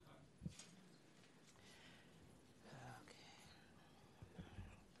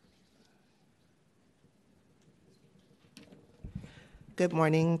Good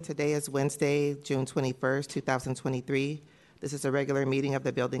morning. Today is Wednesday, June 21st, 2023. This is a regular meeting of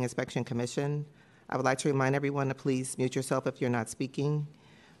the Building Inspection Commission. I would like to remind everyone to please mute yourself if you're not speaking.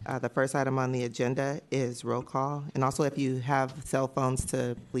 The first item on the agenda is roll call. And also, if you have cell phones,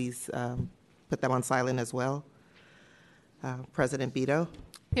 to please put them on silent as well. President Bito.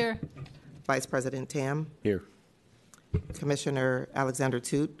 Here. Vice President Tam. Here. Commissioner Alexander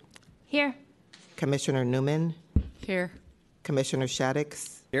Toot. Here. Commissioner Newman. Here. Commissioner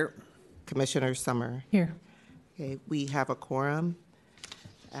Shaddix. Here. Commissioner Summer. Here. Okay, we have a quorum.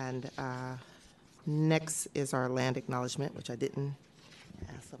 And next is our land acknowledgement, which I didn't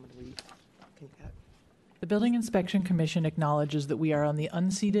ask someone to read. The Building Inspection Commission acknowledges that we are on the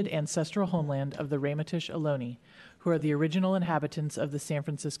unceded ancestral homeland of the Ramaytush Ohlone, who are the original inhabitants of the San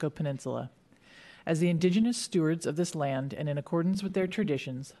Francisco Peninsula. As the indigenous stewards of this land and in accordance with their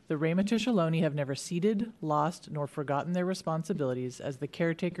traditions, the Ramaytush Ohlone have never ceded, lost, nor forgotten their responsibilities as the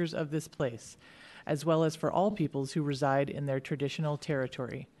caretakers of this place, as well as for all peoples who reside in their traditional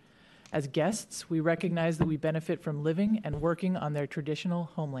territory. As guests, we recognize that we benefit from living and working on their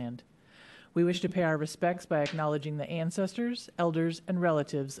traditional homeland. We wish to pay our respects by acknowledging the ancestors, elders, and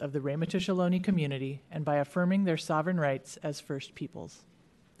relatives of the Ramaytush Ohlone community and by affirming their sovereign rights as First Peoples.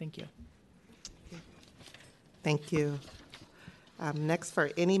 Thank you. Thank you. Next,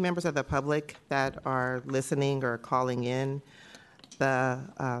 for any members of the public that are listening or calling in, the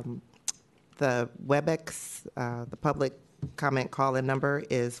WebEx, the public comment call-in number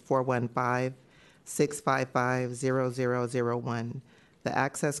is 415-655-0001. The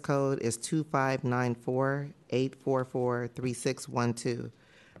access code is 2594-844-3612.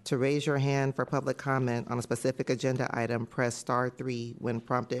 To raise your hand for public comment on a specific agenda item, press *3 when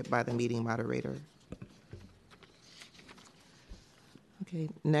prompted by the meeting moderator. Okay,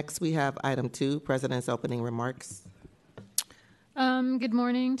 next we have item 2, President's opening remarks. Good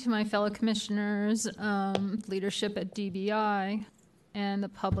morning to my fellow commissioners, leadership at DBI, and the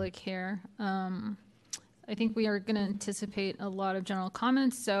public here. I think we are going to anticipate a lot of general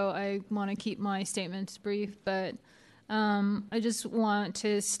comments, so I want to keep my statements brief, but I just want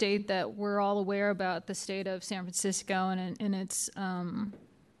to state that we're all aware about the state of San Francisco and its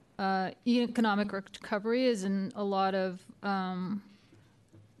economic recovery is in a lot of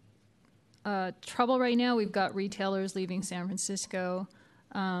trouble right now. We've got retailers leaving San Francisco,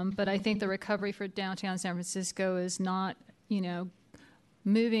 but I think the recovery for downtown San Francisco is not,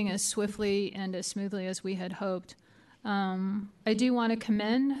 moving as swiftly and as smoothly as we had hoped. I do want to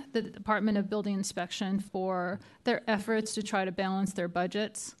commend the Department of Building Inspection for their efforts to try to balance their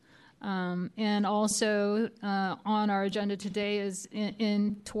budgets. And also on our agenda today is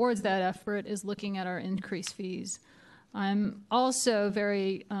towards that effort is looking at our increased fees. I'm also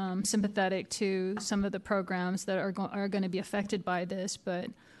very sympathetic to some of the programs that are going to be affected by this,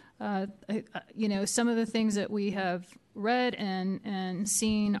 but some of the things that we have read and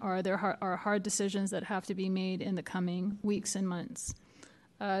seen are hard decisions that have to be made in the coming weeks and months.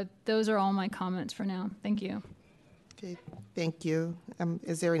 Those are all my comments for now. Thank you. Okay, thank you.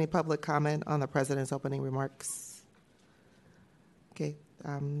 Is there any public comment on the President's opening remarks? Okay,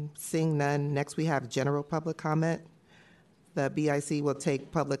 seeing none, next we have general public comment. The BIC will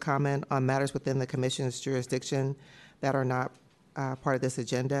take public comment on matters within the Commission's jurisdiction that are not part of this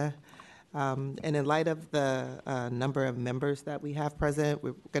agenda. And in light of the number of members that we have present,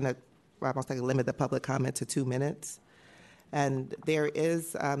 we're going to almost limit the public comment to 2 minutes. And there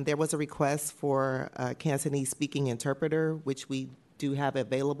was a request for a Cantonese speaking interpreter, which we do have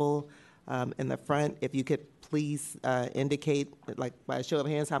available in the front. If you could please indicate, like by a show of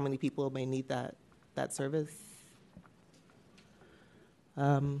hands, how many people may need that service.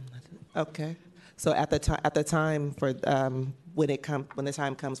 Okay. So at the time for when the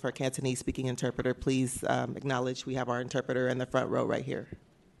time comes for a Cantonese speaking interpreter, please acknowledge we have our interpreter in the front row right here.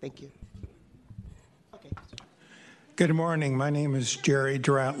 Thank you. Okay. Good morning. My name is Jerry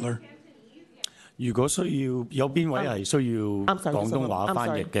Dratler. 如果需要有邊位係需要廣東話翻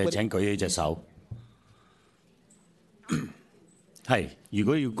譯嘅，請舉起隻手。係，如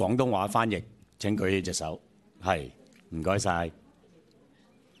果要廣東話翻譯，請舉起隻手。係，唔該晒。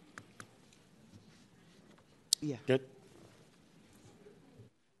Yeah. Good.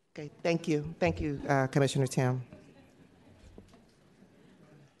 Okay, thank you. Thank you, Commissioner Tam.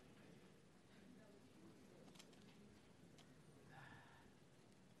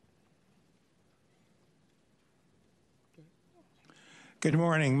 Good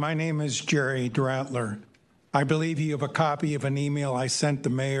morning. My name is Jerry Dratler. I believe you have a copy of an email I sent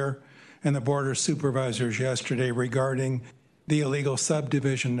the mayor and the Board of Supervisors yesterday regarding the illegal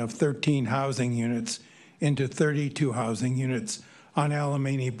subdivision of 13 housing units into 32 housing units on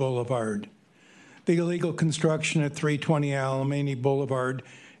Alamany Boulevard. The illegal construction at 320 Alamany Boulevard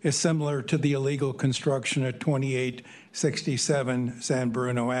is similar to the illegal construction at 2867 San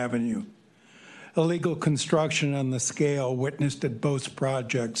Bruno Avenue. Illegal construction on the scale witnessed at both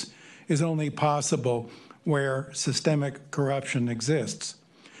projects is only possible where systemic corruption exists.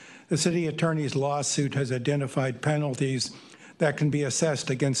 The city attorney's lawsuit has identified penalties that can be assessed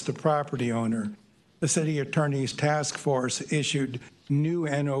against the property owner. The city attorney's task force issued new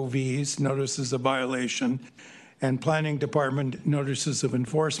NOVs, notices of violation, and planning department notices of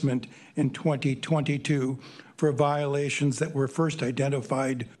enforcement in 2022 for violations that were first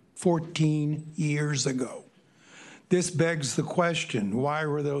identified 14 years ago. This begs the question, why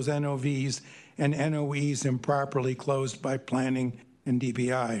were those NOVs and NOEs improperly closed by planning and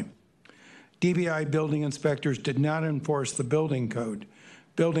DBI? DBI building inspectors did not enforce the building code.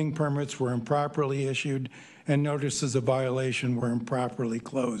 Building permits were improperly issued and notices of violation were improperly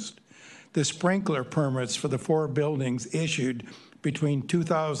closed. The sprinkler permits for the 4 buildings issued between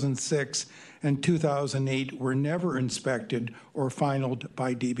 2006 and 2008 were never inspected or finalized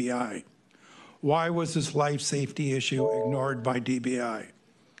by DBI. Why was this life safety issue ignored by DBI?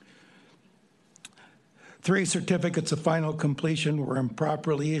 3 certificates of final completion were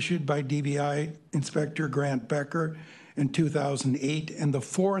improperly issued by DBI Inspector Grant Becker in 2008, and the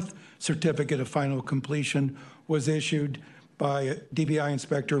 4th certificate of final completion was issued by DBI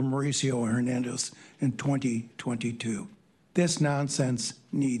Inspector Mauricio Hernandez in 2022. This nonsense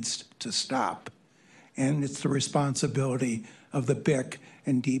needs to stop, and it's the responsibility of the BIC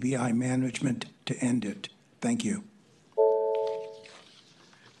and DBI management to end it. Thank you.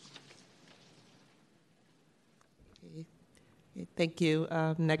 Thank you.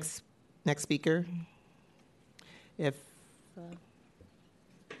 Next speaker. If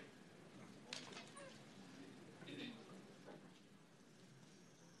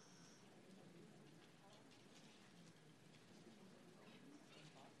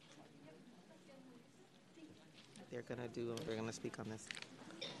they're gonna speak on this.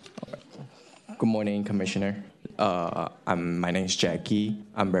 Good morning, Commissioner. My name is Jackie.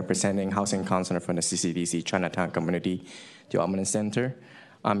 I'm representing Housing Counselor from the CCDC Chinatown Community Development Center.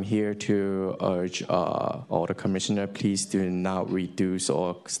 I'm here to urge all the commissioner, please do not reduce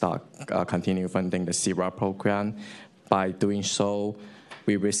or continue funding the CERA program. By doing so,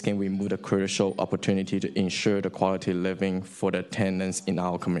 we're risking remove the crucial opportunity to ensure the quality living for the tenants in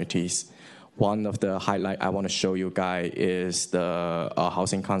our communities. One of the highlights I want to show you guys is the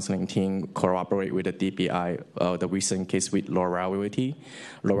housing counseling team collaborate with the DBI, the recent case with Laurelty.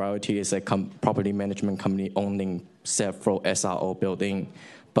 Laurelty is a property management company owning several SRO buildings,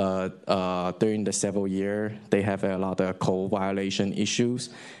 but during the several years, they have a lot of code violation issues.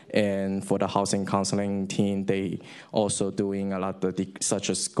 And for the housing counseling team, they also doing a lot of such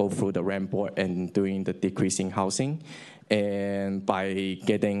as go through the rent board and doing the decreasing housing. And by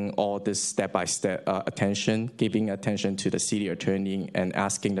getting all this step-by-step attention, giving attention to the city attorney and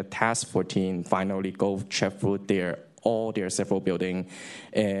asking the task force team finally go check through all their several buildings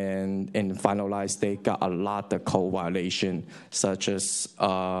and finalize, they got a lot of code violation, such as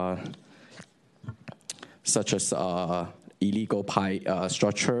illegal pipe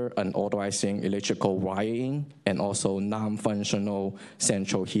structure, unauthorizing electrical wiring, and also non-functional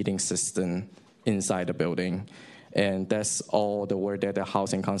central heating system inside the building. And that's all the work that the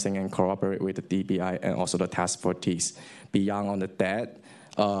housing counseling and cooperate with the DBI and also the task force teams. Beyond on that,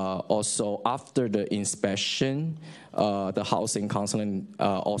 also after the inspection, the housing counseling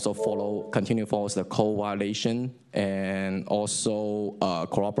also continue follows the code violation and also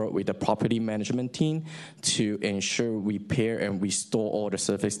cooperate with the property management team to ensure repair and restore all the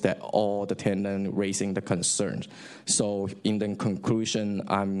service that all the tenants raising the concerns. So in the conclusion,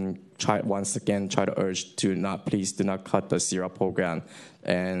 I'm once again try to urge please do not cut the CERA program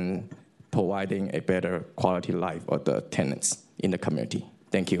and providing a better quality life of the tenants in the community.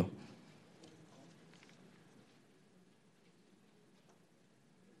 Thank you.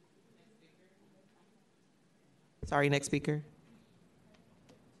 Sorry, next speaker.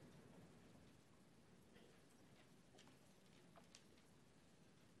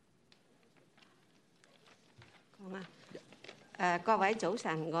 Dạ. 各位早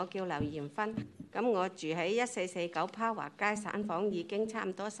晨，我叫劉艷芬，咁我住喺1449拋華街散房已經差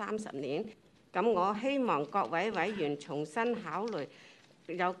唔多30年，咁我希望各位委員重新考慮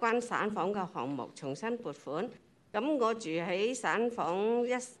有關散房嘅項目，重新撥款。咁我住喺散房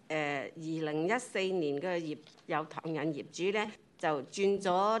2014年嘅有唐人業主咧，就轉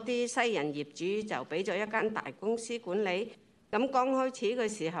咗啲西人業主，就俾咗一間大公司管理。咁剛開始嘅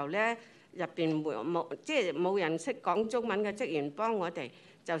時候咧，入邊冇人識講中文嘅職員幫我哋，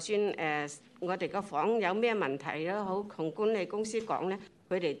就算我哋個房有咩問題都好，同管理公司講咧，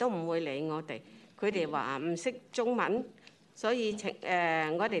佢哋都唔會理我哋。佢哋話唔識中文，所以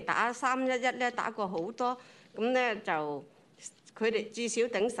我哋打311咧打過好多，咁咧就佢哋至少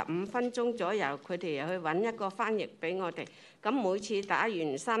等15分鐘左右，佢哋又去揾一個翻譯俾我哋。咁每次打完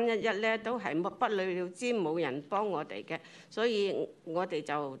311咧，都係不了了之，冇人幫我哋嘅，所以我哋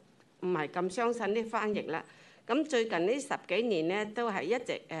就唔係咁相信啲翻譯啦。咁最近呢10幾年咧，都係一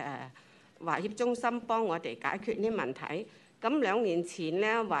直華協中心幫我哋解決啲問題。咁2年前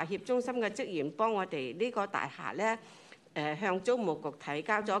咧，華協中心嘅職員幫我哋呢個大廈咧，向租務局提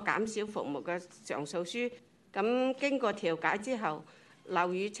交咗減少服務嘅上訴書。咁經過調解之後，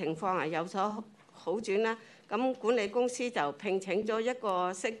樓宇情況係有所好轉啦。咁管理公司就聘請咗一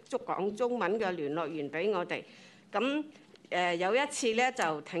個識講中文嘅聯絡員俾我哋。咁有一次咧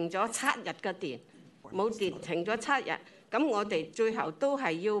就停咗7日嘅電，冇電停咗7日。咁我哋最後都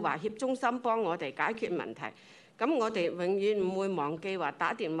係要華協中心幫我哋解決問題。咁我哋永遠唔會忘記話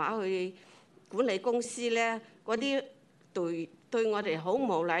打電話去管理公司咧，嗰啲對我哋好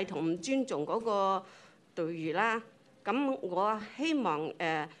無禮同唔尊重嗰個待遇啦。咁我希望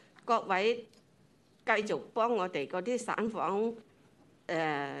各位繼續幫我哋嗰啲散房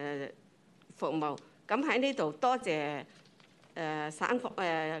服務。咁喺呢度多謝散房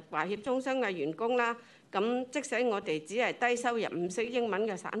華協中心嘅員工啦。咁即使我哋只係低收入唔識英文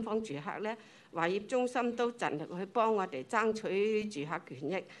嘅散房住客咧，華業中心都盡力去幫我哋爭取住客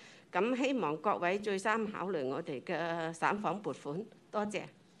權益。咁希望各位再三考慮我哋嘅散房撥款。多謝。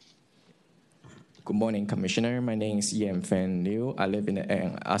Good morning, Commissioner. My name is Ian Fan Liu. I live in the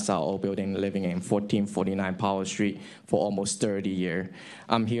SRO building, living in 1449 Powell Street for almost 30 years.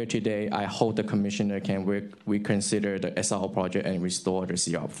 I'm here today. I hope the Commissioner can reconsider the SRO project and restore the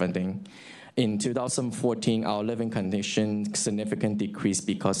CR funding. In 2014, our living condition significantly decreased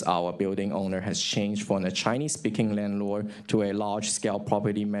because our building owner has changed from a Chinese-speaking landlord to a large-scale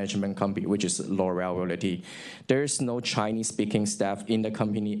property management company, which is L'Oreal Realty. There is no Chinese-speaking staff in the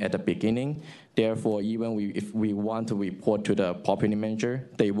company at the beginning. Therefore, even if we want to report to the property manager,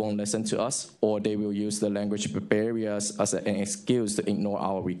 they won't listen to us, or they will use the language barriers as an excuse to ignore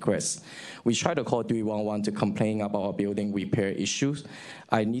our requests. We try to call 311 to complain about our building repair issues.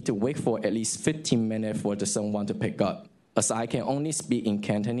 I need to wait for at least 15 minutes for someone to pick up. As I can only speak in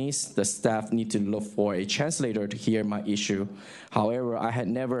Cantonese, the staff need to look for a translator to hear my issue. However, I had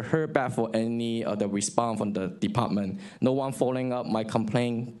never heard back for any of the response from the department. No one following up my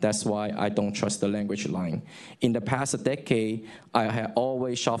complaint. That's why I don't trust the language line. In the past decade, I had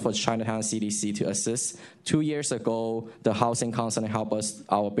always shot for Chinatown CDC to assist. 2 years ago, the Housing Council helped us,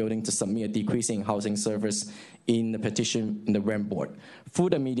 our building, to submit a decrease in housing service in the petition in the rent board.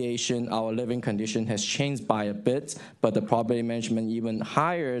 Through the mediation, our living condition has changed by a bit, but the property management even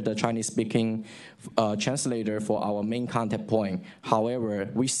hired the Chinese-speaking translator for our main contact point. However,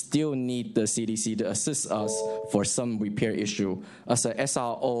 we still need the CDC to assist us for some repair issue. As a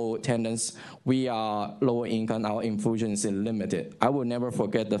SRO tenants, we are lower income, our infusion is limited. I will never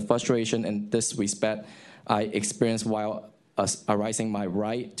forget the frustration and disrespect I experienced while arising my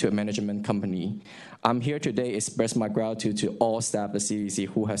right to a management company. I'm here today to express my gratitude to all staff at CDC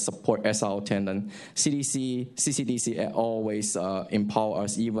who has support SRO tenant. CCDC always empower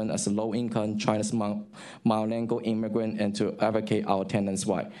us, even as a low-income Chinese monolingual immigrant, and to advocate our tenants'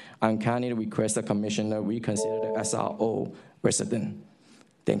 right. I'm kindly request the Commissioner reconsider the SRO resident.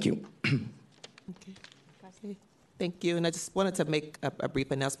 Thank you. Okay. Thank you. And I just wanted to make a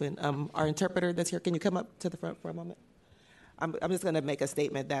brief announcement. Our interpreter that's here, can you come up to the front for a moment? I'm just going to make a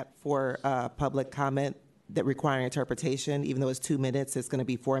statement that for public comment that requiring interpretation, even though it's 2 minutes, it's going to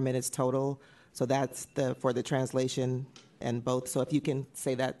be 4 minutes total. So that's for the translation and both. So if you can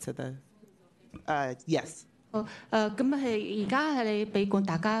say that to the, yes. 咁係而家係你俾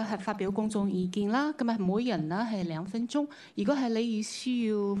大家係發表公眾意見啦，咁係每人啦係2分鐘。如果係你需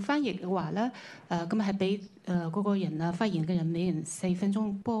要翻譯嘅話咧，咁係俾嗰個人啊發言嘅人每人4分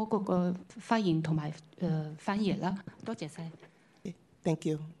鐘播嗰個發言同埋翻譯啦。多謝晒。Thank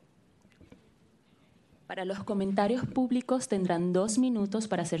you. Para los comentarios públicos tendrán 2 minutos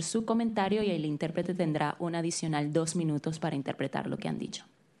para hacer su comentario y el intérprete tendrá un adicional 2 minutos para interpretar lo que han dicho.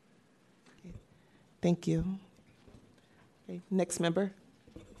 Thank you. Okay, next member.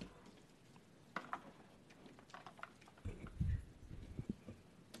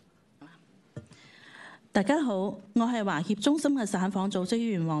 大家好，我係華協中心嘅散房組織議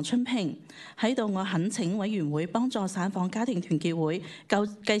員黃春平。喺度我懇請委員會幫助散房家庭團結會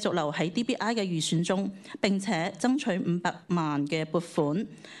繼續留喺 DBI 嘅預算中，並且爭取500萬嘅撥款，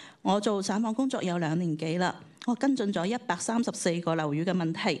我做散訪工作有2年幾啦，我跟進咗134個樓宇嘅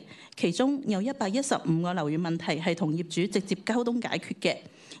問題，其中有115個樓宇問題係同業主直接溝通解決嘅，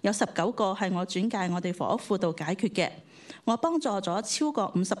有19個係我轉介我哋房屋輔導解決嘅。我幫助咗超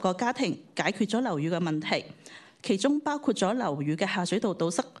過50個家庭解決咗樓宇嘅問題，其中包括咗樓宇嘅下水道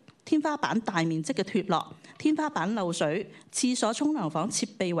堵塞、天花板大面積嘅脫落、天花板漏水、廁所沖涼房設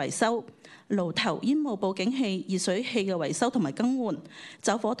備維修、爐頭煙霧報警器、熱水器嘅維修同埋更換、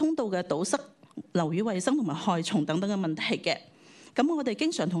走火通道嘅堵塞、樓宇衛生同埋害蟲等等嘅問題嘅。咁我哋經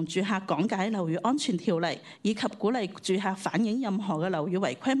常同住客講解樓宇安全條例，以及鼓勵住客反映任何嘅樓宇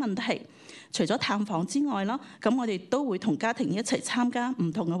違規問題。除咗探訪之外啦，咁我哋都會同家庭一齊參加唔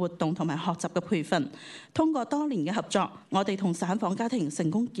同嘅活動同埋學習嘅培訓。通過多年嘅合作，我哋同散訪家庭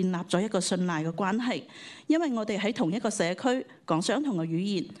成功建立咗一個信賴嘅關係。因為我哋喺同一個社區講相同嘅語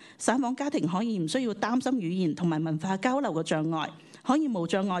言，散訪家庭可以唔需要擔心語言同埋文化交流嘅障礙，可以無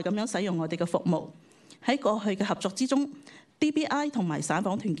障礙咁樣使用我哋嘅服務。喺過去嘅合作之中， DBI 同埋散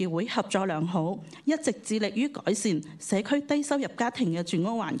訪團結會合作良好，一直致力於改善社區低收入家庭嘅住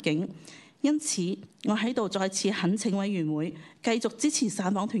屋環境。因此，我喺度再次懇請委員會繼續支持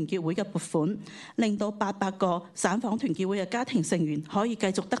散訪團結會嘅撥款，令到800個散訪團結會嘅家庭成員可以繼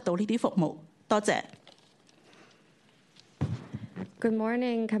續得到呢啲服務。多謝。Good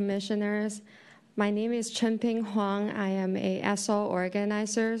morning, Commissioners. My name is Chunping Huang. I am a ESOL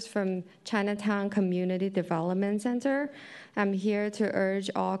organizer from Chinatown Community Development Center. I'm here to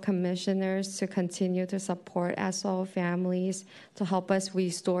urge all commissioners to continue to support ESOL families to help us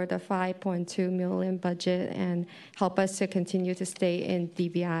restore the $5.2 million budget and help us to continue to stay in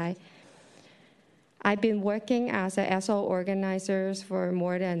DBI. I've been working as an ESOL organizer for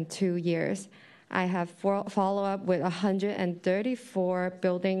more than 2 years. I have followed up with 134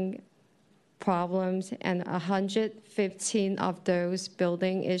 building problems and 115 of those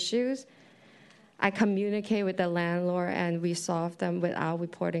building issues. I communicate with the landlord and resolve them without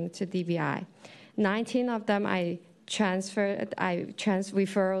reporting to DBI. 19 of them I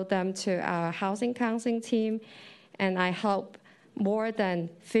referred them to our housing counseling team, and I help more than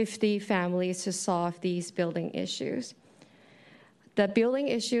 50 families to solve these building issues. The building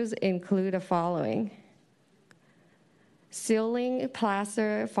issues include the following: ceiling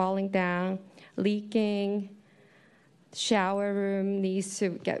plaster falling down, leaking, shower room needs to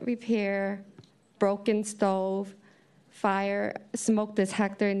get repaired, broken stove, fire smoke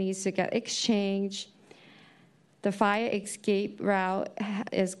detector needs to get exchanged, the fire escape route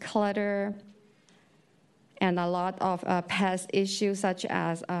is cluttered, and a lot of pest issues such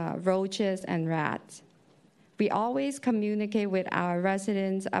as roaches and rats. We always communicate with our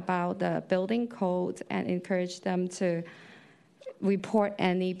residents about the building codes and encourage them to report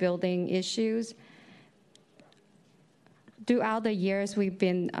any building issues. Throughout the years, we've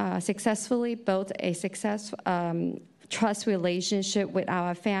been successfully built a trust relationship with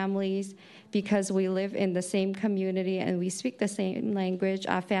our families because we live in the same community and we speak the same language.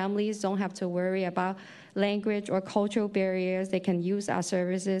 Our families don't have to worry about language or cultural barriers. They can use our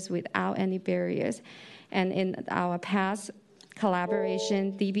services without any barriers. And in our past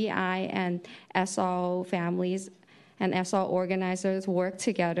collaboration, DBI and ESOL families and ESOL organizers work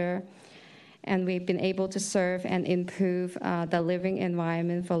together, and we've been able to serve and improve the living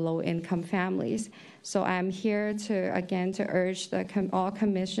environment for low-income families. So I'm here to urge all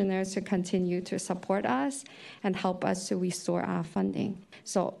commissioners to continue to support us and help us to restore our funding.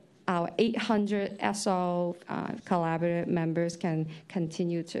 So our 800 ESOL collaborative members can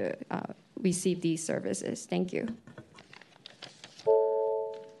continue to receive these services. Thank you.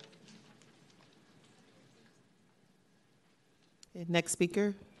 Next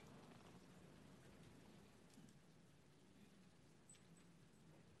speaker.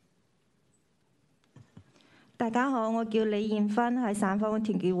 Đại家好，我叫李燕芬，係散訪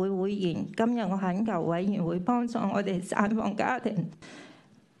團結會會員。今日我懇求委員會幫助我哋散訪家庭。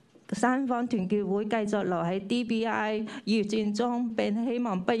散訪團結會繼續留喺 DBI 預算中，並希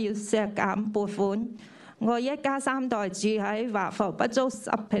望不要削減撥款。我一家3代住喺華埠不足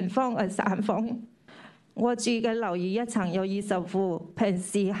10平方嘅散訪。我住嘅樓宇一層有20戶，平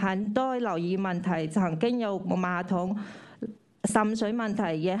時很多樓宇問題，曾經有馬桶滲水問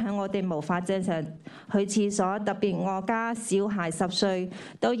題，影響我哋無法正常去廁所。特別我家小孩10歲，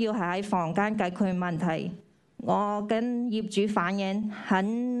都要喺房間解決問題。我跟業主反映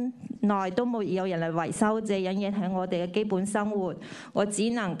很耐都冇有人嚟維修，這樣影響我哋嘅基本生活。我只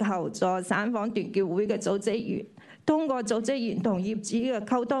能求助散訪團結會嘅組織員，通過組織員同業主嘅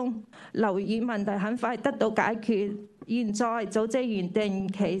溝通，樓宇問題很快得到解決。現在組織員定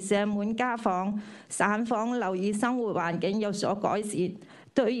期上門家訪，散訪樓宇生活環境有所改善。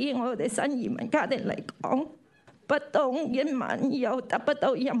對於我哋新移民家庭嚟講，不懂英文又得不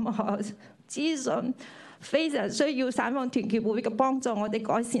到任何資訊，非常需要散訪團結會嘅幫助，我哋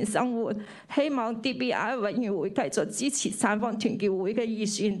改善生活。希望 DBI 委員會繼續支持散訪團結會嘅預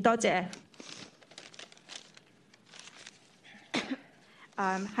算，多謝。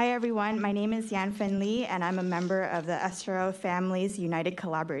Hi everyone, my name is Yanfen Lee and I'm a member of the SRO Families United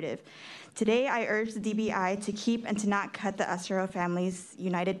Collaborative. Today I urge the DBI to keep and to not cut the SRO Families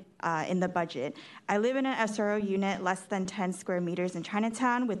United in the budget. I live in an SRO unit less than 10 square meters in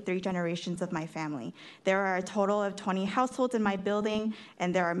Chinatown with 3 generations of my family. There are a total of 20 households in my building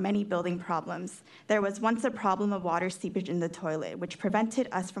and there are many building problems. There was once a problem of water seepage in the toilet which prevented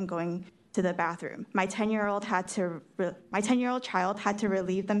us from going to the bathroom. My 10-year-old child had to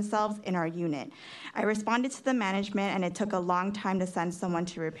relieve themselves in our unit. I responded to the management and it took a long time to send someone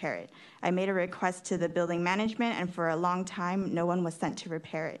to repair it. I made a request to the building management and for a long time, no one was sent to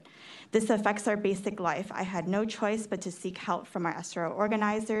repair it. This affects our basic life. I had no choice but to seek help from our SRO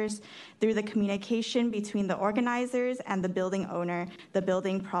organizers. Through the communication between the organizers and the building owner, the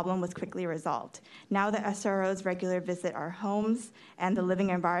building problem was quickly resolved. Now the SROs regularly visit our homes and the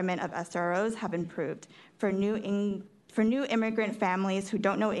living environment of SROs have improved. For new immigrant families who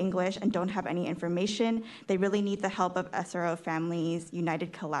don't know English and don't have any information, they really need the help of SRO Families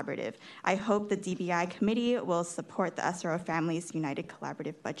United Collaborative. I hope the DBI committee will support the SRO Families United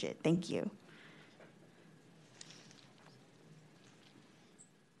Collaborative budget. Thank you.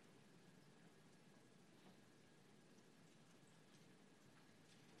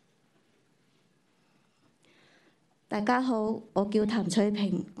大家好，我叫譚翠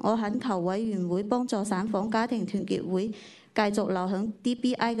萍，我懇求委員會幫助散訪家庭團結會繼續留響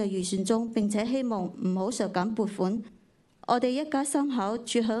DBI 嘅預算中，並且希望唔好削減撥款。我哋一家3口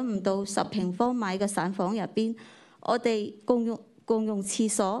住響唔到10平方米嘅散訪入邊，我哋共用廁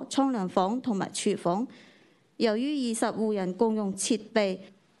所、沖涼房同埋廚房。由於20戶人共用設備，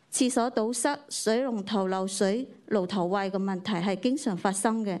廁所堵塞、水龍頭漏水、爐頭壞嘅問題係經常發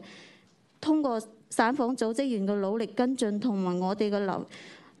生嘅。通過散訪組織員嘅努力跟進，同埋我哋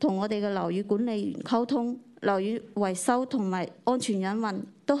嘅樓宇管理員溝通，樓宇維修同埋安全隱患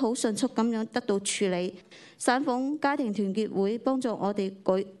都好迅速咁樣得到處理。散訪家庭團結會幫助我哋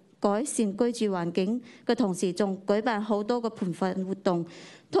改善居住環境嘅同時，仲舉辦好多嘅培訓活動。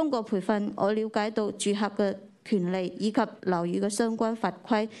通過培訓，我了解到住客嘅權利以及樓宇嘅相關法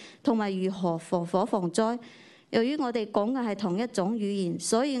規，同埋如何防火防災。由於我哋講嘅係同一種語言，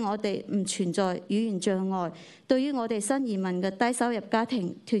所以我哋唔存在語言障礙。對於我哋新移民嘅低收入家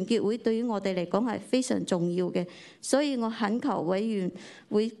庭，團結會對於我哋嚟講係非常重要嘅，所以我懇求委員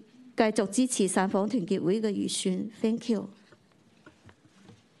會繼續支持散訪團結會嘅預算。Thank you.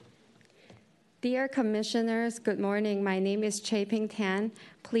 Dear Commissioners, good morning. My name is Choi Ping Tan.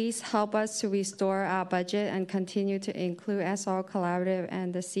 Please help us to restore our budget and continue to include SRO Collaborative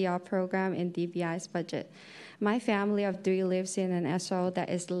and the CR program in DBI's budget. My family of 3 lives in an SRO that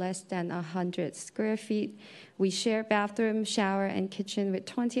is less than 100 square feet. We share bathroom, shower, and kitchen with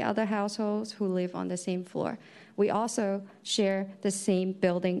 20 other households who live on the same floor. We also share the same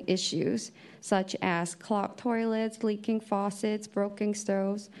building issues, such as clogged toilets, leaking faucets, broken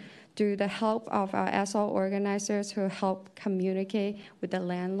stoves. Through the help of our SRO organizers who help communicate with the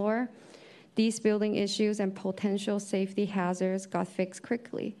landlord, these building issues and potential safety hazards got fixed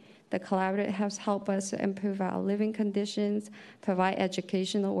quickly. The collaborative has helped us to improve our living conditions, provide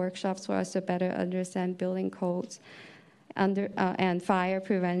educational workshops for us to better understand building codes, and fire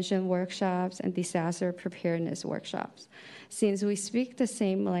prevention workshops and disaster preparedness workshops. Since we speak the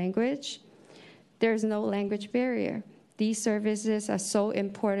same language, there's no language barrier. These services are so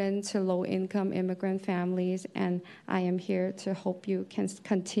important to low-income immigrant families, and I am here to hope you can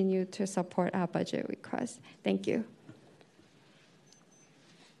continue to support our budget request. Thank you.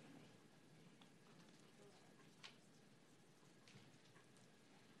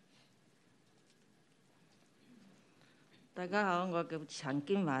 大家好，我叫陳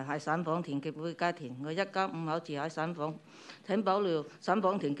堅華，係散訪團結會家庭。我一家5口住喺散訪，請保留散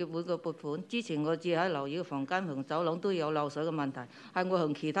訪團結會嘅撥款。之前我住喺樓宇嘅房間同走廊都有漏水嘅問題，係我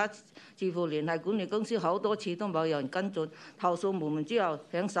同其他住戶聯繫管理公司好多次都冇有人跟進。投訴無門之後，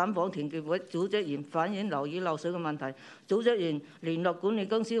向散訪團結會組織員反映樓宇漏水嘅問題，組織員聯絡管理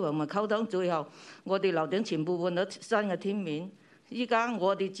公司同埋溝通，最後我哋樓頂全部換咗新嘅天面。依家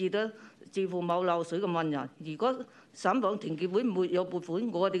我哋住戶冇漏水嘅問題。如果散訪團結會沒有撥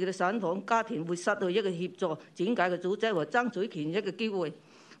款，我哋嘅散訪家庭會失去一個協助轉介嘅組織和爭取權益嘅機會。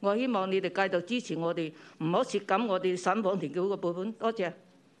我希望你哋繼續支持我哋，唔好削減我哋散訪團結會嘅撥款。多謝。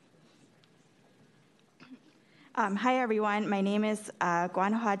Hi, everyone. My name is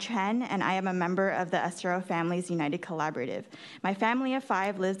Guanhua Chen, and I am a member of the Estero Families United Collaborative. My family of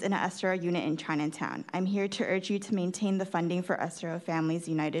 5 lives in an Estero unit in Chinatown. I'm here to urge you to maintain the funding for Estero Families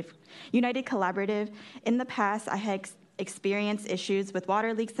United Collaborative. In the past, I had experienced issues with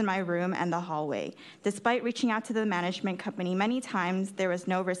water leaks in my room and the hallway. Despite reaching out to the management company many times, there was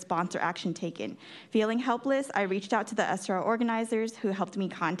no response or action taken. Feeling helpless, I reached out to the Estero organizers who helped me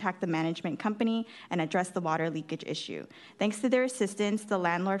contact the management company and address the water leakage issue. Thanks to their assistance, the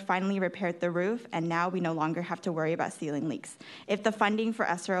landlord finally repaired the roof, and now we no longer have to worry about ceiling leaks. If the funding for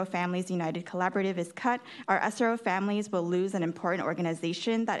Estero Families United Collaborative is cut, our Estero families will lose an important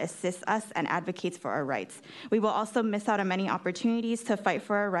organization that assists us and advocates for our rights. We will also miss out on many opportunities to fight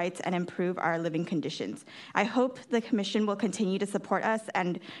for our rights and improve our living conditions. I hope the Commission will continue to support us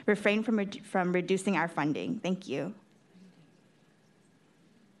and refrain from reducing our funding. Thank you.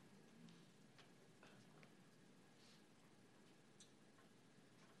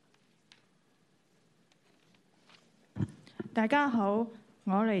大家好，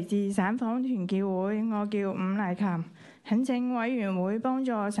我嚟自省房團結會，我叫伍麗琴。懇請委員會幫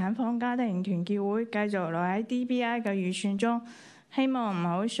助省房家庭團結會繼續留喺 DBI 嘅預算中，希望唔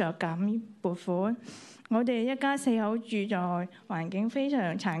好削減撥款。我哋一家4口住在環境非常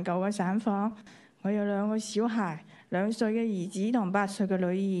殘舊嘅省房，我有2個小孩，2歲嘅兒子同8歲嘅女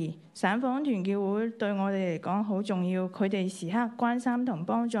兒。省房團結會對我哋嚟講好重要，佢哋時刻關心同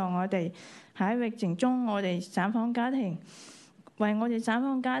幫助我哋。喺疫情中，我哋省房家庭為我哋省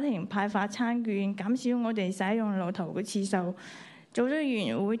房家庭派發餐券，減少我哋使用爐頭嘅次數。組織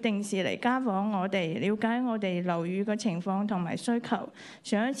員會定時嚟家訪我哋，了解我哋樓宇嘅情況同埋需求。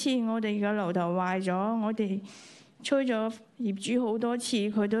上一次我哋嘅爐頭壞咗，我哋催咗業主好多次，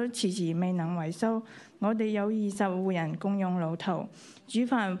佢都遲遲未能維修。我哋有20戶人共用爐頭，煮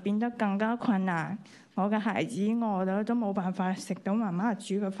飯變得更加困難。我嘅孩子餓咗都冇辦法食到媽媽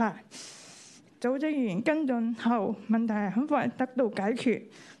煮嘅飯。組織員跟進後，問題很快得到解決。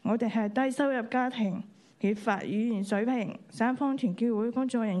我哋係低收入家庭，缺乏語言水平。省房團結會工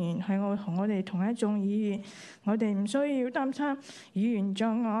作人員係同我哋同一種語言，我哋唔需要擔心語言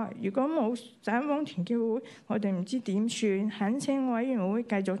障礙。如果冇省房團結會，我哋唔知點算。懇請委員會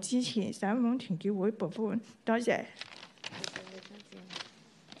繼續支持省房團結會撥款。多謝。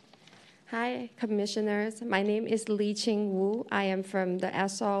Hi, Commissioners. My name is Li Qing Wu. I am from the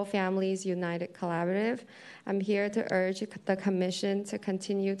Estero Families United Collaborative. I'm here to urge the Commission to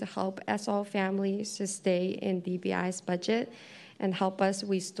continue to help Estero families to stay in DBI's budget and help us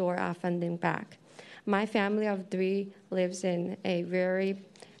restore our funding back. My family of 3 lives in a very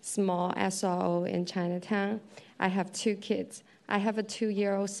small SRO in Chinatown. I have 2 kids. I have a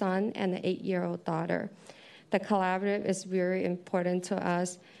 2-year-old son and an 8-year-old daughter. The collaborative is very important to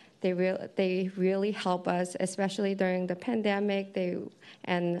us. They really help us, especially during the pandemic,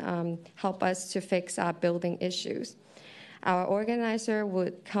 and help us to fix our building issues. Our organizer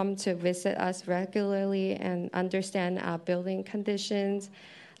would come to visit us regularly and understand our building conditions.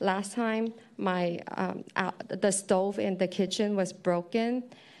 Last time, the stove in the kitchen was broken.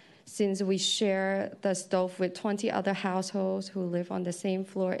 Since we share the stove with 20 other households who live on the same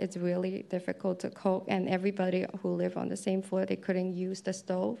floor, it's really difficult to cook, and everybody who live on the same floor, they couldn't use the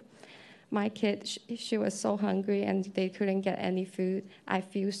stove. My kid, she was so hungry and they couldn't get any food. I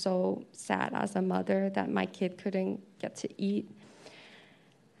feel so sad as a mother that my kid couldn't get to eat.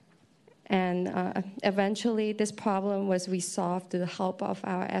 And eventually this problem was resolved with the help of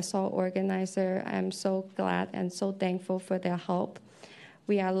our SO organizer. I'm so glad and so thankful for their help.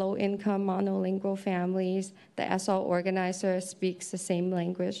 We are low-income monolingual families. The SO organizer speaks the same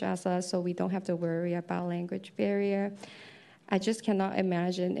language as us, so we don't have to worry about language barrier. I just cannot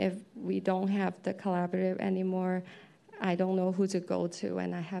imagine if we don't have the collaborative anymore. I don't know who to go to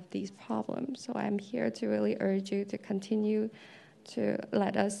when I have these problems. So I'm here to really urge you to continue to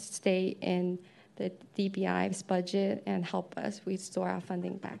let us stay in the DBI's budget and help us restore our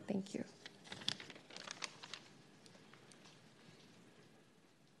funding back. Thank you.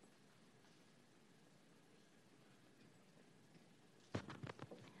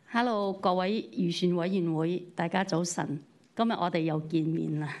 Hello， 各位預算委員會，大家早晨。今日我哋又見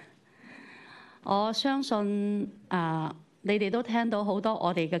面啦。我相信你哋都聽到好多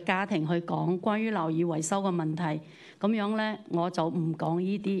我哋嘅家庭去講關於樓宇維修嘅問題。咁樣咧，我就唔講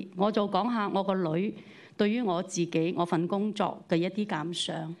呢啲，我就講下我個女對於我自己我份工作嘅一啲感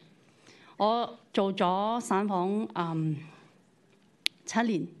想。我做咗散房7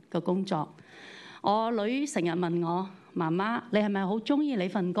年嘅工作。我女成日問我：媽媽，你係咪好鍾意你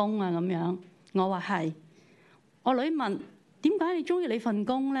份工啊？咁樣，我話係。我女問：點解你中意你份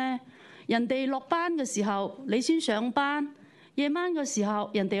工呢？人哋落班嘅時候你先上班，夜晚嘅時候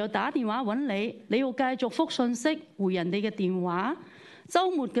人哋又打電話揾你，你要繼續覆信息回人哋嘅電話。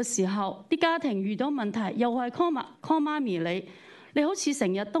週末嘅時候啲家庭遇到問題，又係 call 媽咪你好似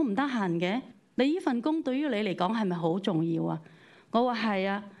成日都唔得閒嘅。你呢份工對於你嚟講係咪好重要啊？我話係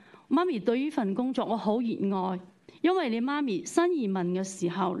啊，媽咪對於份工作我好熱愛，因為你媽咪新移民嘅時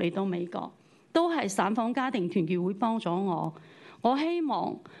候嚟到美國，都係散訪家庭團結會幫咗我。我希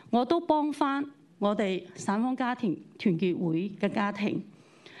望我都幫返我哋散訪家庭團結會嘅家庭，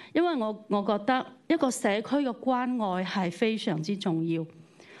因為我覺得一個社區嘅關愛係非常之重要。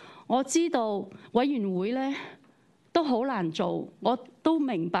我知道委員會呢都好難做，我都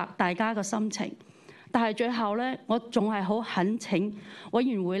明白大家嘅心情，但係最後呢，我仲係好懇請委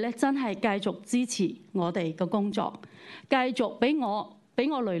員會呢真係繼續支持我哋嘅工作，繼續俾我囡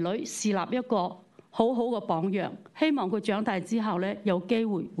囡樹立一個好好嘅榜樣，希望佢長大之後呢有機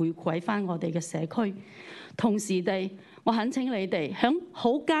會回饋返我哋嘅社區。同時地，我懇請你哋喺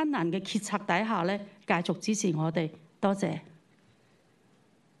好艱難嘅決策底下呢繼續支持我哋。多謝。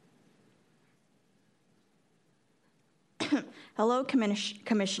Hello,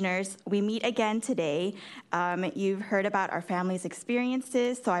 Commissioners. We meet again today. You've heard about our family's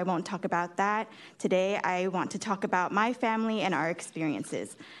experiences, so I won't talk about that. Today, I want to talk about my family and our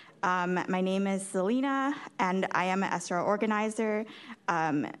experiences. My name is Selena, and I am an SRO organizer.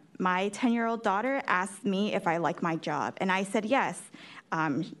 My 10-year-old daughter asked me if I like my job, and I said yes.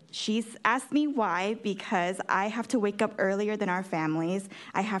 She's asked me why, because I have to wake up earlier than our families.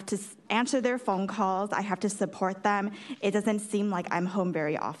 I have to answer their phone calls. I have to support them. It doesn't seem like I'm home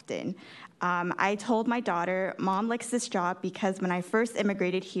very often. I told my daughter, Mom likes this job because when I first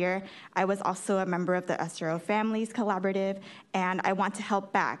immigrated here, I was also a member of the SRO Families Collaborative, and I want to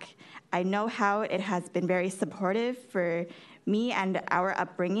help back. I know how it has been very supportive for me and our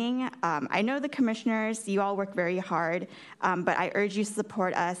upbringing. I know the commissioners, you all work very hard, but I urge you to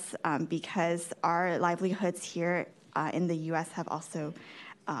support us because our livelihoods here in the U.S. have also,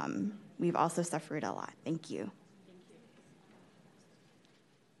 we've also suffered a lot. Thank you.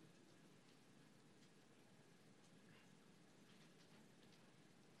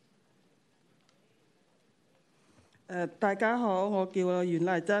 Hello, 大家好，我叫袁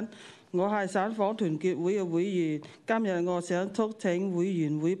麗珍，我係散訪團結會嘅會員。今日我想促請會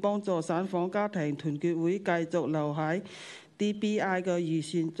員會幫助散訪家庭團結會繼續留喺 DBI 嘅預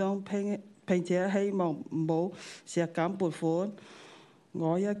算中，並且希望唔好削減撥款。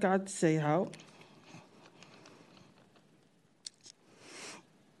我一家4口，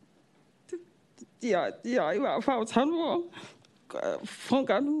只係話ฝ้塵喎。房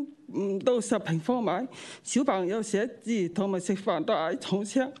間唔到10平方米，小朋友寫字同埋食飯都喺床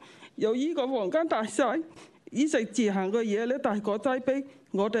上。由於個房間大細，衣食住行嘅嘢咧大過擠逼，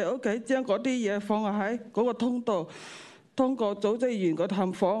我哋屋企將嗰啲嘢放喺嗰個通道。通過組織員嘅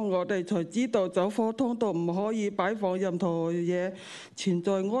探訪，我哋才知道走火通道唔可以擺放任何嘢，存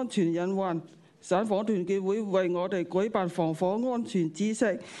在安全隱患。散訪團結會為我哋舉辦防火安全知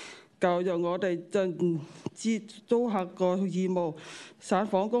識。教育我哋盡租客個義務，散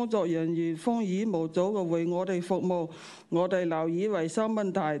訪工作人員風雨無阻嘅為我哋服務。我哋樓宇維修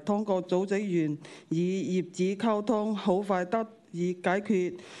問題通過組織員與業主溝通，好快得以解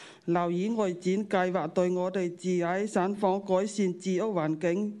決。樓宇外展計劃對我哋住喺散訪改善住屋環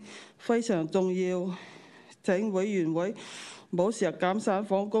境非常重要。請委員會冇削減散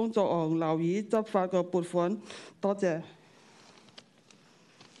訪工作和樓宇執法嘅撥款。多謝。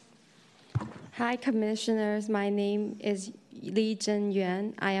Hi, Commissioners. My name is Li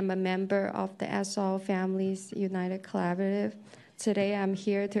Zhenyuan. I am a member of the SRO Families United Collaborative. Today, I'm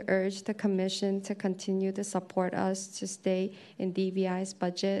here to urge the Commission to continue to support us to stay in DBI's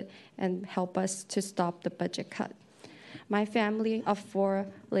budget and help us to stop the budget cut. My family of 4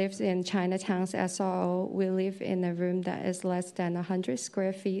 lives in Chinatown's SRO. We live in a room that is less than 100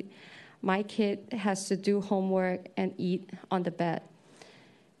 square feet. My kid has to do homework and eat on the bed.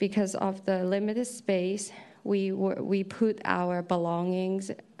 Because of the limited space, we put our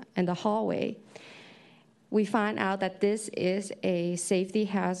belongings in the hallway. We find out that this is a safety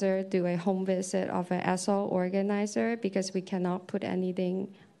hazard through a home visit of an SRO organizer because we cannot put anything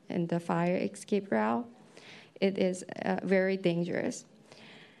in the fire escape route. It is very dangerous.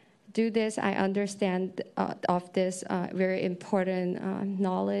 Due to this, I understand of this very important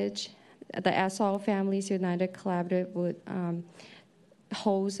knowledge. The SRO Families United Collaborative would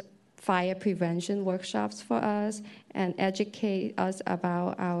host fire prevention workshops for us and educate us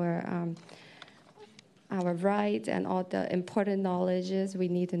about our rights and all the important knowledges we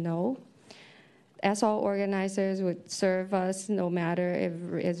need to know. SO organizers would serve us no matter if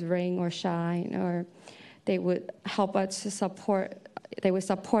it's rain or shine, or they would help us to support. They would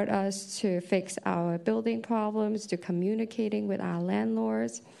support us to fix our building problems, to communicating with our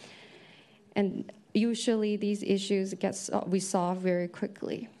landlords, and usually these issues get resolved very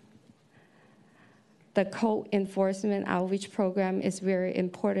quickly. The code enforcement outreach program is very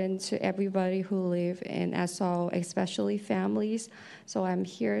important to everybody who live in SO, especially families. So I'm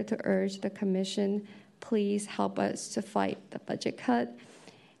here to urge the Commission, please help us to fight the budget cut,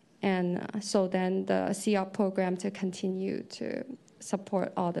 and so then the COP program to continue to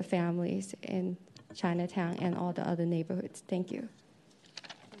support all the families in Chinatown and all the other neighborhoods. Thank you.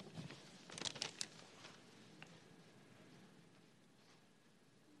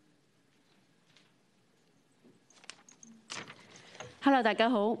 Hello， 大家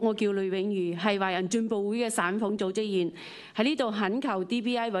好，我叫呂永如，係華人進步會嘅省房組織員，喺呢度懇求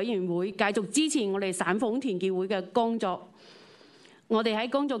DBI 委員會繼續支持我哋省房團結會嘅工作。我哋喺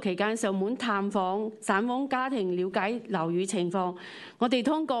工作期間上門探訪省房家庭，了解樓宇情況。我哋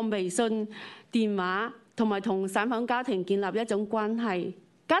通過微信、電話同埋同省房家庭建立一種關係。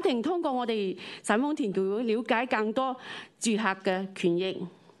家庭通過我哋省房團結會了解更多住客嘅權益。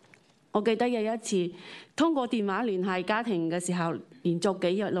我記得有一次通過電話聯繫家庭嘅時候，連續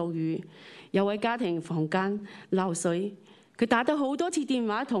幾日落雨，有位家庭房間漏水，佢打咗好多次電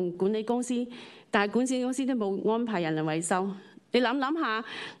話同管理公司，但係管理公司都冇安排人嚟維修。你諗下，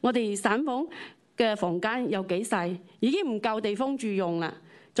我哋省房嘅房間有幾細，已經唔夠地方住用啦，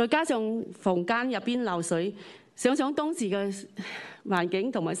再加上房間入邊漏水，想想當時嘅環境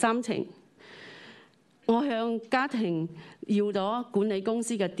同埋心情。我向家庭要咗管理公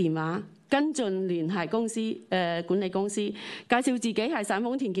司嘅電話，跟進聯繫管理公司，介紹自己係省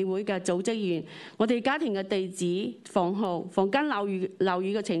房團結會嘅組織員，我哋家庭嘅地址、房號、房間漏雨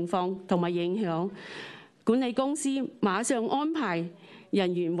嘅情況同埋影響。管理公司馬上安排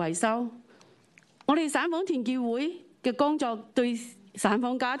人員維修。我哋省房團結會嘅工作對省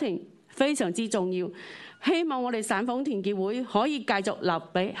房家庭非常之重要。希望我哋省房團結會可以繼續留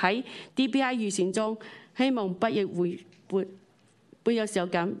俾喺 DBI 預算中，希望不亦會有少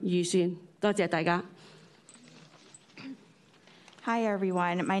減預算。多謝大家。Hi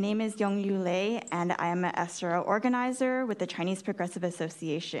everyone, my name is Yongyu Lei and I am an SRO organizer with the Chinese Progressive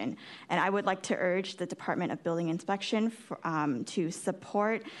Association, and I would like to urge the Department of Building Inspection to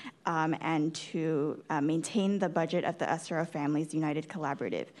support and to maintain the budget of the SRO Families United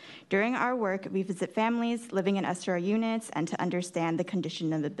Collaborative. During our work, we visit families living in SRO units and to understand the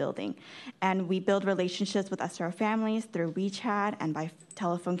condition of the building, and we build relationships with SRO families through WeChat and by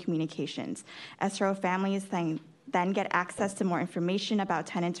telephone communications. SRO families then get access to more information about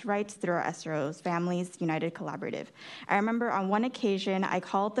tenants' rights through our SRO's Families United Collaborative. I remember on one occasion, I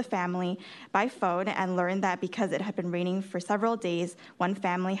called the family by phone and learned that because it had been raining for several days, one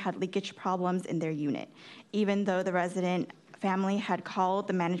family had leakage problems in their unit. Even though the resident family had called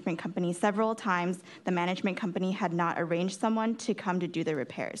the management company several times, the management company had not arranged someone to come to do the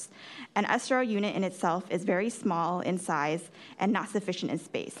repairs. An SRO unit in itself is very small in size and not sufficient in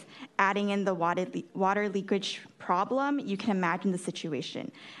space. Adding in the water leakage problem, you can imagine the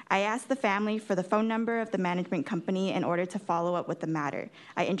situation. I asked the family for the phone number of the management company in order to follow up with the matter.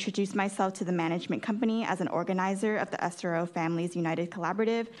 I introduced myself to the management company as an organizer of the SRO Families United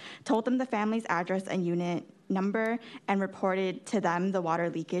Collaborative, told them the family's address and unit number, and reported to them the water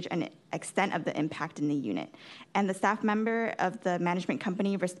leakage and extent of the impact in the unit. And the staff member of the management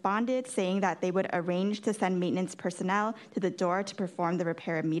company responded saying that they would arrange to send maintenance personnel to the door to perform the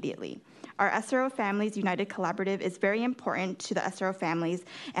repair immediately. Our SRO Families United Collaborative is very important to the SRO families,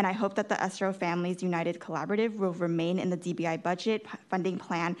 and I hope that the SRO Families United Collaborative will remain in the DBI budget funding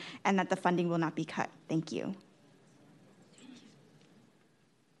plan and that the funding will not be cut. Thank you.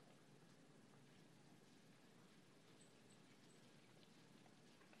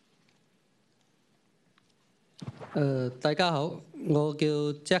 Hello, 大家好，我叫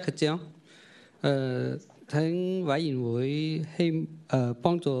Jack 張。請委員會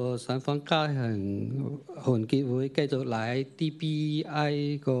幫助省房家庭團結會繼續喺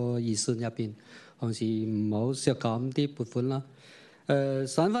DBI 個預算入邊，同時唔好削減啲撥款啦。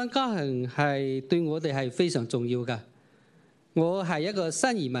省房家庭係對我哋係非常重要㗎。我係一個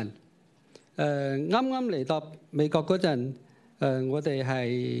新移民，啱啱嚟到美國嗰陣，我哋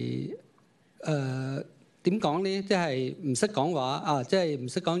係點講呢？即係唔識講話啊，即係唔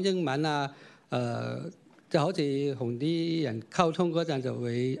識講英文啊，就好似同啲人溝通嗰陣就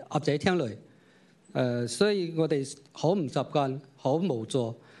會鴨仔聽雷，所以我哋好唔習慣，好無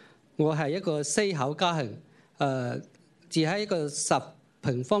助。我係一個4口家庭，住喺一個10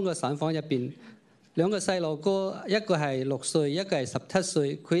平方嘅省房入邊，兩個細路哥，一個係6歲，一個係17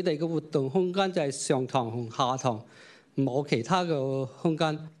歲，佢哋嘅活動空間就係上堂同下堂，冇其他嘅空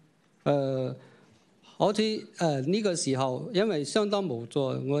間。好似呢個時候，因為相當無助，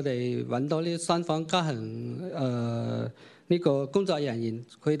我哋揾到呢3房家庭呢個工作人員，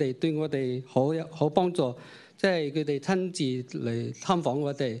佢哋對我哋好幫助，即係佢哋親自嚟探訪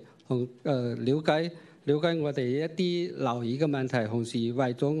我哋，同了解我哋一啲樓宇嘅問題，同時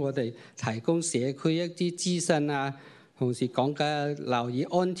為咗我哋提供社區一啲資訊啊，同時講解樓宇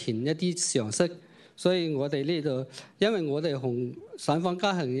安全一啲常識。所以我哋呢度，因為我哋同散房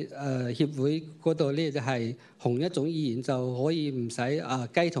家庭協會嗰度呢，就係同一種語言，就可以唔使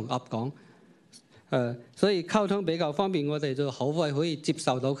雞同鴨講。所以溝通比較方便，我哋就好快可以接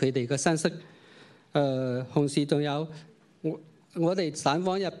受到佢哋嘅信息。同時仲有我哋散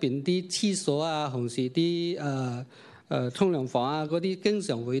房入邊啲廁所啊，同時啲沖涼房啊嗰啲經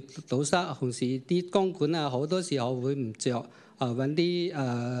常會堵塞，同時啲光管啊好多時候會唔着。揾啲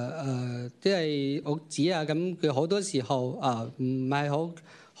即係屋主啊，咁佢好多時候唔係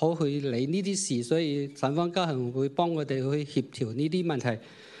好去理呢啲事，所以散房家庭會幫我哋去協調呢啲問題，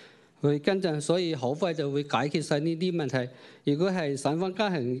去跟進，所以好快就會解決晒呢啲問題。如果係散房家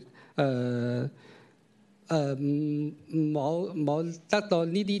庭冇得到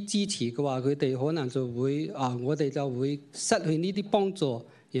呢啲支持嘅話，佢哋可能就會我哋就會失去呢啲幫助，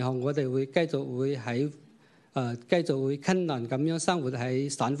然後我哋會繼續會困難咁樣生活喺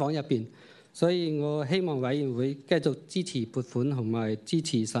散房入邊，所以我希望委員會繼續支持撥款同埋支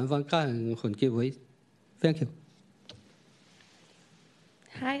持散房家庭團結會。Thank you.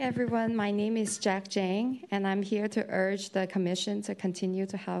 Hi everyone, my name is Jack Jang, and I'm here to urge the Commission to continue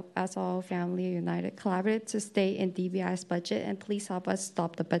to help SRO Family United Collaborative to stay in DBI's budget, and please help us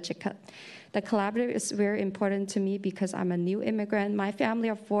stop the budget cut. The collaborative is very important to me because I'm a new immigrant. My family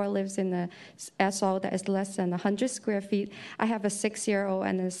of 4 lives in a SRO that is less than 100 square feet. I have a 6-year-old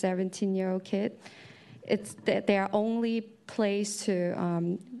and a 17-year-old kid. It's their only place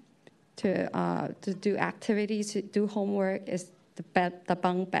to do activities, to do homework is the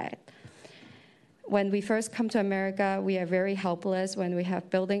bunk bed. When we first come to America, we are very helpless when we have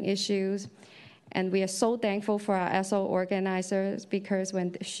building issues. And we are so thankful for our SO organizers because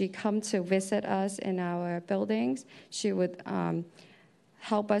when she comes to visit us in our buildings, she would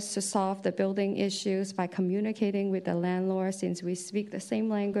help us to solve the building issues by communicating with the landlord since we speak the same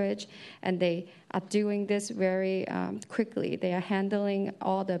language. And they are doing this very quickly. They are handling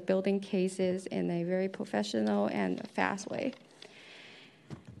all the building cases in a very professional and fast way.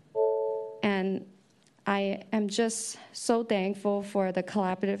 And I am just so thankful for the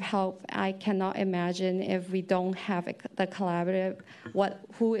collaborative help. I cannot imagine if we don't have the collaborative,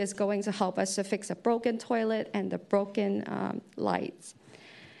 who is going to help us to fix a broken toilet and the broken lights.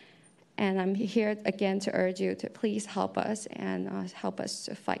 And I'm here again to urge you to please help us and help us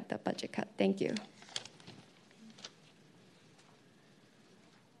to fight the budget cut. Thank you.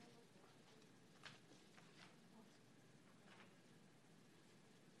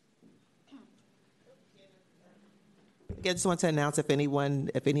 I just want to announce if any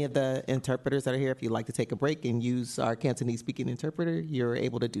of the interpreters that are here, if you'd like to take a break and use our Cantonese speaking interpreter, you're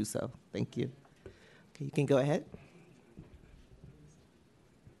able to do so. Thank you. Okay, you can go ahead.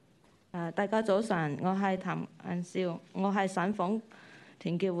 大家早晨，我係譚銀少，我係散房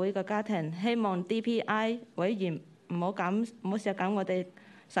團結會嘅家庭，希望 DPI 委員唔好削減我哋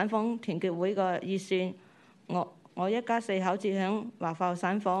散房團結會嘅預算。我一家4口住響華埠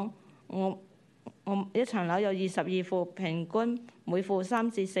散房，我一層樓有22戶，平均每戶3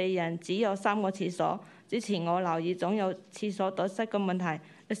至4人，只有3個廁所。之前我留意總有廁所堵塞嘅問題，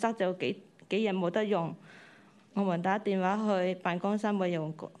塞咗幾日冇得用。我們打電話去辦公室冇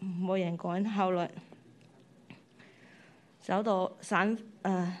人趕，後來找到散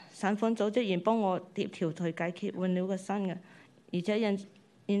款組織員幫我協調同解決，換了個新嘅，而且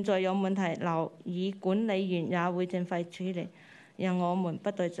現在有問題，樓宇管理員也會盡快處理，讓我們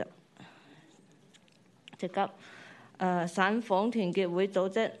不對着急。散房團結會組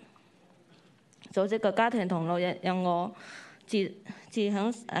織嘅家庭同路人，讓我住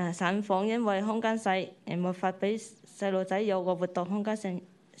響散房，因為空間細，冇法俾細路仔有個活動空間，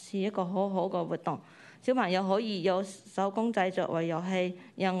是一個好好嘅活動。小朋友可以有手工製作為遊戲，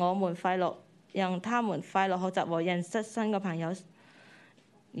讓他們快樂學習和認識新嘅朋友，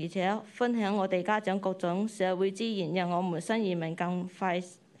而且分享我哋家長各種社會資源，讓我們新移民更快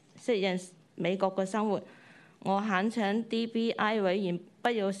適應美國嘅生活。我懇請 DBI 委員不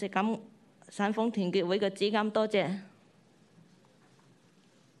要削減散房團結會嘅資金，多謝。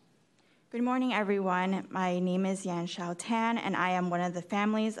Good morning, everyone. My name is Yan Xiao Tan, and I am one of the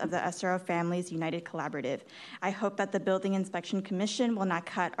families of the SRO Families United Collaborative. I hope that the Building Inspection Commission will not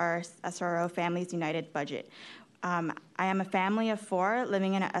cut our SRO Families United budget. I am a family of 4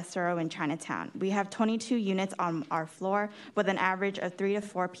 living in an SRO in Chinatown. We have 22 units on our floor with an average of 3 to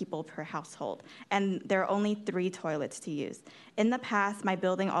 4 people per household, and there are only 3 toilets to use. In the past, my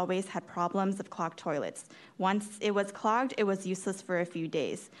building always had problems of clogged toilets. Once it was clogged, it was useless for a few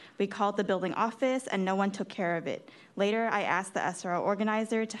days. We called the building office, and no one took care of it. Later, I asked the SRO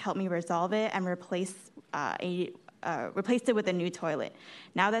organizer to help me resolve it and replaced it with a new toilet.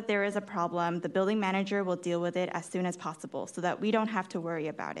 Now that there is a problem, the building manager will deal with it as soon as possible so that we don't have to worry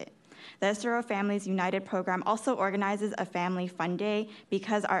about it. The SRO Families United program also organizes a family fun day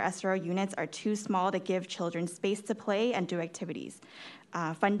because our SRO units are too small to give children space to play and do activities.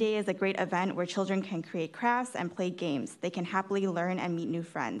 Fun Day is a great event where children can create crafts and play games. They can happily learn and meet new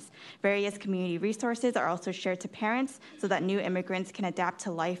friends. Various community resources are also shared to parents so that new immigrants can adapt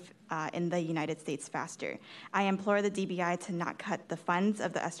to life in the United States faster. I implore the DBI to not cut the funds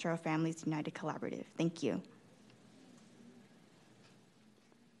of the SRO Families United Collaborative. Thank you.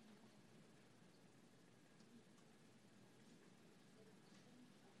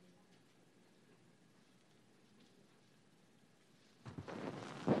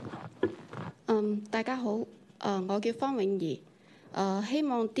 Um, 大家好，我叫方永儀，希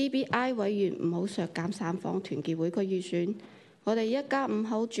望 DBI 委員唔好削減省房團結會個預算。我哋一家5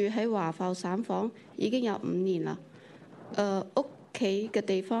口住喺華埠省房已經有5年啦。屋企嘅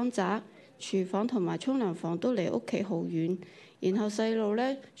地方窄，廚房同埋沖涼房都離屋企好遠，然後細路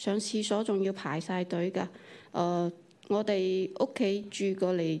咧上廁所仲要排晒隊㗎。我哋屋企住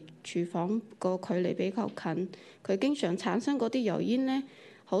過離廚房個距離比較近，佢經常產生嗰啲油煙咧。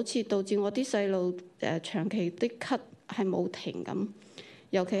好似導致我啲細路長期的咳係冇停咁，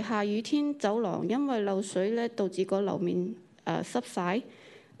尤其下雨天走廊因為漏水咧，導致個樓面濕晒，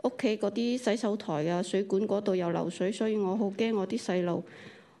屋企嗰啲洗手台啊、水管嗰度又漏水，所以我好驚我啲細路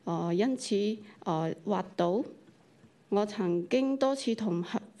因此滑倒。我曾經多次同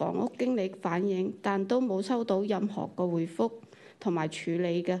房屋經理反映，但都冇收到任何個回覆同埋處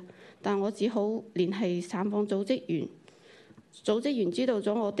理嘅，但我只好聯繫省房組織員。組織員知道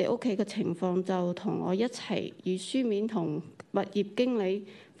咗我哋屋企嘅情況，就同我一齊以書面同物業經理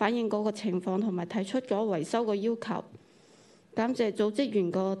反映嗰個情況，同埋提出咗維修嘅要求。感謝組織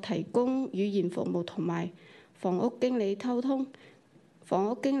員個提供語言服務同埋房屋經理溝通。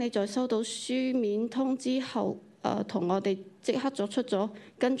房屋經理在收到書面通知後，同我哋即刻作出咗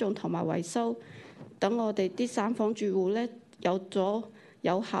跟進同埋維修，等我哋啲省房住戶咧有咗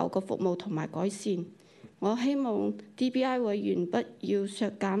有效嘅服務同埋改善。我希望 DBI 委員不要削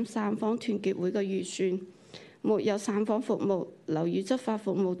減省房團結會嘅預算。沒有省房服務，樓宇執法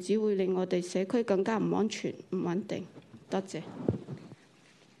服務只會令我哋社區更加唔安全、唔穩定。多謝。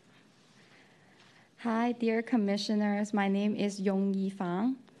Hi, dear commissioners. My name is Yong Yi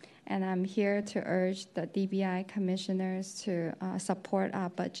Fang, and I'm here to urge the DBI commissioners to support our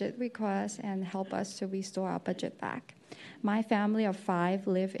budget request and help us to restore our budget back. My family of 5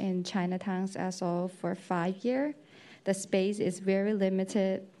 live in Chinatown's SO for 5 years. The space is very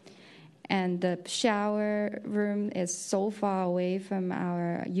limited, and the shower room is so far away from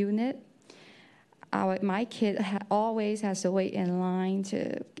our unit. My kid always has to wait in line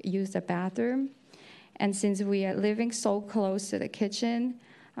to use the bathroom. And since we are living so close to the kitchen,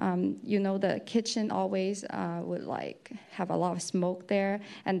 the kitchen always would have a lot of smoke there,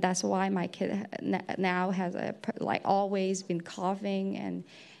 and that's why my kid now has always been coughing, and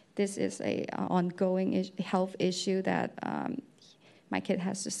this is a ongoing health issue that my kid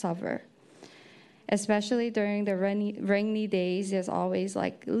has to suffer. Especially during the rainy days, there's always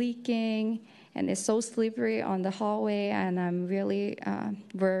leaking, and it's so slippery on the hallway, and I'm really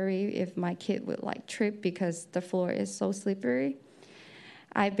worried if my kid would trip because the floor is so slippery.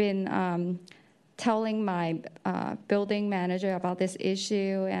 I've been telling my building manager about this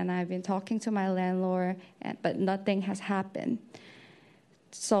issue, and I've been talking to my landlord, but nothing has happened.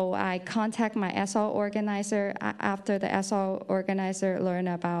 So I contact my SR organizer. After the SR organizer learned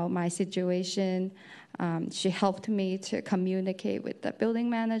about my situation, she helped me to communicate with the building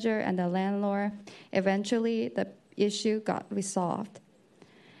manager and the landlord. Eventually, the issue got resolved.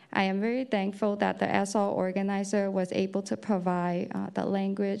 I am very thankful that the SR organizer was able to provide the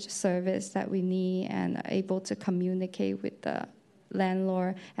language service that we need and able to communicate with the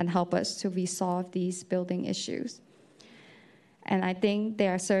landlord and help us to resolve these building issues. And I think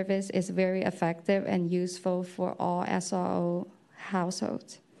their service is very effective and useful for all SRO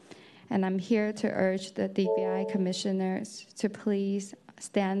households. And I'm here to urge the DBI commissioners to please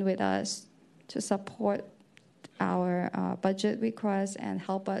stand with us to support our budget requests and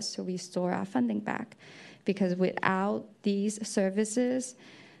help us to restore our funding back. Because without these services,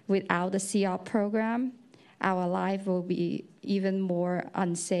 without the CR program, our life will be even more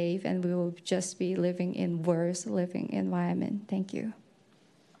unsafe and we will just be living in worse living environment. Thank you.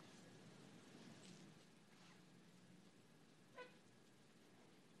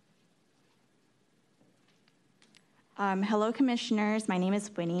 Hello, Commissioners. My name is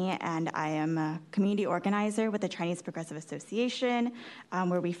Winnie, and I am a community organizer with the Chinese Progressive Association,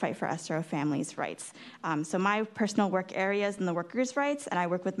 where we fight for SRO families' rights. So my personal work area is in the workers' rights, and I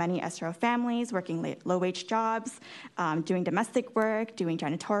work with many SRO families working low-wage jobs, doing domestic work, doing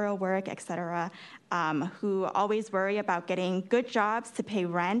janitorial work, etc., who always worry about getting good jobs to pay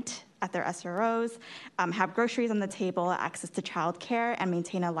rent at their SROs, have groceries on the table, access to childcare, and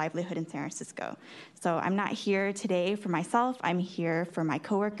maintain a livelihood in San Francisco. So I'm not here today for myself. I'm here for my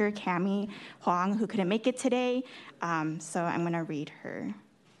coworker, Cami Huang, who couldn't make it today. So I'm going to read her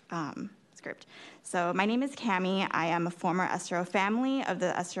script. So my name is Cami. I am a former SRO family of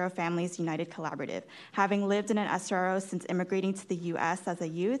the SRO Families United Collaborative. Having lived in an SRO since immigrating to the U.S. as a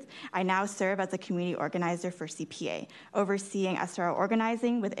youth, I now serve as a community organizer for CPA, overseeing SRO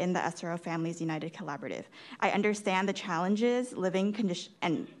organizing within the SRO Families United Collaborative. I understand the challenging living conditions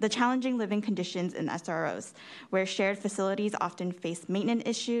in SROs, where shared facilities often face maintenance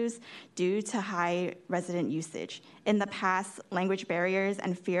issues due to high resident usage. In the past, language barriers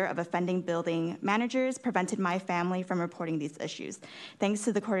and fear of offending building managers prevented my family from reporting these issues. Thanks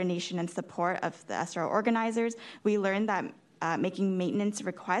to the coordination and support of the SRO organizers, we learned that making maintenance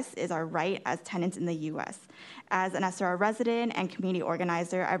requests is our right as tenants in the U.S. As an SRO resident and community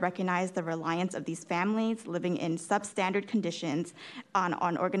organizer, I recognize the reliance of these families living in substandard conditions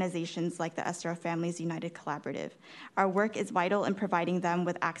on organizations like the SRO Families United Collaborative. Our work is vital in providing them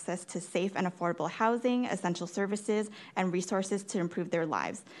with access to safe and affordable housing, essential services, and resources to improve their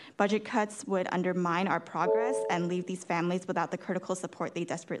lives. Budget cuts would undermine our progress and leave these families without the critical support they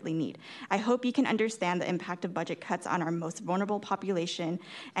desperately need. I hope you can understand the impact of budget cuts on our most vulnerable population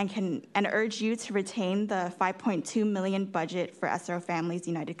and urge you to retain the $5.2 million budget for SRO Families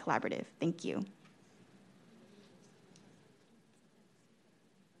United Collaborative. Thank you.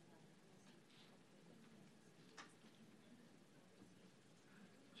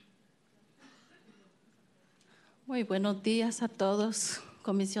 Muy buenos días a todos,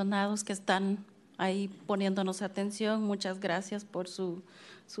 comisionados que están ahí poniéndonos atención. Muchas gracias por su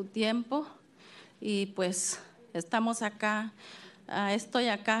tiempo. Y pues estamos acá, estoy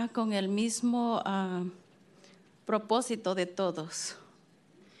acá con el mismo propósito de todos.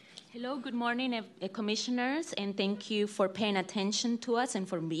 Hello, good morning, commissioners, and thank you for paying attention to us and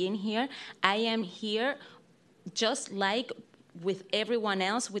for being here. I am here just like with everyone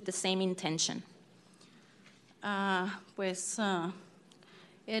else with the same intention.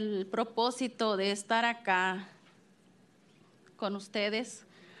 El propósito de estar acá con ustedes,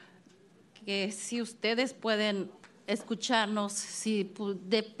 que si ustedes pueden escucharnos, si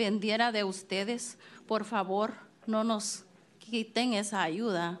dependiera de ustedes, por favor, no nos quiten esa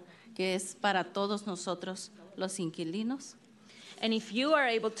ayuda que es para todos nosotros, los inquilinos. And if you are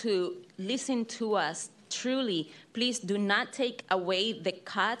able to listen to us truly, please do not take away the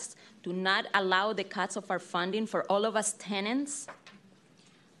cuts. Do not allow the cuts of our funding for all of us tenants.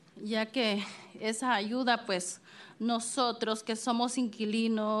 Ya que esa ayuda, pues, nosotros que somos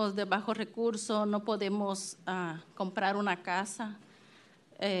inquilinos de bajos recursos, no podemos comprar una casa,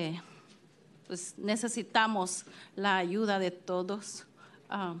 pues necesitamos la ayuda de todos,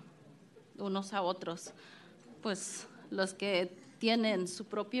 unos a otros. Pues los que tienen su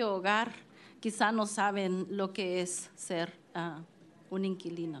propio hogar quizá no saben lo que es ser un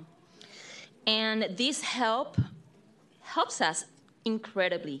inquilino. And this helps us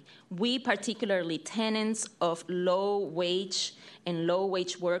incredibly. We, particularly tenants of low wage and low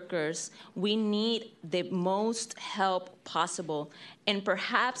wage workers, we need the most help possible. And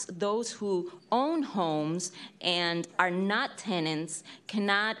perhaps those who own homes and are not tenants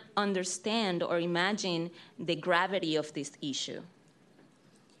cannot understand or imagine the gravity of this issue.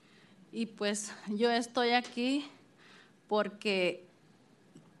 Y pues yo estoy aquí porque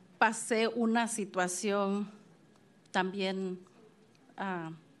pasé una situación también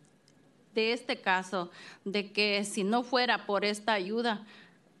de este caso, de que si no fuera por esta ayuda,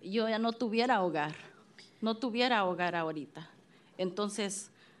 yo ya no tuviera hogar ahorita. Entonces,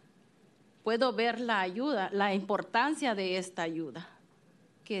 puedo ver la ayuda, la importancia de esta ayuda,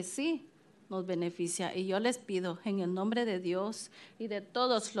 que sí nos beneficia. Y yo les pido, en el nombre de Dios y de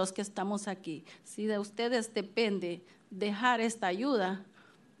todos los que estamos aquí, si de ustedes depende dejar esta ayuda,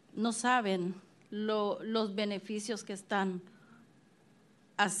 no saben los beneficios que están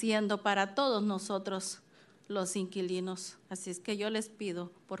haciendo para todos nosotros los inquilinos. Así es que yo les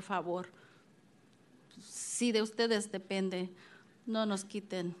pido, por favor, si de ustedes depende, no nos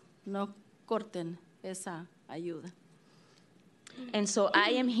quiten, no corten esa ayuda. And so I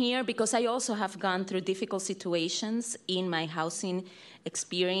am here because I also have gone through difficult situations in my housing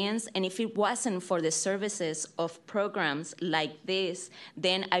experience. And if it wasn't for the services of programs like this,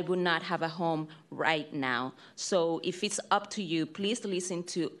 then I would not have a home right now. So if it's up to you, please listen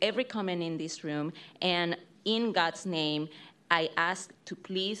to every comment in this room. And in God's name, I ask to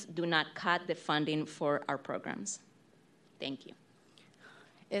please do not cut the funding for our programs. Thank you.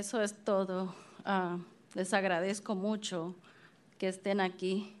 Eso es todo. Les agradezco mucho que estén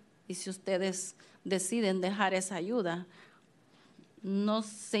aquí, y si ustedes deciden dejar esa ayuda, no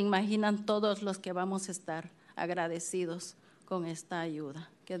se imaginan todos los que vamos a estar agradecidos con esta ayuda.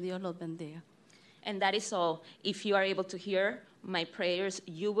 Que Dios los bendiga. And that is all. If you are able to hear my prayers,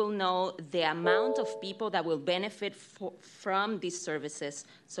 you will know the amount of people that will benefit from these services.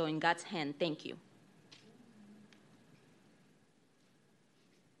 So in God's hand, thank you.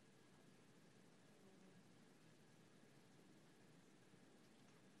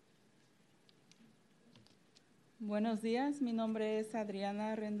 Buenos días, mi nombre es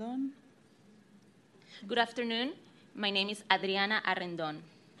Adriana Arrendón. Good afternoon. My name is Adriana Arrendón.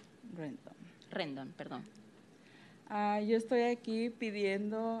 Rendón, perdón. Yo estoy aquí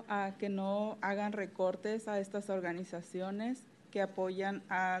pidiendo que no hagan recortes a estas organizaciones que apoyan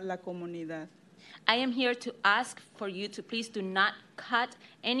a la comunidad. I am here to ask for you to please do not cut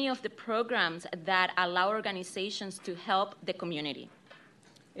any of the programs that allow organizations to help the community.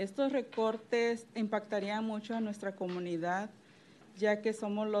 Estos recortes impactarían mucho a nuestra comunidad, ya que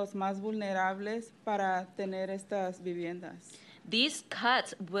somos los más vulnerables para tener estas viviendas. These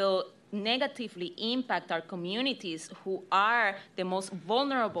cuts will negatively impact our communities who are the most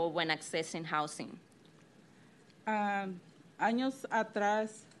vulnerable when accessing housing. Años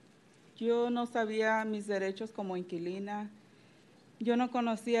atrás, yo no sabía mis derechos como inquilina. Yo no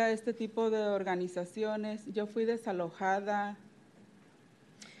conocía este tipo de organizaciones. Yo fui desalojada.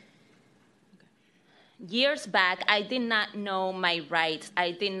 Years back, I did not know my rights.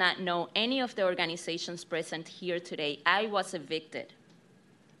 I did not know any of the organizations present here today. I was evicted.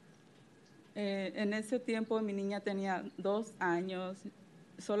 En ese tiempo mi niña tenía 2 años.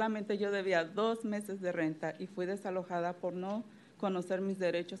 Solamente yo debía 2 meses de renta y fui desalojada por no conocer mis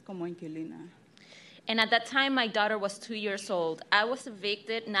derechos como inquilina. And at that time, my daughter was 2 years old. I was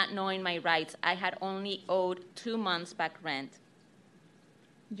evicted not knowing my rights. I had only owed 2 months back rent.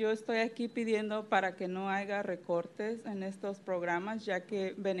 Yo estoy aquí pidiendo para que no haya recortes en estos programas, ya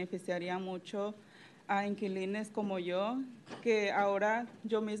que beneficiaría mucho a inquilines como yo, que ahora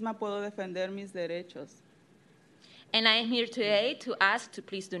yo misma puedo defender mis derechos. And I am here today to ask to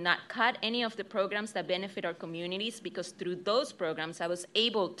please do not cut any of the programs that benefit our communities, because through those programs I was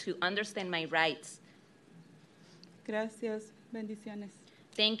able to understand my rights. Gracias. Bendiciones.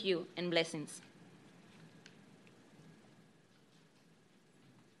 Thank you and blessings.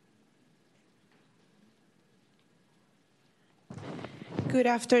 Good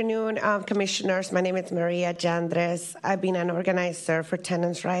afternoon, Commissioners. My name is Maria Jandres. I've been an organizer for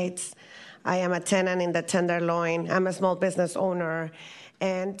tenants' rights. I am a tenant in the Tenderloin. I'm a small business owner.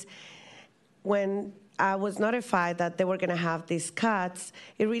 And when I was notified that they were going to have these cuts,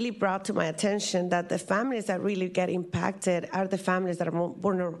 it really brought to my attention that the families that really get impacted are the families that are more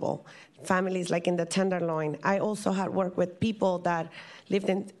vulnerable, families like in the Tenderloin. I also had worked with people that lived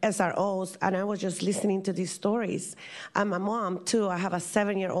in SROs, and I was just listening to these stories. I'm a mom, too. I have a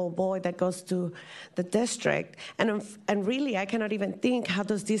 7-year-old boy that goes to the district, and really, I cannot even think how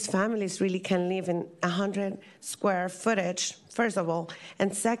these families really can live in 100 square footage, first of all,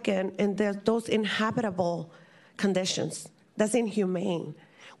 and second, in those inhabitable conditions. That's inhumane.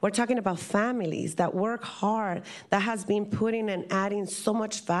 We're talking about families that work hard, that has been putting and adding so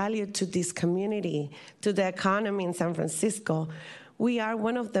much value to this community, to the economy in San Francisco. We are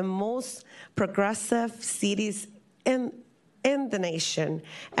one of the most progressive cities in the nation,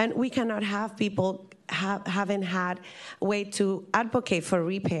 and we cannot have people haven't had a way to advocate for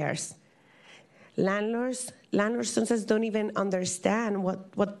repairs. Landlords sometimes don't even understand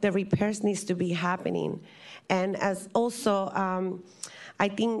what the repairs needs to be happening. And as also, I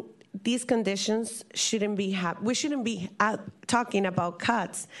think these conditions shouldn't be we shouldn't be talking about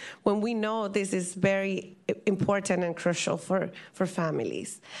cuts when we know this is very important and crucial for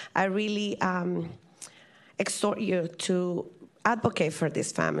families. I really exhort you to advocate for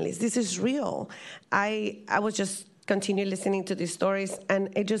these families. This is real. I was just continue listening to these stories, and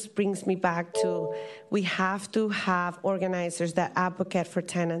it just brings me back to we have to have organizers that advocate for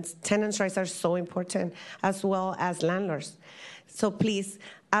tenants. Tenants' rights are so important, as well as landlords. So please,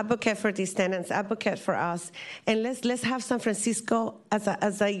 advocate for these tenants, advocate for us, and let's have San Francisco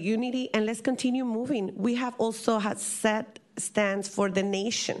as a unity, and let's continue moving. We have also had set stands for the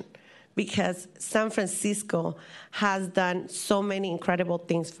nation, because San Francisco has done so many incredible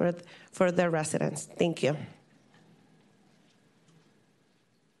things for their residents. Thank you.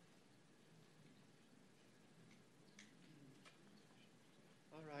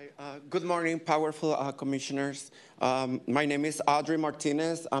 Good morning, powerful commissioners. My name is Audrey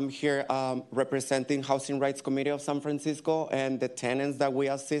Martinez. I'm here representing Housing Rights Committee of San Francisco and the tenants that we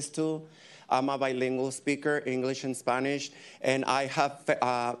assist to. I'm a bilingual speaker, English and Spanish, and I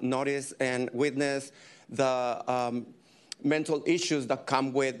have noticed and witnessed the mental issues that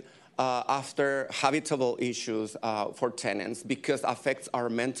come with after habitable issues for tenants, because affects our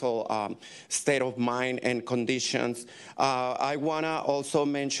mental state of mind and conditions. I want to also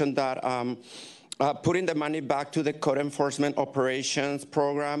mention that putting the money back to the code enforcement operations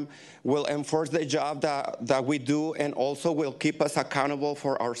program will enforce the job that we do, and also will keep us accountable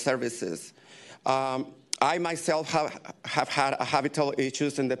for our services. I myself have had habitable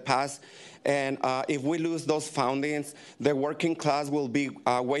issues in the past, and if we lose those foundings, the working class will be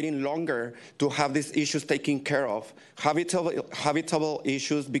waiting longer to have these issues taken care of. Habitable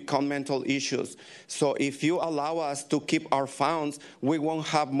issues become mental issues. So if you allow us to keep our founds, we won't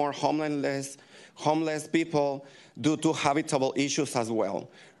have more homeless people due to habitable issues as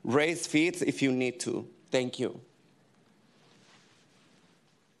well. Raise fees if you need to. Thank you.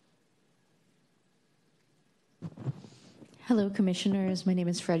 Hello, Commissioners. My name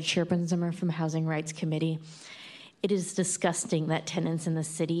is Fred Scherpenzimmer from Housing Rights Committee. It is disgusting that tenants in the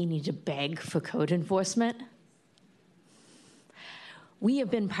city need to beg for code enforcement. We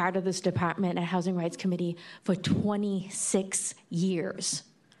have been part of this department at Housing Rights Committee for 26 years.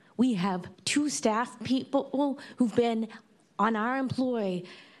 We have 2 staff people who've been on our employ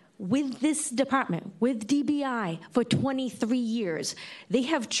with this department, with DBI, for 23 years. They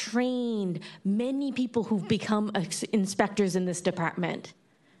have trained many people who've become inspectors in this department.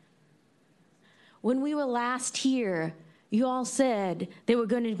 When we were last here, you all said there were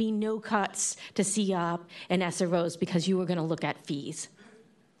going to be no cuts to COP and SROs because you were going to look at fees.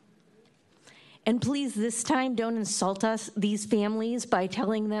 And please, this time, don't insult these families by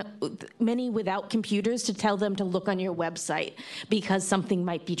telling them, many without computers, to tell them to look on your website because something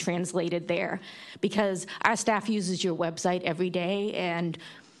might be translated there. Because our staff uses your website every day and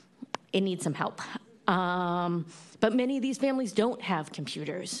it needs some help. But many of these families don't have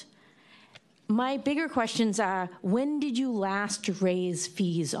computers. My bigger questions are, when did you last raise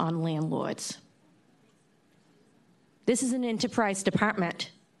fees on landlords? This is an enterprise department.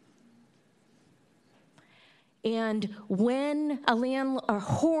 And when a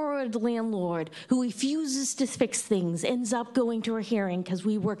horrid landlord who refuses to fix things ends up going to a hearing, because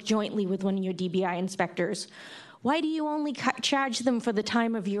we work jointly with one of your DBI inspectors, why do you only charge them for the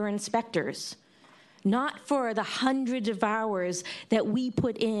time of your inspectors, not for the hundreds of hours that we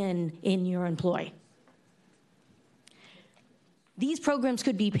put in your employ? These programs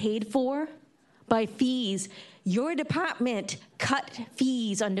could be paid for by fees. Your department cut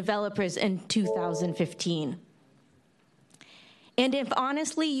fees on developers in 2015. And if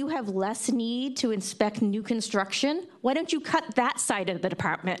honestly you have less need to inspect new construction, why don't you cut that side of the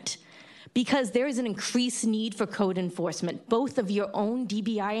department? Because there is an increased need for code enforcement, both of your own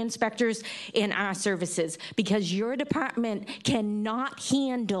DBI inspectors and our services, because your department cannot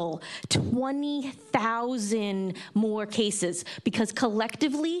handle 20,000 more cases, because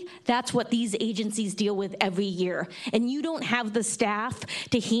collectively, that's what these agencies deal with every year. And you don't have the staff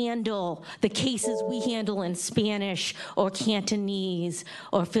to handle the cases we handle in Spanish or Cantonese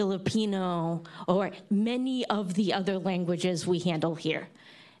or Filipino or many of the other languages we handle here.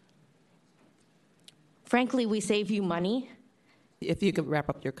 Frankly, we save you money. If you could wrap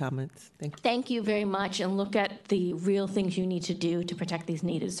up your comments. Thank you. Thank you very much, and look at the real things you need to do to protect these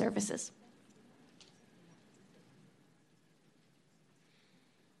needed services.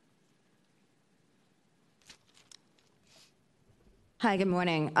 Hi, good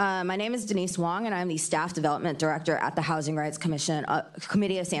morning. My name is Denise Wong, and I'm the Staff Development Director at the Housing Rights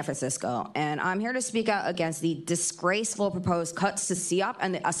Committee of San Francisco. And I'm here to speak out against the disgraceful proposed cuts to CEOP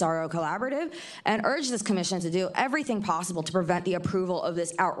and the SRO Collaborative, and urge this commission to do everything possible to prevent the approval of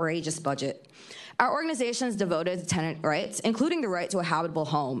this outrageous budget. Our organization is devoted to tenant rights, including the right to a habitable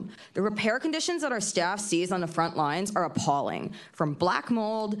home. The repair conditions that our staff sees on the front lines are appalling, from black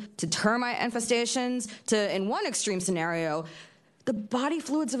mold to termite infestations to, in one extreme scenario, the body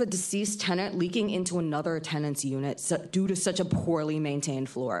fluids of a deceased tenant leaking into another tenant's unit due to such a poorly maintained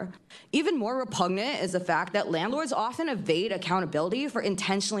floor. Even more repugnant is the fact that landlords often evade accountability for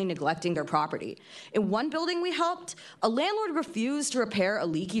intentionally neglecting their property. In one building we helped, a landlord refused to repair a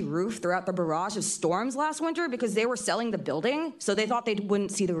leaky roof throughout the barrage of storms last winter because they were selling the building, so they thought they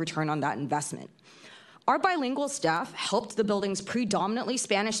wouldn't see the return on that investment. Our bilingual staff helped the building's predominantly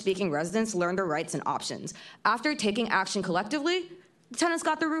Spanish-speaking residents learn their rights and options. After taking action collectively, the tenants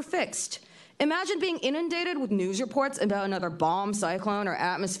got the roof fixed. Imagine being inundated with news reports about another bomb, cyclone, or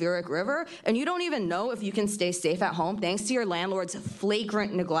atmospheric river, and you don't even know if you can stay safe at home thanks to your landlord's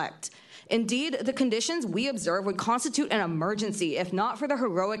flagrant neglect. Indeed, the conditions we observe would constitute an emergency if not for the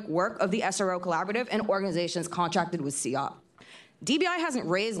heroic work of the SRO Collaborative and organizations contracted with CEOP. DBI hasn't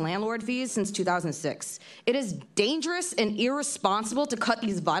raised landlord fees since 2006. It is dangerous and irresponsible to cut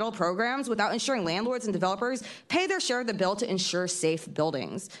these vital programs without ensuring landlords and developers pay their share of the bill to ensure safe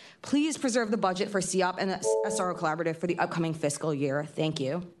buildings. Please preserve the budget for CEOP and the SRO Collaborative for the upcoming fiscal year. Thank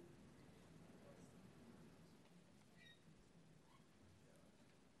you.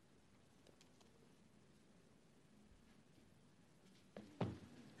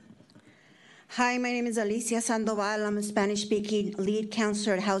 Hi, my name is Alicia Sandoval. I'm a Spanish-speaking lead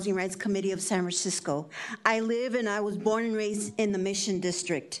counselor at Housing Rights Committee of San Francisco. I live and I was born and raised in the Mission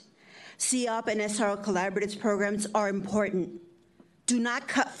District. CEOP and SRO Collaboratives programs are important. Do not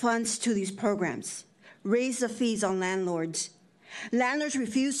cut funds to these programs. Raise the fees on landlords. Landlords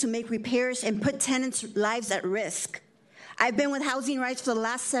refuse to make repairs and put tenants' lives at risk. I've been with Housing Rights for the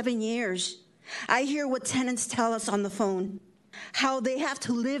last 7 years. I hear what tenants tell us on the phone. How they have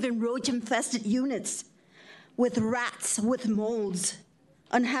to live in roach-infested units with rats, with molds,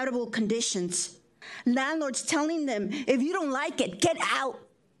 unhabitable conditions. Landlords telling them, if you don't like it, get out.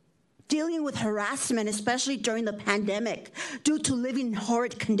 Dealing with harassment, especially during the pandemic, due to living in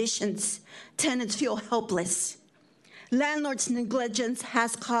horrid conditions. Tenants feel helpless. Landlords' negligence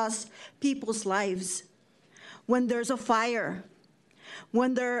has cost people's lives. When there's a fire,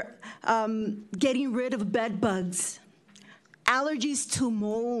 when they're getting rid of bed bugs, allergies to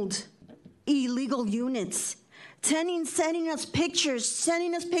mold, illegal units, sending us pictures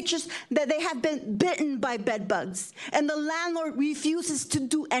that they have been bitten by bed bugs, and the landlord refuses to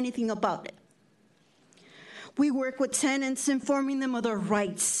do anything about it. We work with tenants, informing them of their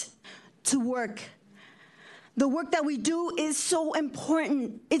rights to work. The work that we do is so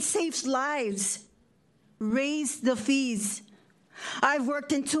important. It saves lives. Raise the fees. I've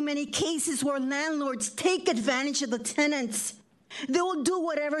worked in too many cases where landlords take advantage of the tenants. They will do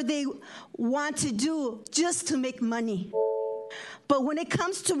whatever they want to do just to make money. But when it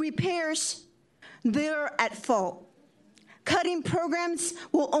comes to repairs, they're at fault. Cutting programs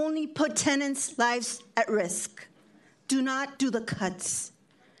will only put tenants' lives at risk. Do not do the cuts.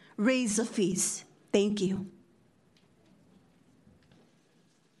 Raise the fees. Thank you.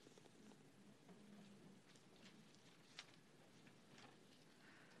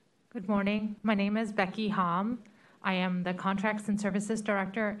 Good morning. My name is Becky Hom. I am the Contracts and Services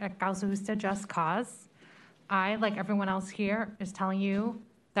Director at Causa Justa Just Cause. I, like everyone else here, is telling you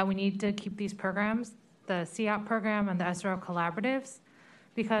that we need to keep these programs, the CEOP program and the SRO Collaboratives,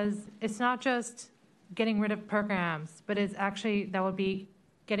 because it's not just getting rid of programs, but it's actually, that would be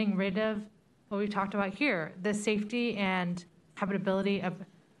getting rid of what we talked about here, the safety and habitability of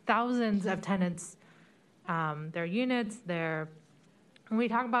thousands of tenants, their units, when we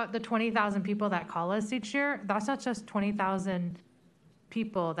talk about the 20,000 people that call us each year, that's not just 20,000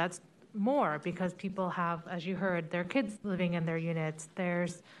 people, that's more, because people have, as you heard, their kids living in their units.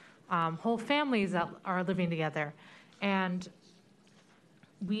 There's whole families that are living together. And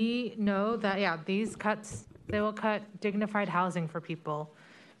we know that, yeah, these cuts, they will cut dignified housing for people.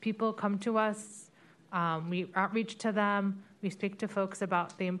 People come to us, we outreach to them, we speak to folks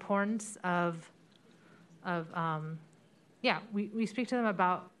about the importance we speak to them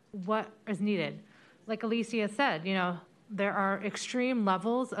about what is needed. Like Alicia said, there are extreme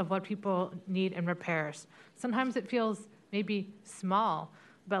levels of what people need in repairs. Sometimes it feels maybe small,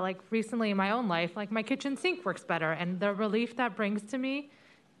 but like recently in my own life, like my kitchen sink works better, and the relief that brings to me,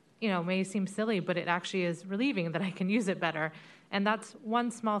 may seem silly, but it actually is relieving that I can use it better. And that's one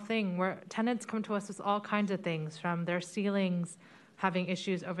small thing where tenants come to us with all kinds of things, from their ceilings having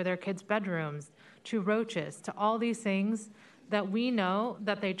issues over their kids' bedrooms, to roaches, to all these things that we know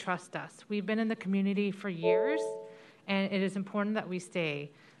that they trust us. We've been in the community for years, and it is important that we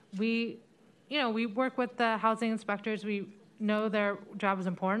stay. We we work with the housing inspectors. We know their job is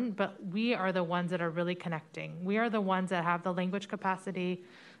important, but we are the ones that are really connecting. We are the ones that have the language capacity,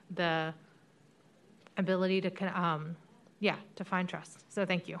 the ability to find trust. So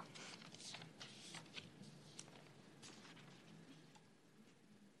thank you.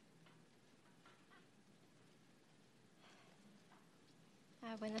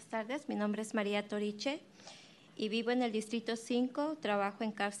 Buenas tardes, mi nombre es María Toriche y vivo en el Distrito 5, trabajo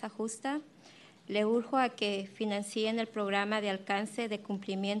en Causa Justa. Le urjo a que financien el programa de alcance de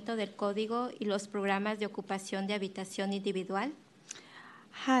cumplimiento del código y los programas de ocupación de habitación individual.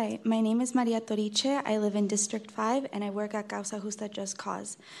 Hi, my name is Maria Toriche. I live in District 5 and I work at Causa Justa Just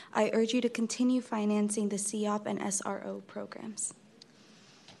Cause. I urge you to continue financing the CEOP and SRO programs.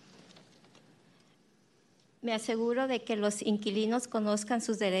 Me aseguro de que los inquilinos conozcan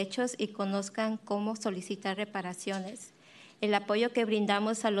sus derechos y conozcan cómo solicitar reparaciones. El apoyo que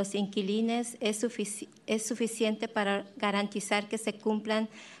brindamos a los inquilines es suficiente para garantizar que se cumplan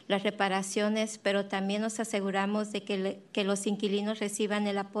las reparaciones, pero también nos aseguramos de que los inquilinos reciban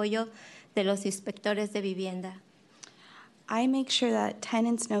el apoyo de los inspectores de vivienda. I make sure that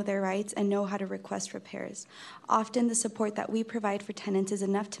tenants know their rights and know how to request repairs. Often the support that we provide for tenants is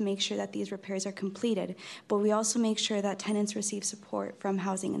enough to make sure that these repairs are completed, but we also make sure that tenants receive support from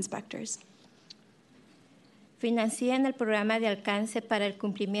housing inspectors. Financien el programa de alcance para el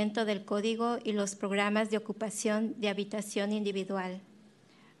cumplimiento del código y los programas de ocupación de habitación individual.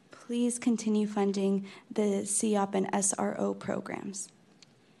 Please continue funding the CEOP and SRO programs.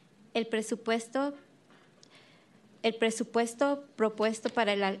 El presupuesto propuesto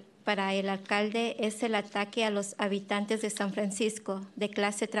para el alcalde es el ataque a los habitantes de San Francisco, de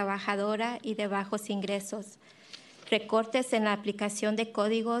clase trabajadora y de bajos ingresos. Recortes en la aplicación de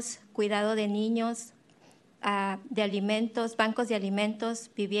códigos, cuidado de niños, de alimentos, bancos de alimentos,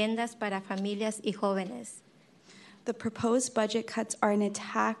 viviendas para familias y jóvenes. The proposed budget cuts are an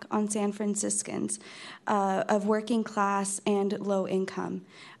attack on San Franciscans of working class and low income.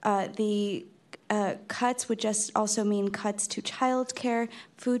 The cuts would just also mean cuts to childcare,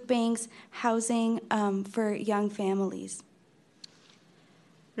 food banks, housing for young families.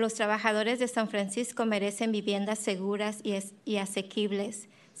 Los trabajadores de San Francisco merecen viviendas seguras y asequibles,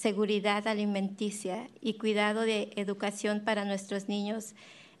 seguridad alimenticia y cuidado de educación para nuestros niños.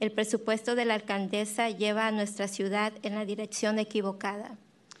 El presupuesto de la alcaldesa lleva a nuestra ciudad en la dirección equivocada.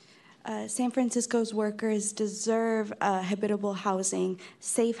 San Francisco's workers deserve habitable housing,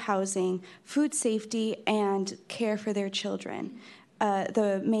 safe housing, food safety, and care for their children.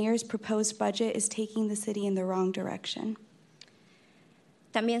 The mayor's proposed budget is taking the city in the wrong direction.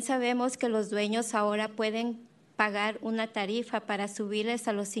 También sabemos que los dueños ahora pueden pagar una tarifa para subirles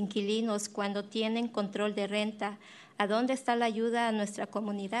a los inquilinos cuando tienen control de renta. ¿A dónde está la ayuda a nuestra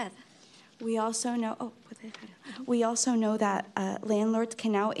comunidad? We also know that landlords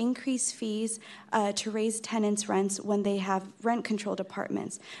can now increase fees to raise tenants' rents when they have rent-controlled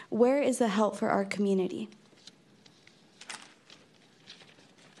apartments. Where is the help for our community?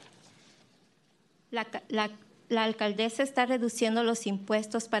 La alcaldesa está reduciendo los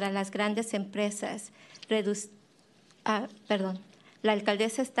impuestos para las grandes empresas. La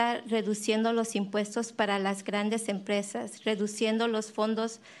alcaldesa está reduciendo los impuestos para las grandes empresas, reduciendo los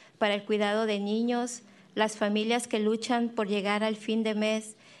fondos para el cuidado de niños, las familias que luchan por llegar al fin de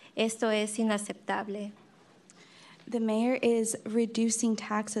mes. Esto es inaceptable. The mayor is reducing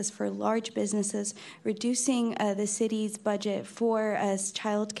taxes for large businesses, reducing the city's budget for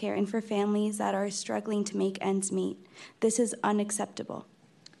childcare and for families that are struggling to make ends meet. This is unacceptable.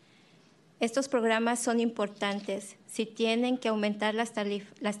 Estos programas son importantes. Si tienen que aumentar las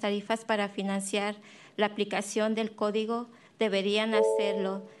tarifas para financiar la aplicación del código, deberían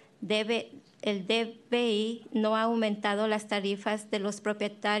hacerlo. El DBI no ha aumentado las tarifas de los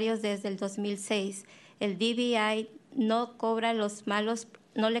propietarios desde el 2006. El DBI no le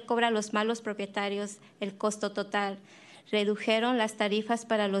cobra a los malos propietarios el costo total. Redujeron las tarifas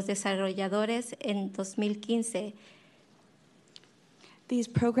para los desarrolladores en 2015. These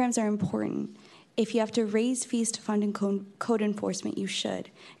programs are important. If you have to raise fees to fund code enforcement, you should.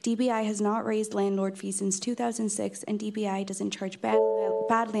 DBI has not raised landlord fees since 2006, and DBI doesn't charge bad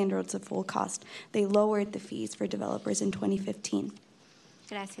landlords at full cost. They lowered the fees for developers in 2015.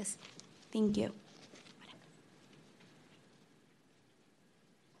 Gracias. Thank you.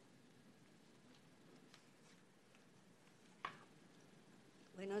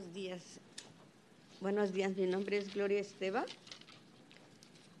 Buenos días. Buenos días, mi nombre es Gloria Esteva.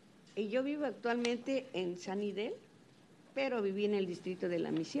 Y yo vivo actualmente en Sanidel, pero viví en el distrito de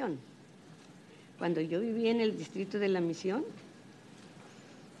La Misión. Cuando yo viví en el distrito de La Misión,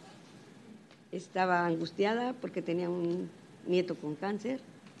 estaba angustiada porque tenía un nieto con cáncer,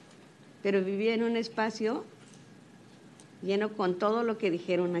 pero vivía en un espacio lleno con todo lo que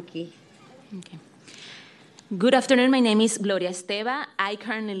dijeron aquí. Okay. Good afternoon, my name is Gloria Esteva. I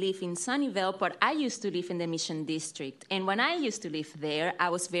currently live in Sunnyvale, but I used to live in the Mission District. And when I used to live there, I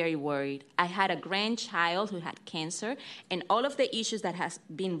was very worried. I had a grandchild who had cancer, and all of the issues that has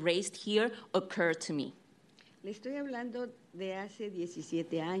been raised here occurred to me. Le estoy hablando de hace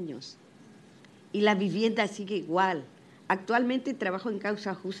 17 años y la vivienda sigue igual. Actualmente trabajo en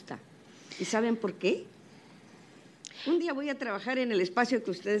Causa Justa. ¿Y saben por qué? Un día voy a trabajar en el espacio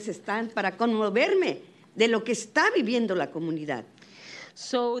que ustedes están para conmoverme de lo que está viviendo la comunidad.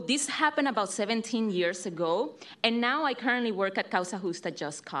 So this happened about 17 years ago, and now I currently work at Causa Justa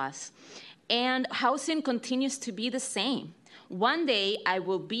Just Cause. And housing continues to be the same. One day I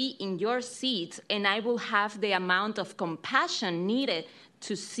will be in your seat and I will have the amount of compassion needed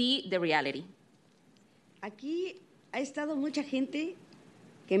to see the reality. Aquí ha estado mucha gente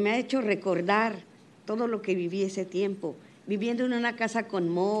que me ha hecho recordar todo lo que viví ese tiempo, viviendo en una casa con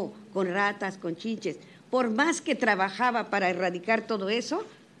moho, con ratas, con chinches. Por más que trabajaba para erradicar todo eso,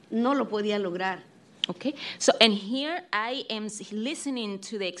 no lo podía lograr. Okay, so and here I am listening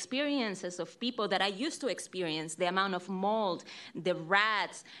to the experiences of people that I used to experience, the amount of mold, the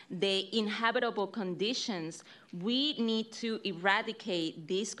rats, the inhabitable conditions. We need to eradicate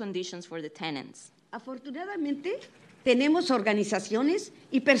these conditions for the tenants. Afortunadamente, tenemos organizaciones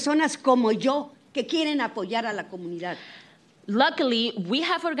y personas como yo que quieren apoyar a la comunidad. Luckily, we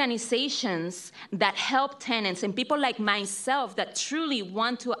have organizations that help tenants and people like myself that truly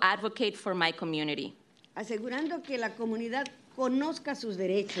want to advocate for my community. Asegurando que la comunidad conozca sus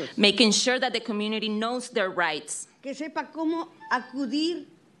derechos. Making sure that the community knows their rights. Que sepa cómo acudir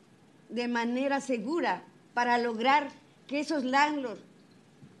de manera segura para lograr que esos landlords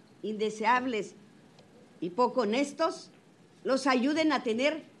indeseables y poco honestos los ayuden a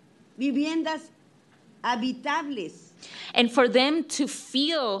tener viviendas habitables. And for them to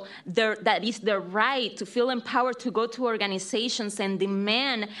feel that is their right, to feel empowered to go to organizations and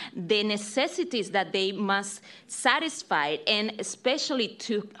demand the necessities that they must satisfy, and especially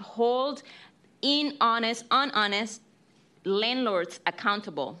to hold honest landlords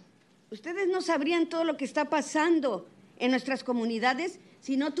accountable. Ustedes no sabrían todo lo que está pasando en nuestras comunidades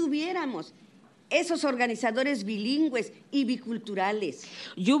si no tuviéramos esos organizadores bilingües y biculturales.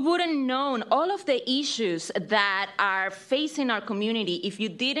 You wouldn't know all of the issues that are facing our community if you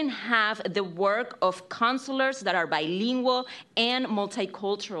didn't have the work of counselors that are bilingual and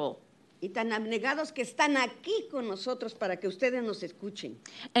multicultural. Y tan abnegados que están aquí con nosotros para que ustedes nos escuchen.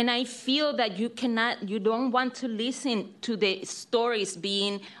 And I feel that you don't want to listen to the stories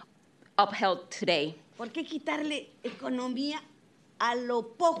being upheld today. ¿Por qué quitarle economía a lo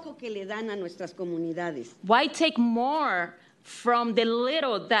poco que le dan a nuestras comunidades? Why take more from the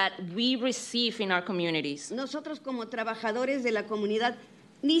little that we receive in our communities? Nosotros como trabajadores de la comunidad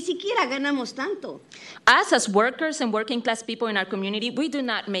ni siquiera ganamos tanto. Us as workers and working class people in our community, we do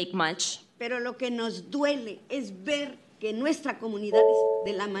not make much. Pero lo que nos duele es ver que nuestra comunidad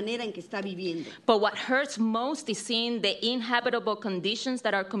es de la manera en que está viviendo. But what hurts most is seeing the inhabitable conditions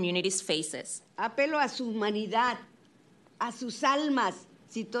that our communities faces. Apelo a su humanidad, a sus almas,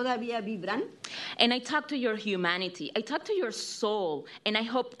 si todavía vibran. And I talk to your humanity. I talk to your soul, and I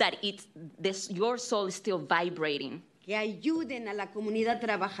hope that your soul is still vibrating. Que ayuden a la comunidad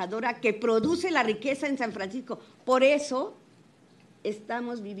trabajadora que produce la riqueza en San Francisco. Por eso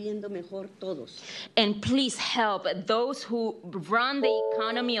estamos viviendo mejor todos. And please help those who run the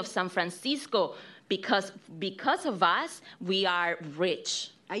economy of San Francisco, because of us, we are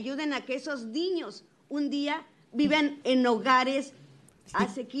rich. Ayuden a que esos niños un día vivan en hogares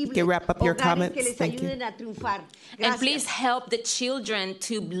asequibles, you can wrap up your hogares comments. que les Thank ayuden you. a triunfar. And please help the children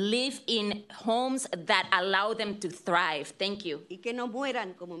to live in homes that allow them to thrive. Thank you. Y que no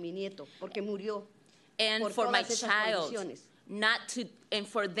mueran como mi nieto, porque murió. And por for my todas esas child, condiciones. and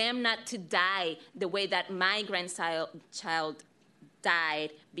for them not to die the way that my grandchild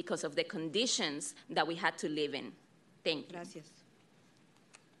died because of the conditions that we had to live in. Thank you. Gracias.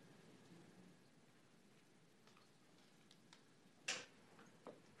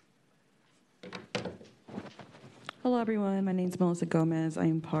 Hello, everyone. My name is Melissa Gomez. I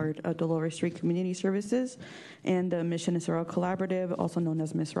am part of Dolores Street Community Services and the Mission Israel Collaborative, also known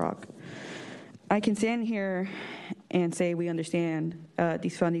as Miss Rock. I can stand here and say we understand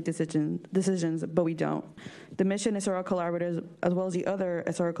these funding decisions, but we don't. The Mission Israel Collaborative, as well as the other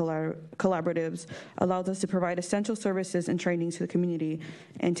Israel collaboratives, allows us to provide essential services and trainings to the community,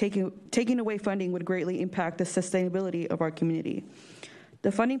 and taking away funding would greatly impact the sustainability of our community.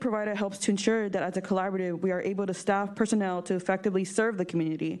 The funding provided helps to ensure that as a collaborative, we are able to staff personnel to effectively serve the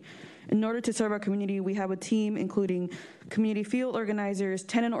community. In order to serve our community, we have a team including community field organizers,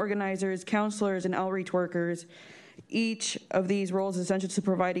 tenant organizers, counselors, and outreach workers. Each of these roles is essential to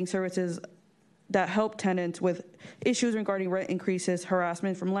providing services that help tenants with issues regarding rent increases,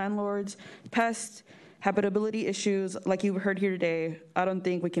 harassment from landlords, pests, habitability issues. Like you've heard here today, I don't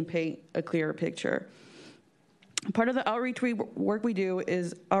think we can paint a clearer picture. Part of the outreach work we do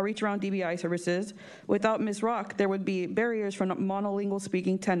is outreach around DBI services. Without Ms. Rock, there would be barriers for monolingual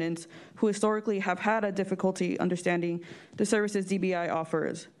speaking tenants who historically have had a difficulty understanding the services DBI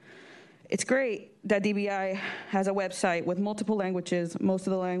offers. It's great that DBI has a website with multiple languages. Most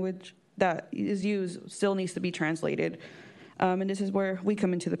of the language that is used still needs to be translated. And this is where we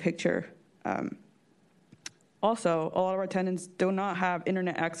come into the picture. Also, a lot of our tenants do not have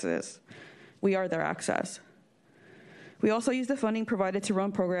internet access. We are their access. We also use the funding provided to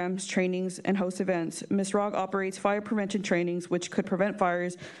run programs, trainings, and host events. Ms. Rock operates fire prevention trainings, which could prevent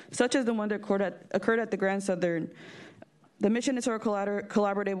fires, such as the one that occurred at the Grand Southern. The Mission and Soil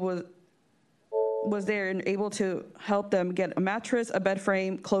Collaborative was there and able to help them get a mattress, a bed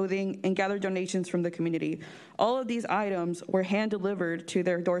frame, clothing, and gather donations from the community. All of these items were hand-delivered to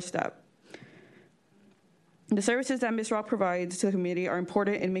their doorstep. The services that Ms. Rock provides to the community are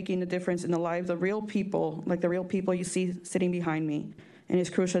important in making a difference in the lives of real people, like the real people you see sitting behind me, and it's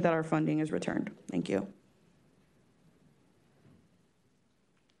crucial that our funding is returned. Thank you.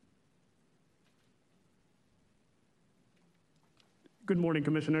 Good morning,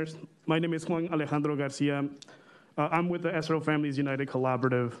 Commissioners. My name is Juan Alejandro Garcia. I'm with the SRO Families United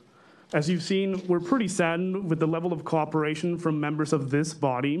Collaborative. As you've seen, we're pretty saddened with the level of cooperation from members of this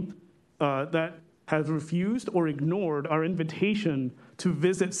body that has refused or ignored our invitation to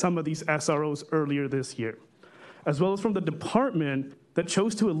visit some of these SROs earlier this year, as well as from the department that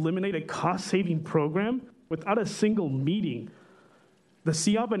chose to eliminate a cost-saving program without a single meeting. The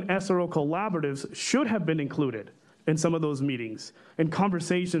CEOP and SRO collaboratives should have been included in some of those meetings and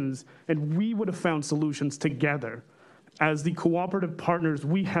conversations, and we would have found solutions together as the cooperative partners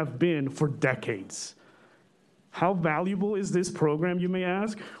we have been for decades. How valuable is this program, you may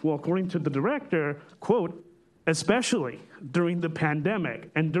ask? Well, according to the director, quote, especially during the pandemic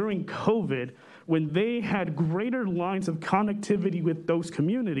and during COVID, when they had greater lines of connectivity with those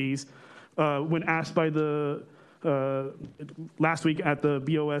communities, when asked by the last week at the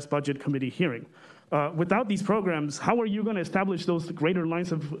BOS Budget Committee hearing. Without these programs, how are you going to establish those greater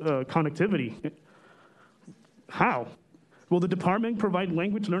lines of connectivity? How? Will the department provide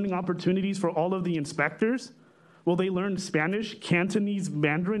language learning opportunities for all of the inspectors? Will they learn Spanish, Cantonese,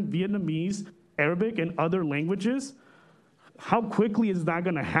 Mandarin, Vietnamese, Arabic, and other languages? How quickly is that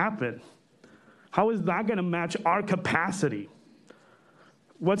going to happen? How is that going to match our capacity?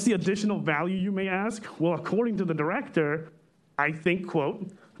 What's the additional value, you may ask? Well, according to the director, I think,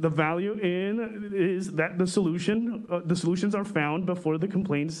 quote, the value is that the solutions are found before the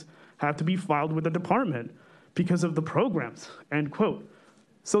complaints have to be filed with the department because of the programs, end quote.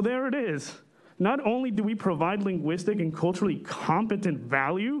 So there it is. Not only do we provide linguistic and culturally competent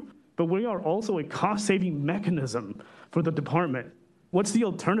value, but we are also a cost-saving mechanism for the department. What's the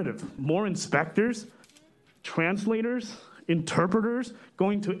alternative? More inspectors, translators, interpreters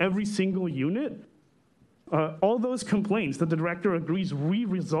going to every single unit? All those complaints that the director agrees we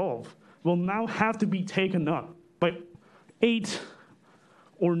resolve will now have to be taken up by 8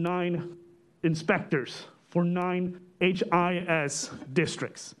 or 9 inspectors for 9 HIS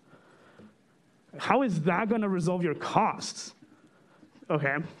districts. How is that going to resolve your costs?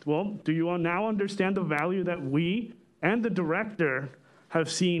 Okay, well, do you now understand the value that we and the director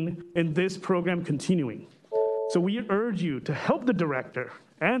have seen in this program continuing? So we urge you to help the director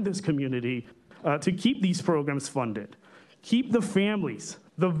and this community to keep these programs funded. Keep the families,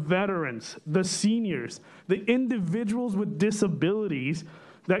 the veterans, the seniors, the individuals with disabilities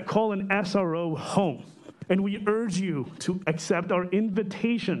that call an SRO home. And we urge you to accept our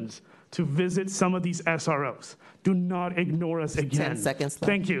invitations to visit some of these SROs. Do not ignore us again. 10 seconds left.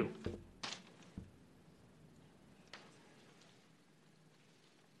 Thank you.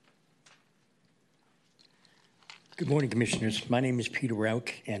 Good morning, Commissioners. My name is Peter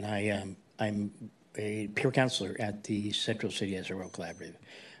Rauch, and I'm a peer counselor at the Central City SRO Collaborative.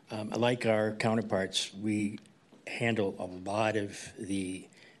 Like our counterparts, we handle a lot of the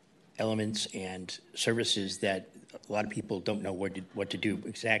elements and services that a lot of people don't know what to do,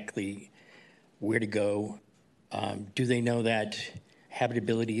 exactly where to go. Do they know that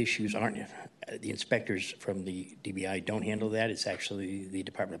habitability issues aren't, the inspectors from the DBI don't handle that. It's actually the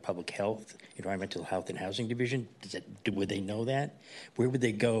Department of Public Health, Environmental Health and Housing Division. Would they know that? Where would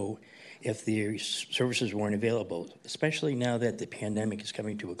they go if their services weren't available? Especially now that the pandemic is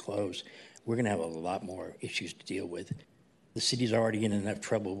coming to a close, we're going to have a lot more issues to deal with. The city's already in enough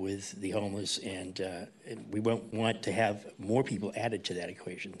trouble with the homeless, and we won't want to have more people added to that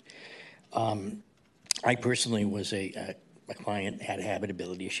equation. I personally was a client, had a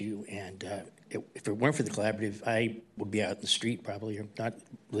habitability issue, and if it weren't for the collaborative, I would be out in the street probably, or not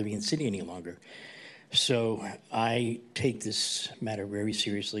living in the city any longer. So I take this matter very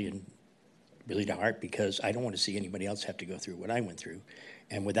seriously and really to heart, because I don't want to see anybody else have to go through what I went through.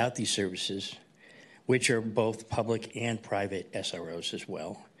 And without these services, which are both public and private SROs as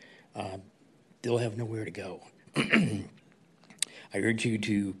well, they'll have nowhere to go. I urge you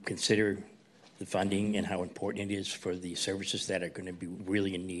to consider the funding and how important it is for the services that are going to be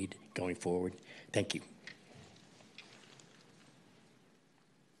really in need going forward. Thank you.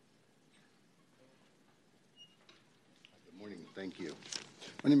 Good morning. Thank you.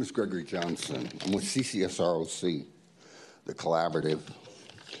 My name is Gregory Johnson. I'm with CCSROC, the collaborative,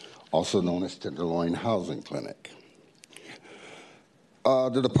 also known as Tenderloin Housing Clinic.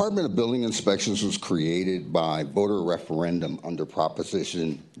 The Department of Building Inspections was created by voter referendum under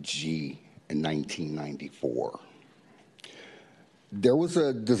Proposition G in 1994. There was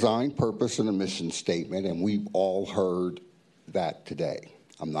a design, purpose, and a mission statement, and we've all heard that today.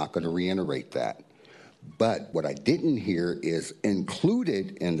 I'm not going to reiterate that. But what I didn't hear is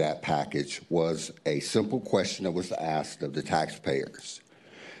included in that package was a simple question that was asked of the taxpayers.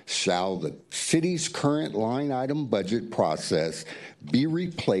 Shall the city's current line item budget process be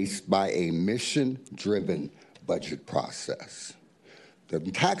replaced by a mission-driven budget process? The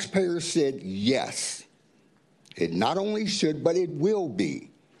taxpayers said yes. It not only should, but it will be.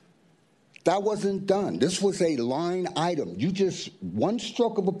 That wasn't done. This was a line item. You just, one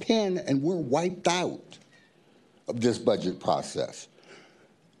stroke of a pen and we're wiped out of this budget process.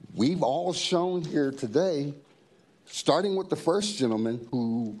 We've all shown here today, starting with the first gentleman,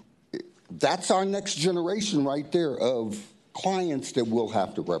 who, that's our next generation right there of clients that we'll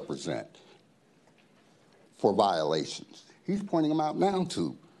have to represent for violations. He's pointing them out now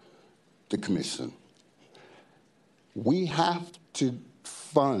to the commission. We have to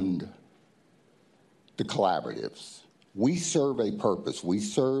fund the collaboratives. We serve a purpose. We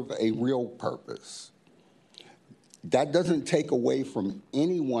serve a real purpose. That doesn't take away from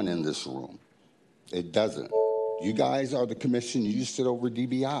anyone in this room. It doesn't. You guys are the commission. You sit over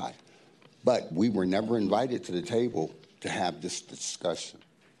DBI. But we were never invited to the table to have this discussion.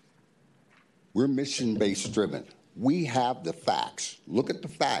 We're mission-based driven. We have the facts. Look at the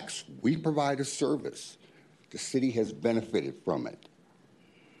facts. We provide a service. The city has benefited from it.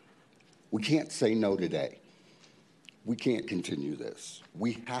 We can't say no today. We can't continue this.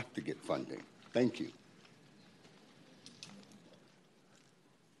 We have to get funding. Thank you.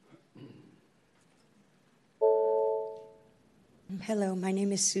 Hello, my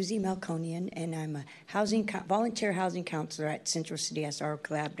name is Susie Melkonian, and I'm a volunteer housing counselor at Central City SRO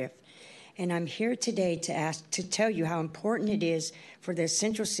Collaborative. And I'm here today to tell you how important it is for the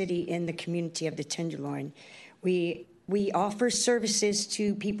Central City in the community of the Tenderloin. We offer services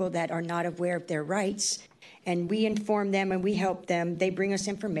to people that are not aware of their rights, and we inform them and we help them. They bring us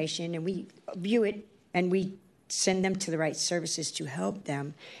information and we view it and we send them to the right services to help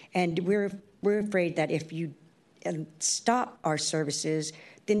them. And we're afraid that if you stop our services,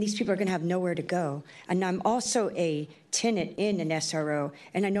 then these people are going to have nowhere to go. And I'm also a tenant in an SRO,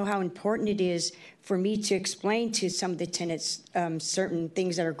 and I know how important it is for me to explain to some of the tenants certain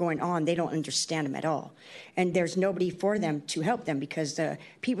things that are going on. They don't understand them at all. And there's nobody for them to help them because the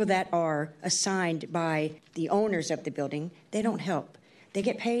people that are assigned by the owners of the building, they don't help. They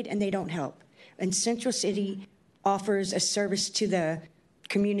get paid and they don't help. And Central City offers a service to the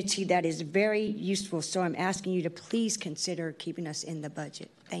community that is very useful, so I'm asking you to please consider keeping us in the budget.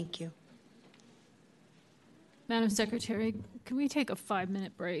 Thank you. Madam Secretary, can we take a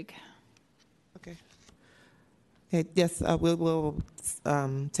 5-minute break? Okay. Yes, we'll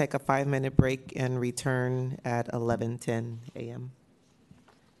take a 5-minute break and return at 11:10 a.m.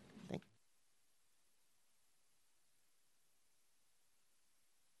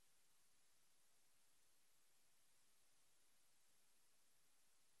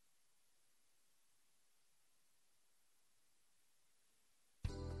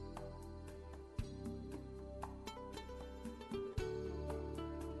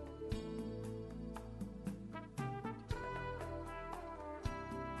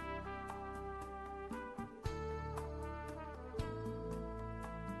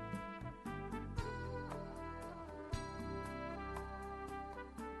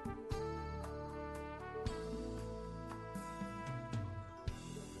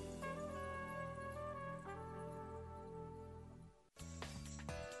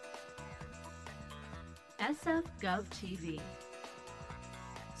 SF Gov TV,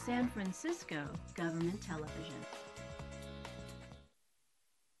 San Francisco Government Television.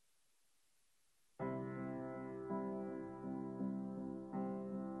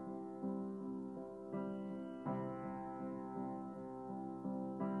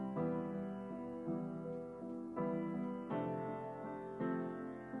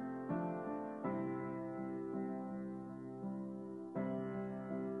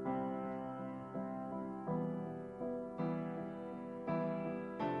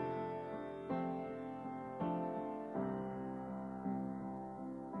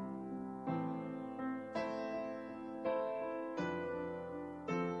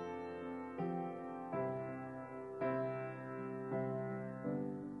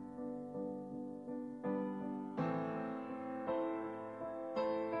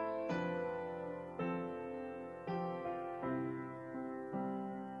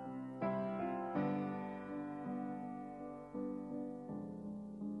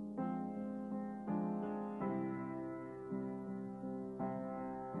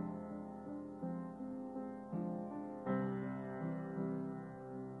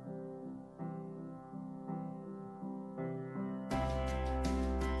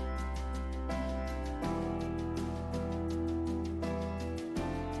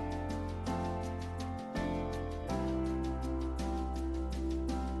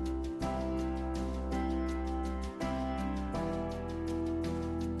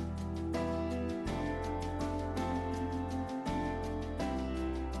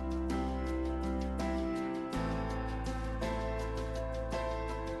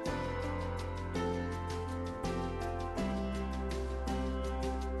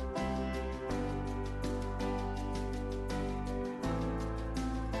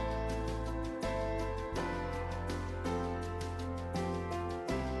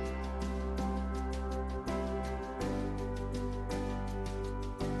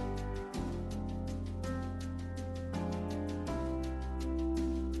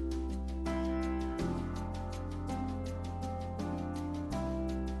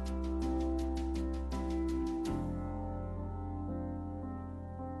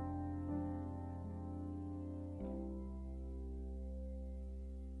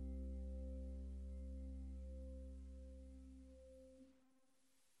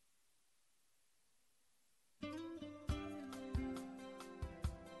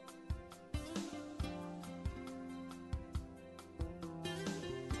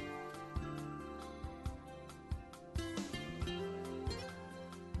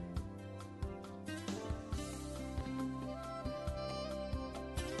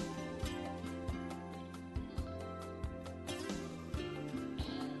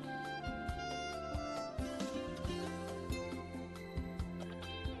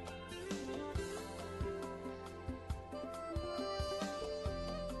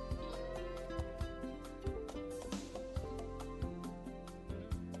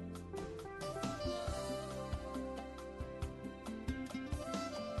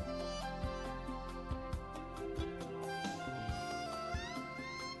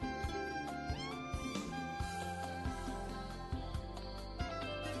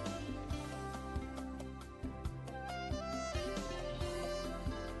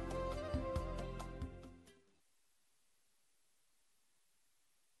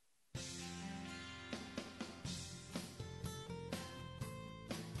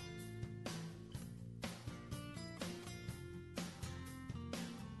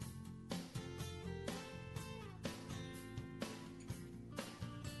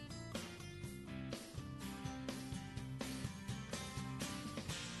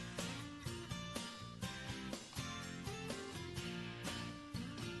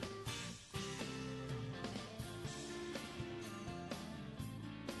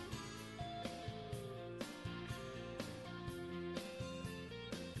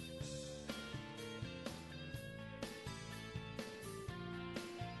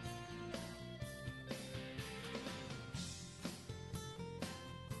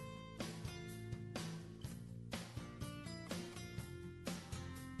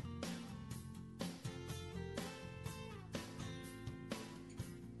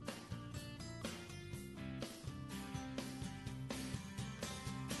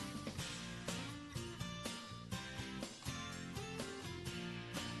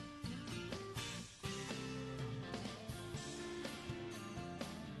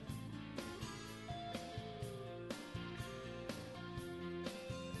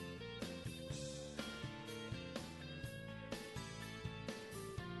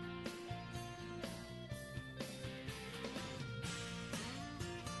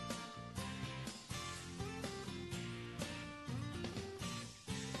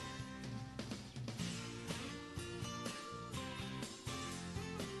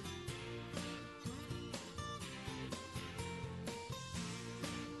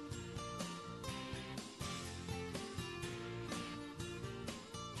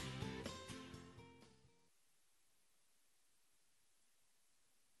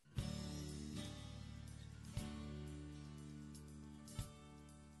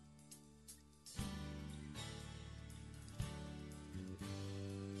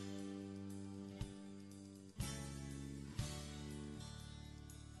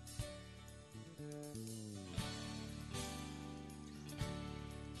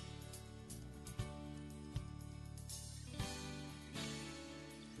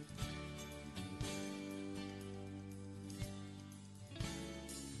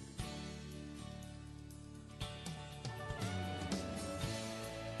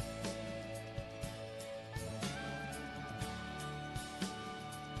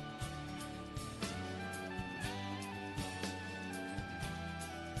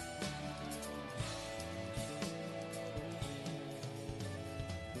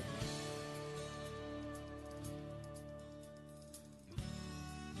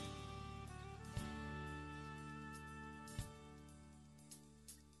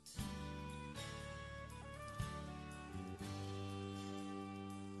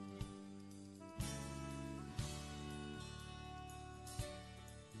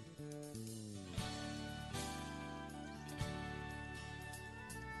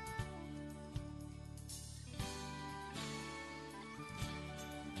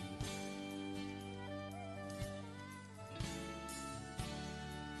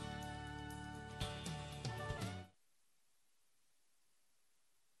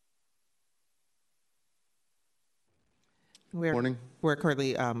 Morning. We're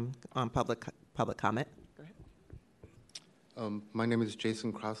currently on public comment. Go ahead. My name is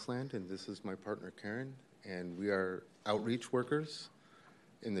Jason Crossland, and this is my partner Karen, and we are outreach workers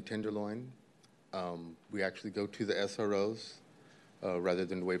in the Tenderloin. We actually go to the SROs rather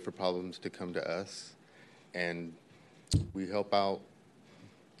than wait for problems to come to us, and we help out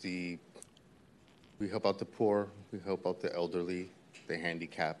the poor, we help out the elderly, the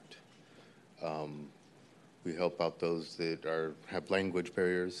handicapped. We help out those that have language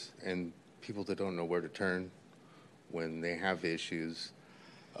barriers and people that don't know where to turn when they have issues.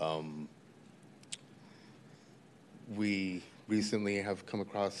 We recently have come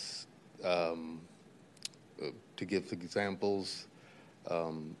across, to give examples,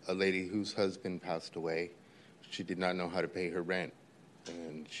 a lady whose husband passed away. She did not know how to pay her rent,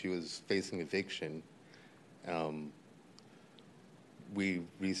 and she was facing eviction. We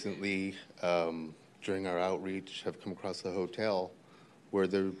recently, during our outreach, have come across a hotel where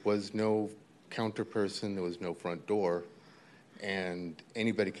there was no counter person, there was no front door, and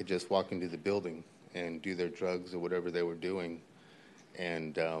anybody could just walk into the building and do their drugs or whatever they were doing.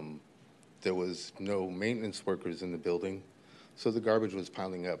 And there was no maintenance workers in the building, so the garbage was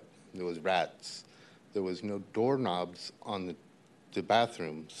piling up. There was rats. There was no doorknobs on the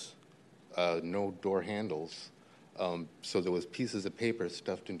bathrooms, no door handles. So there was pieces of paper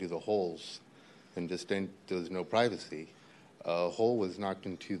stuffed into the holes, and there was no privacy. A hole was knocked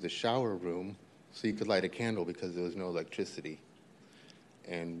into the shower room so you could light a candle because there was no electricity.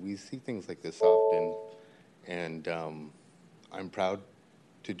 And we see things like this often, and I'm proud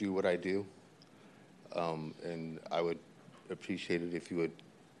to do what I do, and I would appreciate it if you would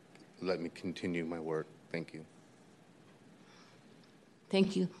let me continue my work. Thank you.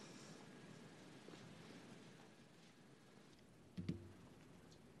 Thank you.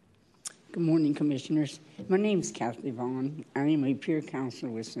 Good morning, Commissioners. My name is Kathy Vaughn. I am a peer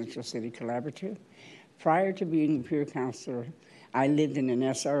counselor with Central City Collaborative. Prior to being a peer counselor, I lived in an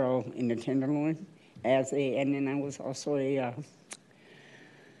SRO in the Tenderloin and then I was also I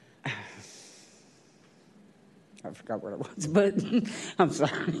forgot what it was, but I'm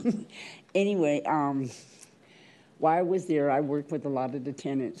sorry. Anyway, while I was there, I worked with a lot of the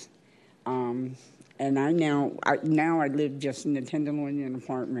tenants. And I now live just in the Tenderloin in an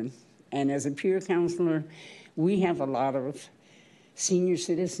apartment. And as a peer counselor, we have a lot of senior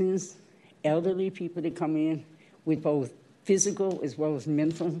citizens, elderly people that come in with both physical as well as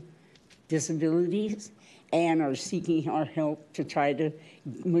mental disabilities and are seeking our help to try to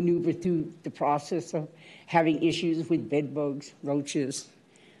maneuver through the process of having issues with bed bugs, roaches,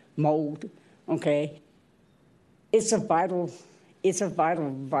 mold, okay? It's a vital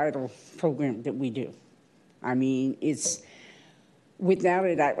program that we do. I mean, without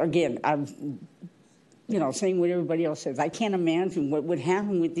it, I'm saying what everybody else says. I can't imagine what would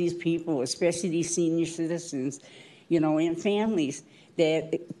happen with these people, especially these senior citizens, and families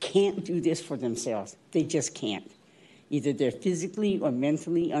that can't do this for themselves. They just can't. Either they're physically or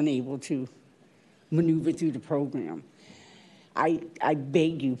mentally unable to maneuver through the program. I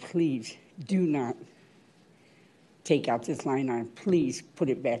beg you, please, do not take out this line item. Please put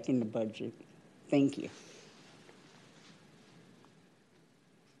it back in the budget. Thank you.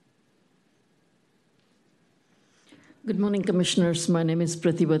 Good morning, Commissioners. My name is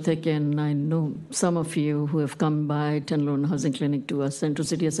Pratibha Thek, and I know some of you who have come by Tenderloin Housing Clinic to our Central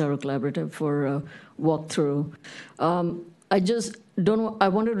City SRO Collaborative for a walkthrough. I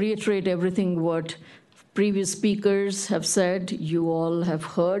want to reiterate everything what previous speakers have said, you all have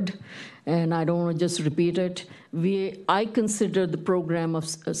heard, and I don't want to just repeat it. I consider the program of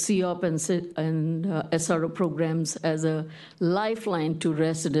CEOP and SRO programs as a lifeline to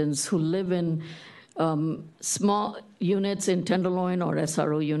residents who live in small units in Tenderloin or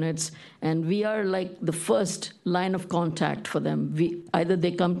SRO units, and we are like the first line of contact for them. Either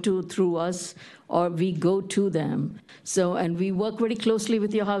they come through us or we go to them. And we work very closely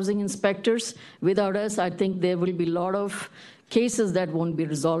with your housing inspectors. Without us, I think there will be a lot of cases that won't be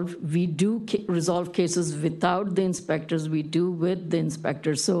resolved. We do resolve cases without the inspectors. We do with the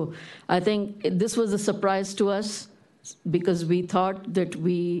inspectors. So I think this was a surprise to us, because we thought that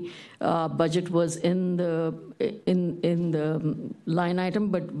budget was in the line item,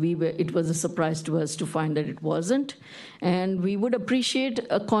 but it was a surprise to us to find that it wasn't. And we would appreciate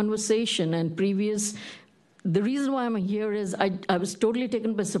a conversation. And the reason why I'm here is I was totally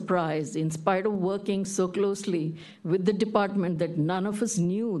taken by surprise, in spite of working so closely with the department, that none of us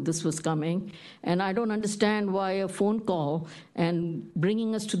knew this was coming. And I don't understand why a phone call and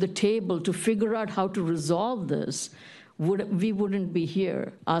bringing us to the table to figure out how to resolve this, we wouldn't be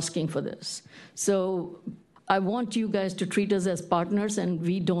here asking for this. So I want you guys to treat us as partners, and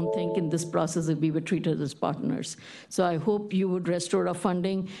we don't think in this process that we were treated as partners. So I hope you would restore our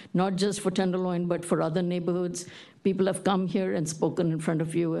funding, not just for Tenderloin, but for other neighborhoods. People have come here and spoken in front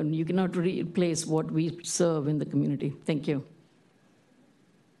of you, and you cannot replace what we serve in the community. Thank you.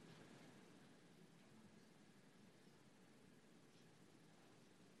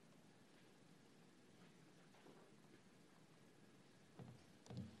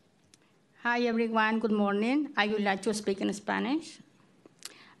 Hi, everyone. Good morning. I would like to speak in Spanish.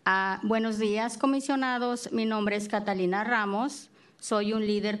 Buenos días, comisionados. Mi nombre es Catalina Ramos. Soy un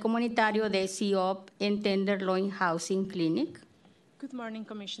líder comunitario de CEOP en Tenderloin Housing Clinic. Good morning,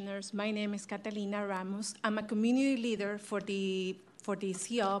 commissioners. My name is Catalina Ramos. I'm a community leader for the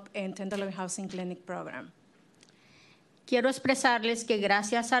CEOP and Tenderloin Housing Clinic program. Quiero expresarles que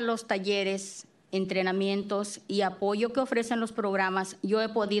gracias a los talleres, entrenamientos y apoyo que ofrecen los programas, yo he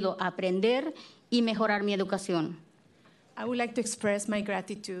podido aprender y mejorar mi educación. I would like to express my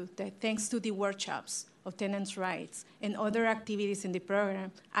gratitude that thanks to the workshops of tenants' rights and other activities in the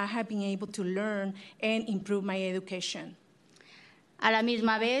program, I have been able to learn and improve my education. A la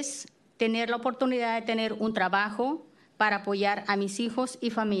misma vez, tener la oportunidad de tener un trabajo para apoyar a mis hijos y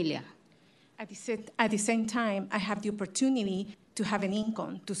familia. At the same time, I have the opportunity to have an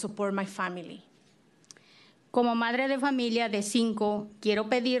income to support my family. Como madre de familia de 5, quiero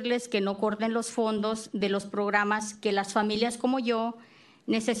pedirles que no corten los fondos de los programas que las familias como yo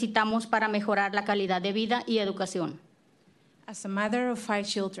necesitamos para mejorar la calidad de vida y educación. As a mother of 5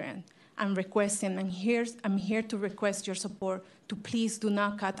 children, I'm here to request your support to please do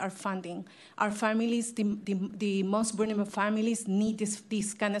not cut our funding. Our families, the most vulnerable families, need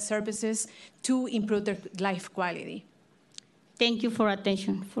these kind of services to improve their life quality. Thank you for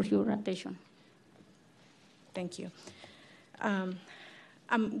your attention. Thank you.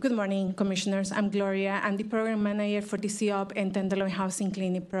 Good morning, commissioners. I'm Gloria. I'm the program manager for the CEOP and Tenderloin Housing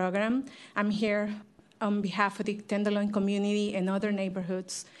Clinic program. I'm here on behalf of the Tenderloin community and other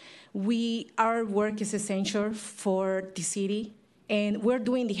neighborhoods. Our work is essential for the city, and we're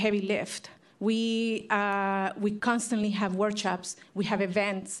doing the heavy lift. We constantly have workshops, we have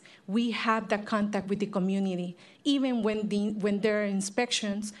events, we have that contact with the community. Even when there are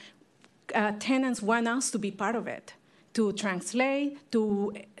inspections, tenants want us to be part of it, to translate,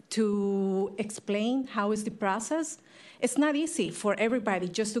 to explain how is the process. It's not easy for everybody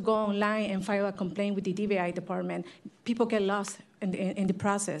just to go online and file a complaint with the DVI department. People get lost in the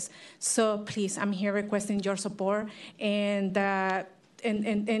process. So please, I'm here requesting your support and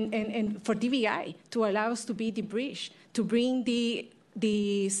for DVI to allow us to be the bridge, to bring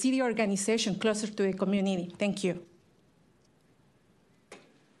the city organization closer to the community. Thank you.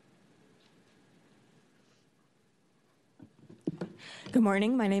 Good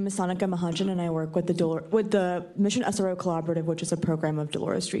morning. My name is Sonika Mahajan, and I work with the Mission SRO Collaborative, which is a program of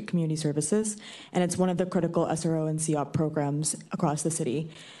Dolores Street Community Services, and it's one of the critical SRO and CEOP programs across the city.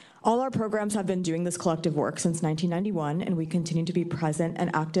 All our programs have been doing this collective work since 1991, and we continue to be present and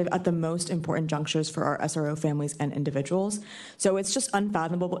active at the most important junctures for our SRO families and individuals. So it's just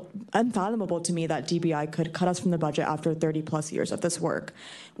unfathomable to me that DBI could cut us from the budget after 30 plus years of this work.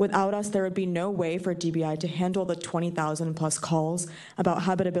 Without us, there would be no way for DBI to handle the 20,000 plus calls about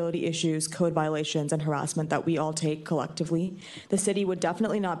habitability issues, code violations, and harassment that we all take collectively. The city would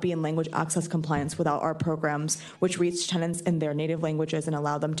definitely not be in language access compliance without our programs, which reach tenants in their native languages and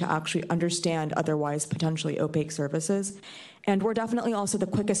allow them to actually understand otherwise potentially opaque services. And we're definitely also the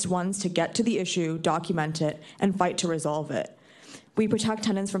quickest ones to get to the issue, document it, and fight to resolve it. We protect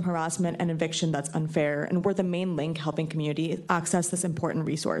tenants from harassment and eviction that's unfair, and we're the main link helping community access this important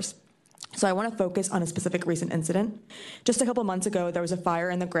resource. So I want to focus on a specific recent incident. Just a couple months ago, there was a fire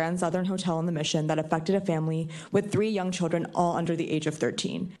in the Grand Southern Hotel in the Mission that affected a family with 3 young children, all under the age of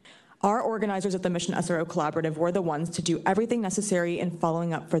 13. Our organizers at the Mission SRO Collaborative were the ones to do everything necessary in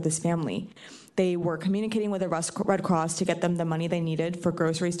following up for this family. They were communicating with the Red Cross to get them the money they needed for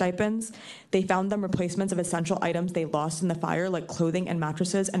grocery stipends. They found them replacements of essential items they lost in the fire, like clothing and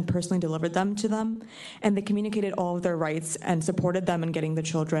mattresses, and personally delivered them to them. And they communicated all of their rights and supported them in getting the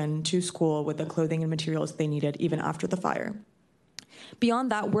children to school with the clothing and materials they needed even after the fire.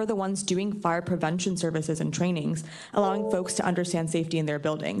 Beyond that, we're the ones doing fire prevention services and trainings, allowing folks to understand safety in their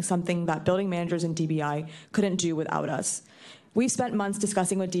building, something that building managers and DBI couldn't do without us. We've spent months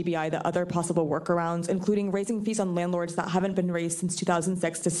discussing with DBI the other possible workarounds, including raising fees on landlords that haven't been raised since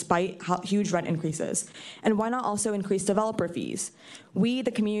 2006 despite huge rent increases. And why not also increase developer fees? We,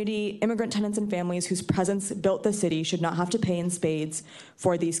 the community, immigrant tenants and families whose presence built the city should not have to pay in spades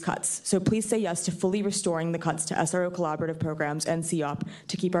for these cuts. So please say yes to fully restoring the cuts to SRO collaborative programs and CEOP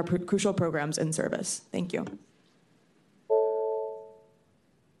to keep our crucial programs in service. Thank you.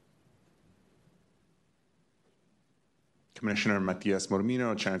 Commissioner Matias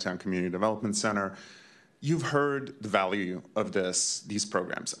Mormino, Chinatown Community Development Center. You've heard the value of these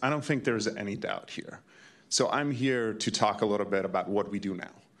programs. I don't think there's any doubt here. So I'm here to talk a little bit about what we do now.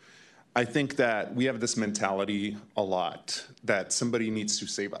 I think that we have this mentality a lot that somebody needs to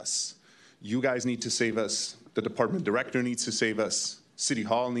save us. You guys need to save us. The department director needs to save us. City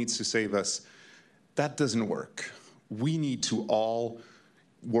Hall needs to save us. That doesn't work. We need to all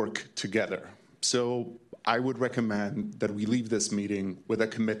work together. So I would recommend that we leave this meeting with a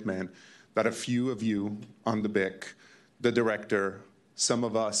commitment that a few of you on the BIC, the director, some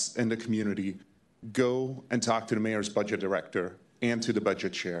of us in the community, go and talk to the mayor's budget director and to the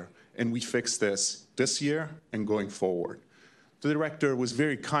budget chair, and we fix this year and going forward. The director was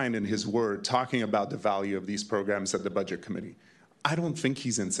very kind in his word, talking about the value of these programs at the budget committee. I don't think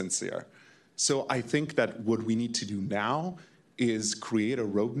he's insincere. So I think that what we need to do now is create a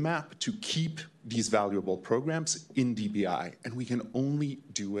roadmap to keep these valuable programs in DBI, and we can only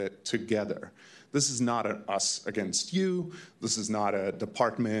do it together. This is not an us against you. This is not a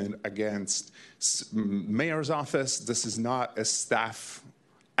department against mayor's office. This is not a staff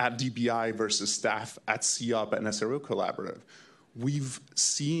at DBI versus staff at CEOP and SRO Collaborative. We've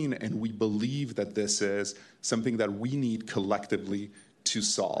seen and we believe that this is something that we need collectively to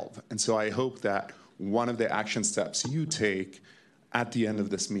solve. And so I hope that one of the action steps you take at the end of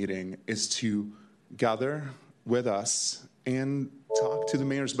this meeting is to gather with us and talk to the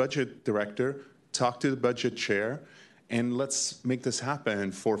mayor's budget director, talk to the budget chair, and let's make this happen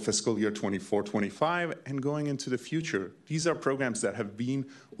for fiscal year 24-25 and going into the future. These are programs that have been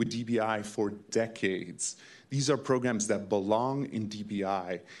with DBI for decades. These are programs that belong in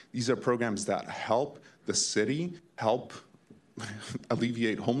DBI. These are programs that help the city, help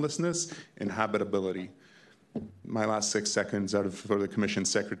alleviate homelessness and habitability. My last 6 seconds for the commission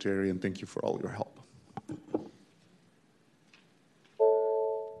secretary, and thank you for all your help.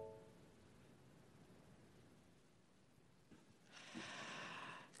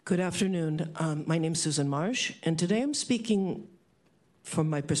 Good afternoon. My name is Susan Marsh, and today I'm speaking from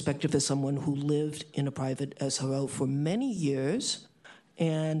my perspective as someone who lived in a private SRO for many years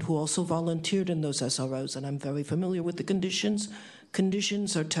and who also volunteered in those SROs, and I'm very familiar with the conditions.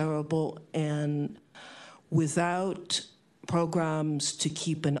 Conditions are terrible, and without programs to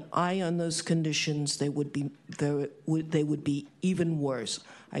keep an eye on those conditions, they would be even worse.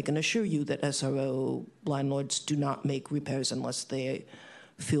 I can assure you that SRO landlords do not make repairs unless they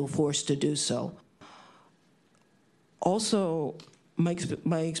feel forced to do so. Also, my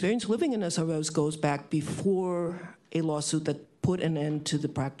experience living in SROs goes back before a lawsuit that put an end to the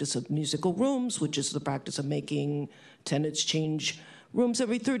practice of musical rooms, which is the practice of making tenants change rooms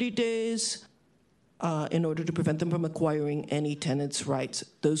every 30 days in order to prevent them from acquiring any tenant's rights.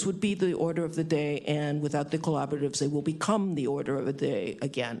 Those would be the order of the day, and without the collaboratives, they will become the order of the day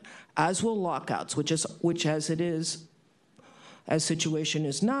again, as will lockouts, which as situation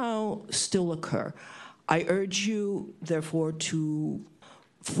is now, still occur. I urge you, therefore, to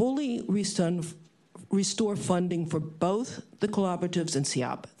fully restore funding for both the collaboratives and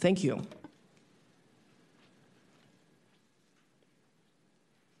CEOP. Thank you.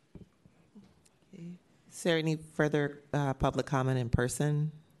 Is there any further public comment in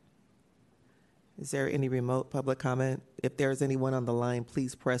person? Is there any remote public comment? If there's anyone on the line,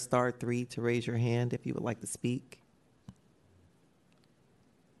 please press *3 to raise your hand if you would like to speak.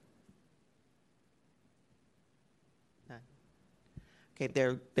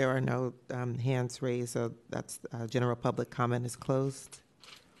 Okay, there are no hands raised, so that's general public comment is closed.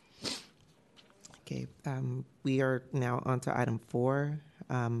 Okay, we are now on to item 4,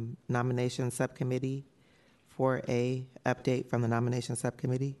 nomination subcommittee. 4A, update from the nomination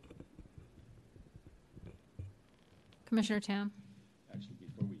subcommittee. Commissioner Tam. Actually,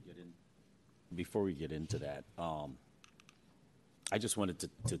 before we get into that, I just wanted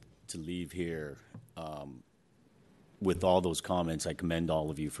to leave here with all those comments. I commend all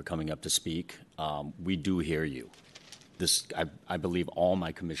of you for coming up to speak. We do hear you. I believe all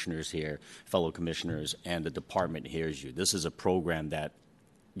my commissioners here, fellow commissioners, and the department hears you. This is a program that,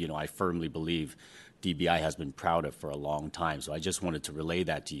 I firmly believe DBI has been proud of for a long time. So I just wanted to relay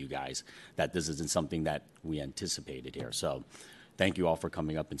that to you guys, that this isn't something that we anticipated here. So thank you all for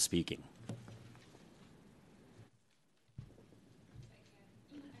coming up and speaking.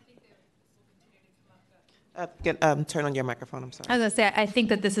 Turn on your microphone, I'm sorry. I was going to say, I think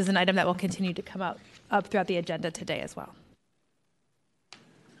that this is an item that will continue to come up throughout the agenda today as well.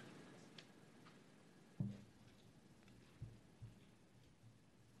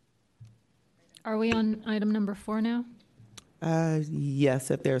 Are we on item number 4 now?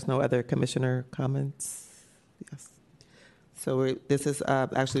 Yes, if there's no other commissioner comments. Yes. So this is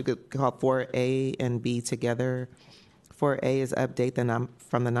actually called 4A and B together. 4A is update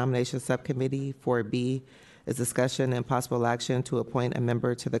from the nomination subcommittee. 4B is discussion and possible action to appoint a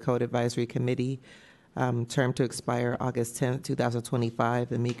member to the Code Advisory Committee, term to expire August 10th, 2025.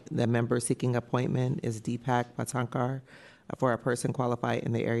 The member seeking appointment is Deepak Patankar for a person qualified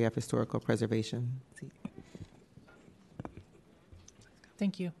in the area of historical preservation.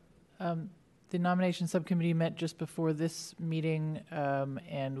 Thank you. The nomination subcommittee met just before this meeting,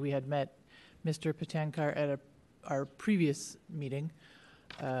 and we had met Mr. Patankar at our previous meeting.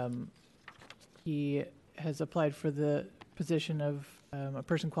 He has applied for the position of a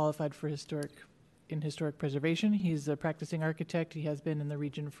person qualified for historic preservation. He's a practicing architect. He has been in the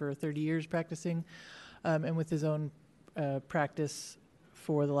region for 30 years practicing, and with his own practice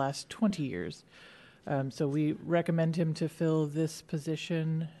for the last 20 years. So we recommend him to fill this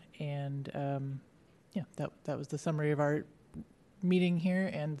position, and yeah, that was the summary of our meeting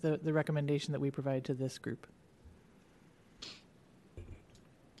here and the recommendation that we provide to this group.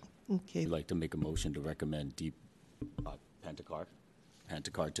 Okay. I'd like to make a motion to recommend Patankar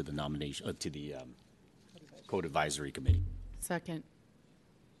to the nomination to the Code Advisory Committee. Second.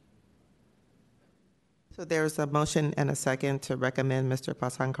 So there's a motion and a second to recommend Mr.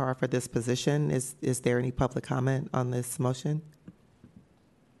 Patankar for this position. Is there any public comment on this motion?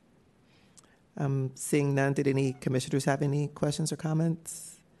 Seeing none, did any commissioners have any questions or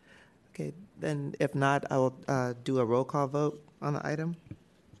comments? Okay, then if not, I will do a roll call vote on the item.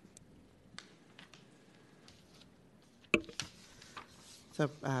 So,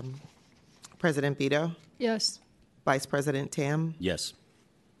 President Vito? Yes. Vice President Tam? Yes.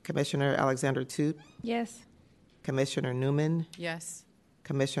 Commissioner Alexander Toot? Yes. Commissioner Newman? Yes.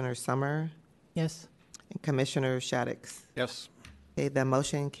 Commissioner Summer? Yes. And Commissioner Shaddix? Yes. Okay, the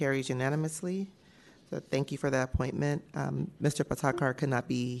motion carries unanimously. So thank you for that appointment. Mr. Patankar could not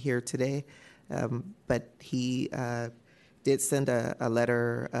be here today, but he did send a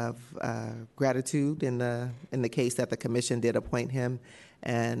letter of gratitude in the case that the commission did appoint him.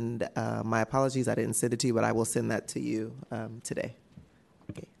 And my apologies, I didn't send it to you, but I will send that to you today.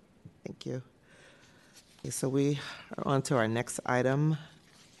 Okay, thank you. Okay, so we are on to our next item,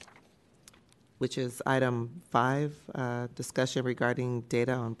 which is item 5, discussion regarding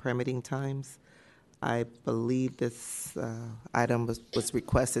data on permitting times. I believe this item was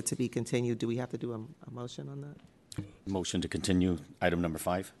requested to be continued. Do we have to do a motion on that? Motion to continue item number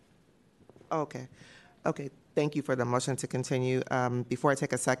 5. Okay. Okay. Thank you for the motion to continue. Before I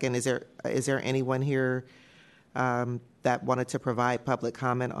take a second, is there anyone here that wanted to provide public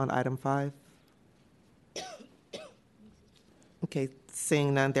comment on item 5? Okay.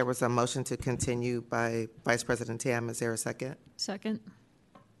 Seeing none, there was a motion to continue by Vice President Tam. Is there a second? Second.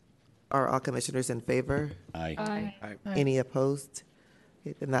 Are all commissioners in favor? Aye. Aye. Aye. Any opposed?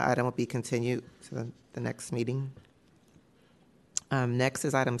 Okay, then the item will be continued to the next meeting. Next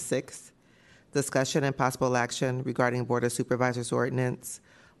is item 6, discussion and possible action regarding Board of Supervisors ordinance,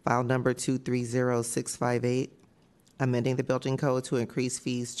 file number 230658, amending the building code to increase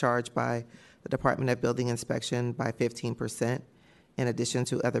fees charged by the Department of Building Inspection by 15%, in addition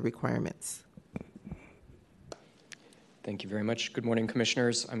to other requirements. Thank you very much. Good morning,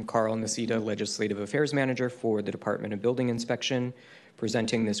 Commissioners. I'm Carl Nacita, Legislative Affairs Manager for the Department of Building Inspection,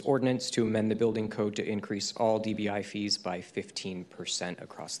 presenting this ordinance to amend the building code to increase all DBI fees by 15%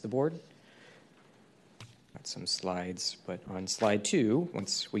 across the board. Got some slides, but on slide 2,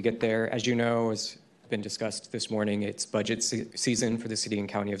 once we get there, as you know, as been discussed this morning, it's budget season for the City and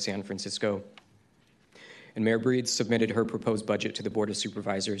County of San Francisco. And Mayor Breed submitted her proposed budget to the Board of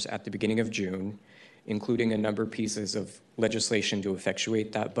Supervisors at the beginning of June, including a number of pieces of legislation to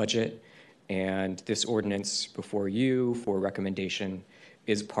effectuate that budget. And this ordinance before you for recommendation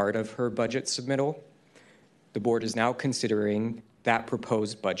is part of her budget submittal. The board is now considering that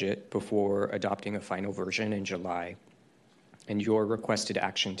proposed budget before adopting a final version in July. And your requested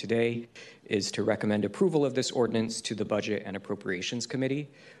action today is to recommend approval of this ordinance to the Budget and Appropriations Committee.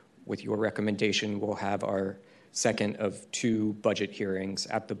 With your recommendation, we'll have our second of 2 budget hearings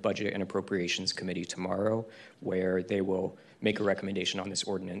at the Budget and Appropriations Committee tomorrow, where they will make a recommendation on this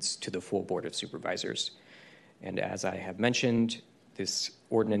ordinance to the full Board of Supervisors. And as I have mentioned, this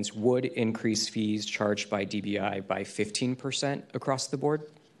ordinance would increase fees charged by DBI by 15% across the board.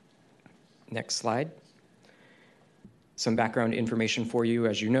 Next slide. Some background information for you.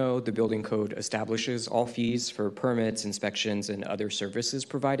 As you know, the building code establishes all fees for permits, inspections, and other services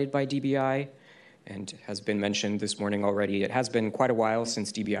provided by DBI. And has been mentioned this morning already, it has been quite a while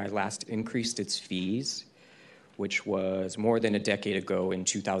since DBI last increased its fees, which was more than a decade ago in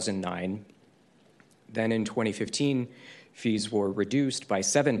 2009. Then in 2015, fees were reduced by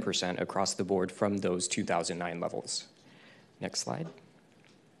 7% across the board from those 2009 levels. Next slide.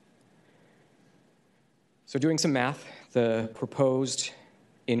 So doing some math, the proposed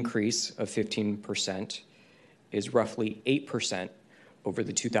increase of 15% is roughly 8% over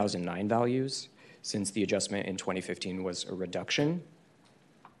the 2009 values, since the adjustment in 2015 was a reduction.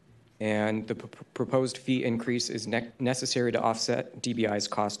 And the proposed fee increase is necessary to offset DBI's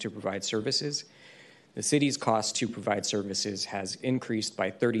cost to provide services. The city's cost to provide services has increased by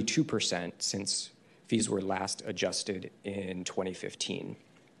 32% since fees were last adjusted in 2015.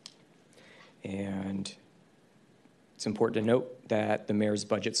 And it's important to note that the mayor's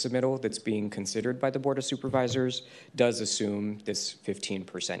budget submittal that's being considered by the Board of Supervisors does assume this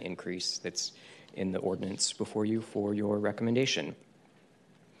 15% increase that's in the ordinance before you for your recommendation.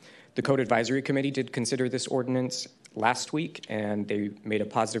 The Code Advisory Committee did consider this ordinance last week, and they made a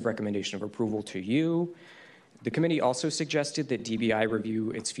positive recommendation of approval to you. The committee also suggested that DBI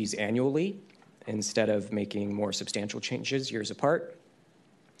review its fees annually instead of making more substantial changes years apart.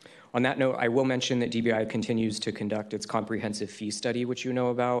 On that note, I will mention that DBI continues to conduct its comprehensive fee study, which you know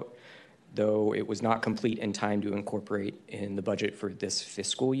about, though it was not complete in time to incorporate in the budget for this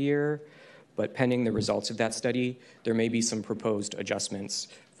fiscal year. But pending the results of that study, there may be some proposed adjustments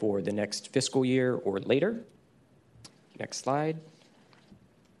for the next fiscal year or later. Next slide.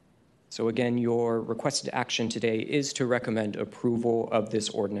 So again, your requested action today is to recommend approval of this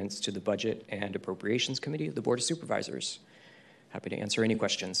ordinance to the Budget and Appropriations Committee of the Board of Supervisors. Happy to answer any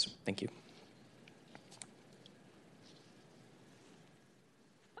questions. Thank you.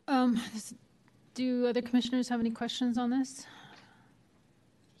 Do other commissioners have any questions on this?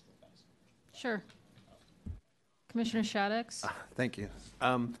 Sure. Commissioner Shaddix? Thank you.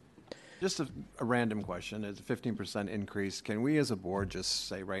 Just a random question. It's a 15% increase. Can we as a board just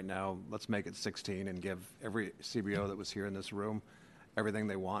say right now, let's make it 16 and give every CBO that was here in this room everything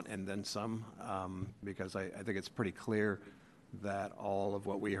they want and then some? Because I think it's pretty clear that all of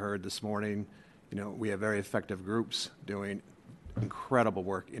what we heard this morning, we have very effective groups doing incredible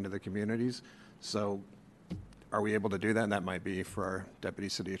work into the communities. So are we able to do that? And that might be for our deputy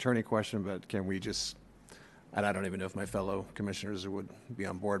city attorney question, but can we just, and I don't even know if my fellow commissioners would be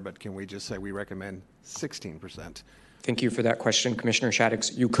on board, but can we just say we recommend 16%? Thank you for that question, Commissioner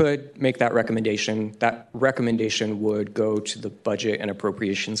Shaddix. You could make that recommendation. That recommendation would go to the Budget and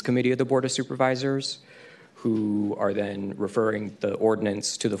Appropriations Committee of the Board of Supervisors, who are then referring the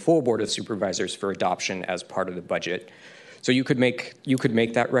ordinance to the full Board of Supervisors for adoption as part of the budget. So you could make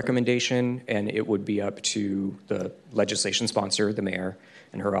that recommendation, and it would be up to the legislation sponsor, the mayor,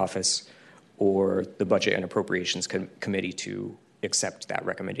 and her office, or the Budget and Appropriations Committee to accept that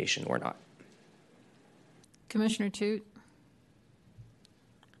recommendation or not. Commissioner Toot?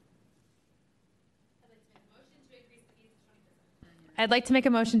 I'd like to make a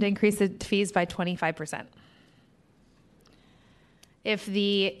motion to increase the fees by 25%. If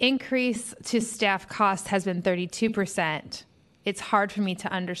the increase to staff cost has been 32%, it's hard for me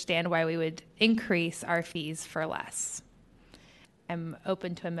to understand why we would increase our fees for less. I'm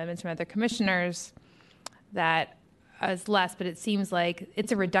open to amendments from other commissioners that is less, but it seems like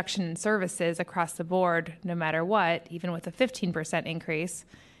it's a reduction in services across the board, no matter what, even with a 15% increase,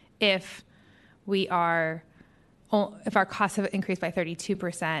 if our costs have increased by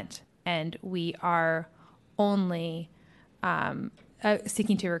 32% and we are only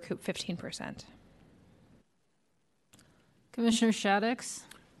seeking to recoup 15%. Commissioner Shaddix?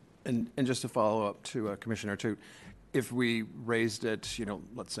 And just to follow up to Commissioner Toot, if we raised it,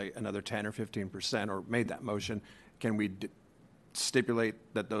 let's say another 10 or 15% or made that motion, can we stipulate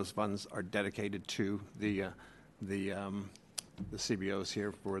that those funds are dedicated to the CBOs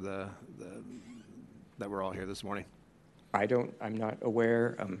here for that we're all here this morning? I'm not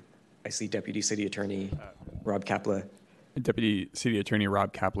aware. I see Deputy City Attorney Rob Kapla. Deputy City Attorney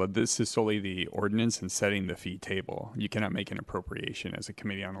Rob Kapla, this is solely the ordinance and setting the fee table. You cannot make an appropriation as a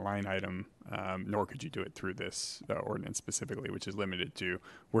committee on a line item, nor could you do it through this ordinance specifically, which is limited to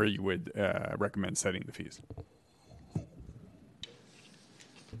where you would recommend setting the fees.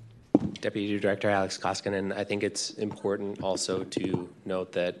 Deputy Director Alex Koskinen. I think it's important also to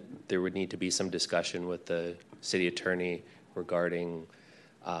note that there would need to be some discussion with the city attorney regarding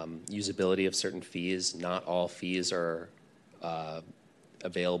usability of certain fees. Not all fees are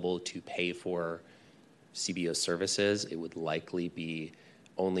available to pay for CBO services. It would likely be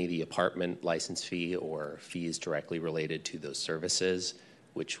only the apartment license fee or fees directly related to those services,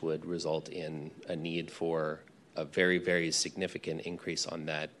 which would result in a need for a very, very significant increase on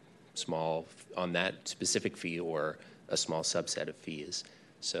that specific fee or a small subset of fees.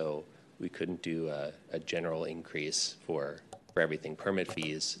 So we couldn't do a general increase for everything. Permit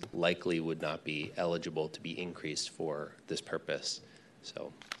fees likely would not be eligible to be increased for this purpose.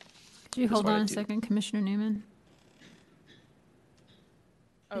 So could you hold on a second, Commissioner Newman?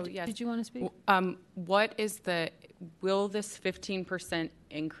 Oh, yes. Did you want to speak? Will this 15%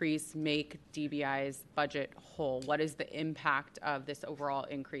 increase make DBI's budget whole? What is the impact of this overall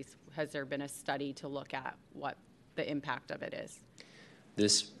increase? Has there been a study to look at what the impact of it is?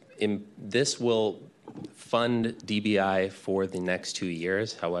 This will fund DBI for the next 2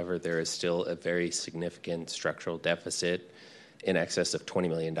 years. However, there is still a very significant structural deficit in excess of $20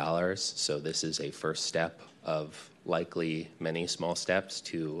 million. So this is a first step of likely many small steps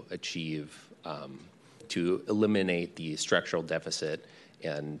to achieve, to eliminate the structural deficit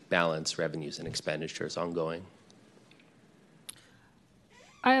and balance revenues and expenditures ongoing.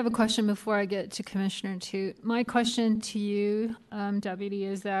 I have a question before I get to Commissioner Toot. My question to you, Deputy,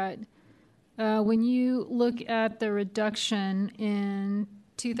 is that when you look at the reduction in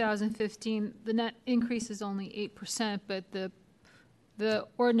 2015, the net increase is only 8%, but the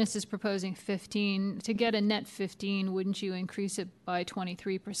ordinance is proposing 15. To get a net 15, wouldn't you increase it by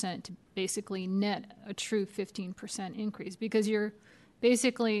 23% to basically net a true 15% increase? Because you're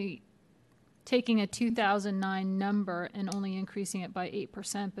basically taking a 2009 number and only increasing it by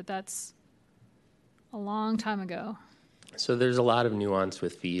 8%, but that's a long time ago. So there's a lot of nuance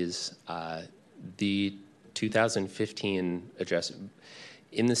with fees. The 2015 adjustment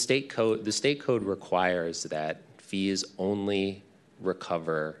in the state code requires that fees only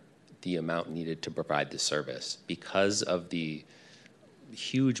recover the amount needed to provide the service. Because of the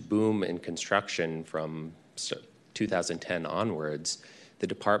huge boom in construction from 2010 onwards, the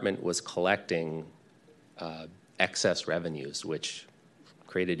department was collecting excess revenues, which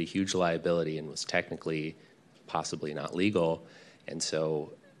created a huge liability and was technically possibly not legal. And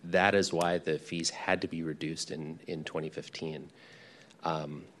so that is why the fees had to be reduced in 2015.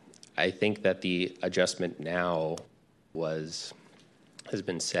 I think that the adjustment now has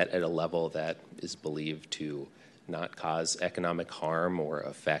been set at a level that is believed to not cause economic harm or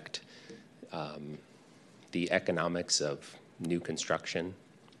affect the economics of new construction.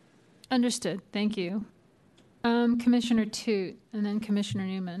 Understood. Thank you. Commissioner Toot, and then Commissioner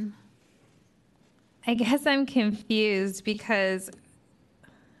Newman. I guess I'm confused because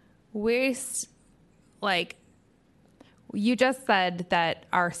you just said that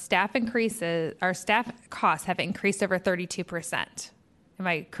our staff costs have increased over 32%. Am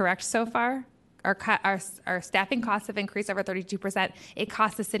I correct so far? Our staffing costs have increased over 32%. It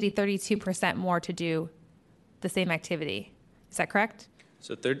costs the city 32% more to do the same activity. Is that correct?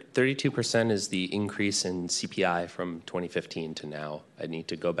 So 32% is the increase in CPI from 2015 to now. I need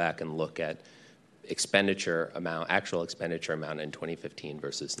to go back and look at actual expenditure amount in 2015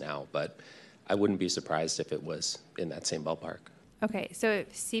 versus now, but I wouldn't be surprised if it was in that same ballpark. Okay, so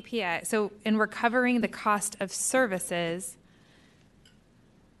CPI, so in recovering the cost of services,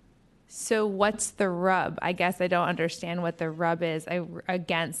 so what's the rub? I guess I don't understand what the rub is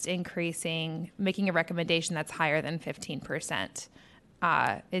against making a recommendation that's higher than 15%.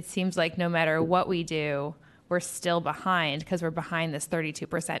 It seems like no matter what we do, we're still behind because we're behind this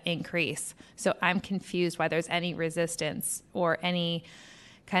 32% increase. So I'm confused why there's any resistance or any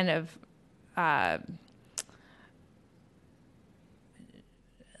kind of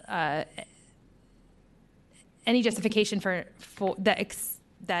any justification for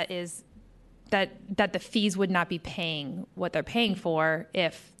that the fees would not be paying what they're paying for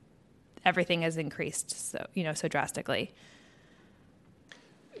if everything has increased so drastically.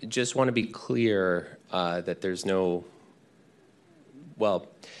 Just want to be clear that there's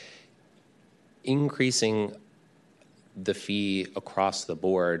increasing the fee across the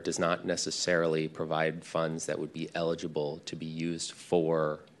board does not necessarily provide funds that would be eligible to be used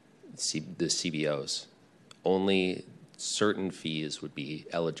for the CBOs. Only certain fees would be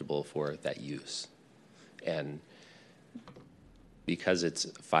eligible for that use. And because it's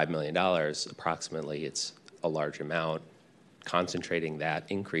 $5 million, approximately, it's a large amount. Concentrating that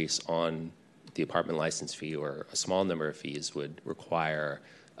increase on the apartment license fee or a small number of fees would require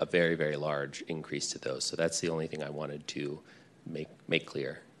a very, very large increase to those. So that's the only thing I wanted to make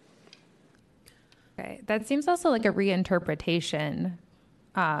clear. Okay, that seems also like a reinterpretation.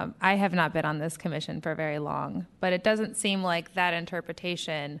 I have not been on this commission for very long, but it doesn't seem like that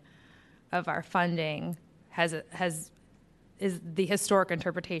interpretation of our funding is the historic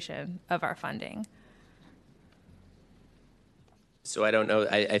interpretation of our funding. So I don't know.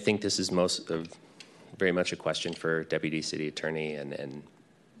 I think this is very much a question for Deputy City Attorney, and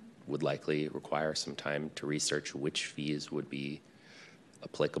would likely require some time to research which fees would be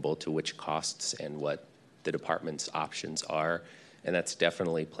applicable to which costs and what the department's options are. And that's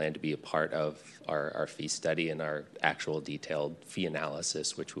definitely planned to be a part of our fee study and our actual detailed fee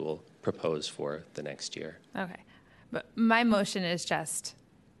analysis, which we'll propose for the next year. Okay, but my motion is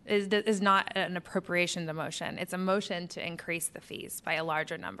not an appropriation to motion. It's a motion to increase the fees by a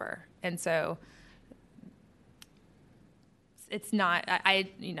larger number. And so it's not,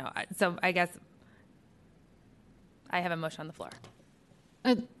 so I guess I have a motion on the floor.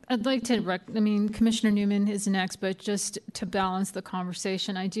 I'd like to, Commissioner Newman is next, but just to balance the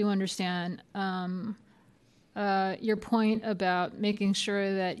conversation, I do understand your point about making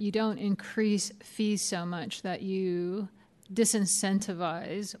sure that you don't increase fees so much that you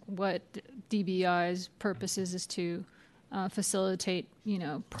disincentivize what DBI's purpose is to facilitate,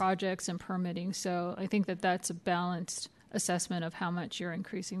 projects and permitting. So I think that that's a balanced assessment of how much you're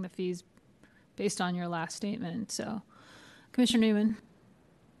increasing the fees based on your last statement. So, Commissioner Newman.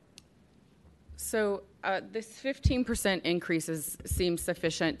 So this 15% increase seems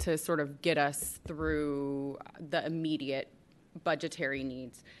sufficient to sort of get us through the immediate budgetary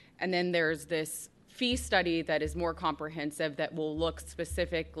needs. And then there's this fee study that is more comprehensive that will look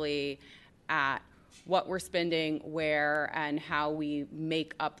specifically at what we're spending, where, and how we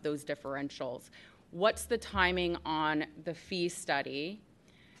make up those differentials. What's the timing on the fee study?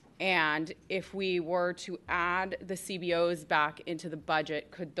 And if we were to add the CBOs back into the budget,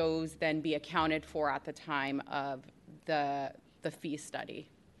 could those then be accounted for at the time of the fee study?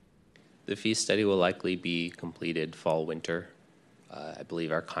 The fee study will likely be completed fall, winter. I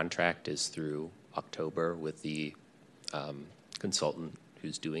believe our contract is through October with the consultant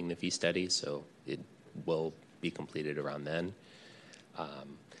who's doing the fee study, so it will be completed around then.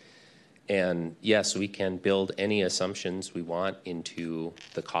 And yes, we can build any assumptions we want into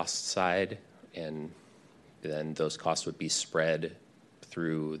the cost side, and then those costs would be spread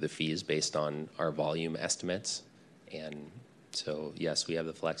through the fees based on our volume estimates. And so, yes, we have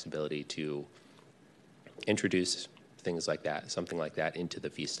the flexibility to introduce things like that, something like that, into the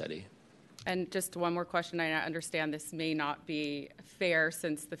fee study. And just one more question. I understand this may not be fair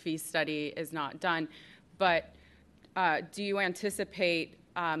since the fee study is not done, but do you anticipate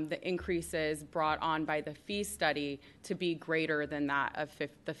the increases brought on by the fee study to be greater than that of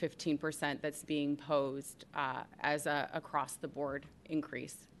the 15% that's being posed as a across-the-board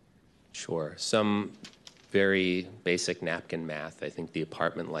increase? Sure. Some very basic napkin math. I think the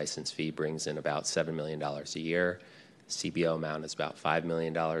apartment license fee brings in about $7 million a year. CBO amount is about $5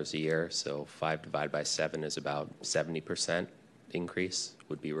 million a year, so 5 divided by 7 is about 70% increase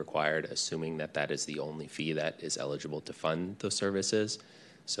would be required, assuming that that is the only fee that is eligible to fund those services.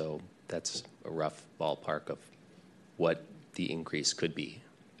 So that's a rough ballpark of what the increase could be.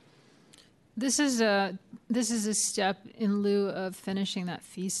 This is a step in lieu of finishing that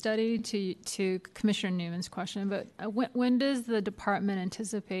fee study to Commissioner Newman's question. But when does the department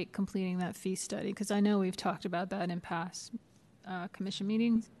anticipate completing that fee study? Because I know we've talked about that in past commission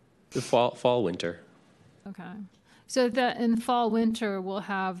meetings. The fall, winter. Okay. So that in fall, winter, we'll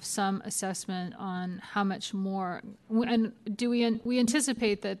have some assessment on how much more. And do we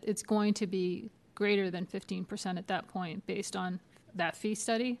anticipate that it's going to be greater than 15% at that point based on that fee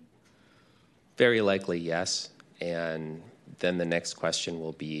study? Very likely, yes. And then the next question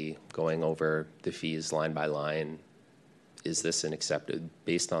will be going over the fees line by line. Is this an accepted,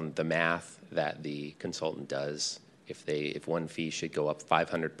 based on the math that the consultant does, if one fee should go up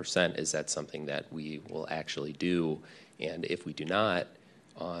 500%, is that something that we will actually do? And if we do not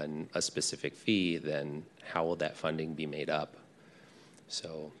on a specific fee, then how will that funding be made up?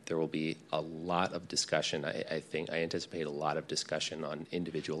 So there will be a lot of discussion. I anticipate a lot of discussion on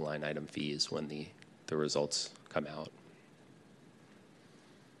individual line item fees when the results come out.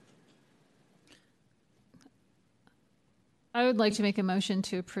 I would like to make a motion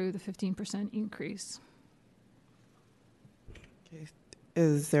to approve the 15% increase. Okay.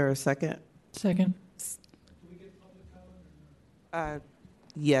 Is there a second? Second.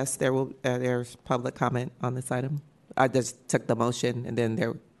 Yes, there's public comment on this item. I just took the motion, and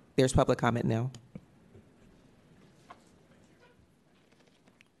then there's public comment now.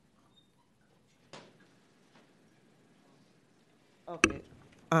 Okay.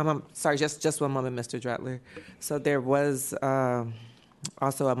 I'm sorry, just one moment, Mr. Dratler. So there was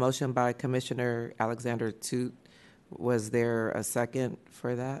also a motion by Commissioner Alexander Toot. Was there a second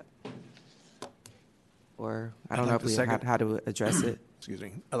for that? Or I don't know if we had how to address it. Excuse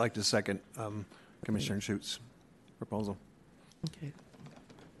me. I'd like to second Commissioner Schutz's proposal. Okay.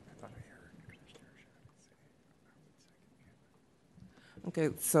 Okay,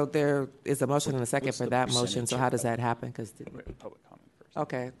 so there is a motion and a second for that motion. So how does that happen? Because public comment first.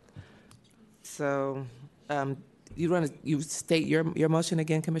 Okay. So you state your motion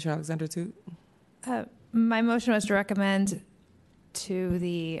again, Commissioner Alexander Toot? My motion was to recommend to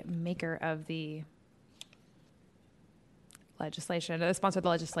the maker of the legislation, the sponsor of the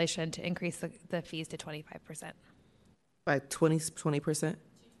legislation, to increase the fees to 25%. By 20%?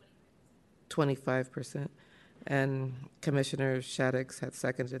 25%. And Commissioner Shaddix had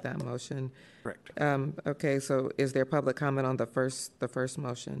seconded that motion. Correct. Okay, so is there public comment on the first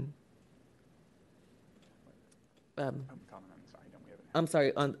motion? I'm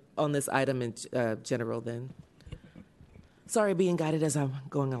sorry, on this item in general then. Sorry, being guided as I'm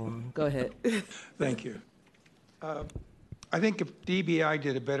going along. Go ahead. Thank you. I think if DBI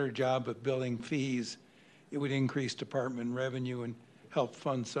did a better job of billing fees, it would increase department revenue and help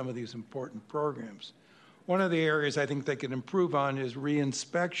fund some of these important programs. One of the areas I think they could improve on is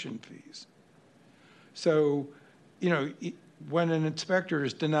reinspection fees. So, when an inspector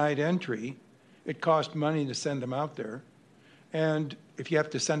is denied entry, it costs money to send them out there. And if you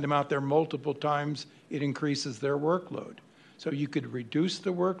have to send them out there multiple times, it increases their workload. So you could reduce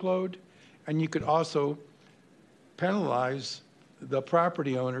the workload, and you could also penalize the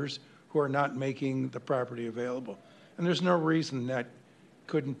property owners who are not making the property available. And there's no reason that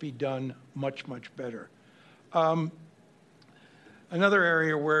couldn't be done much, much better. Another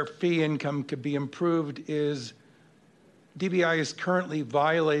area where fee income could be improved is DBI is currently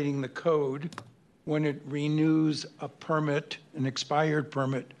violating the code when it renews a permit, an expired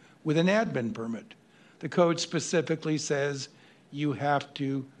permit, with an admin permit. The code specifically says you have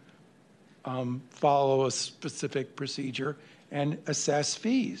to follow a specific procedure and assess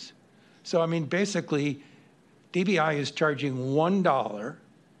fees. So, basically, DBI is charging $1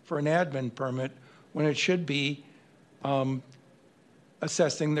 for an admin permit when it should be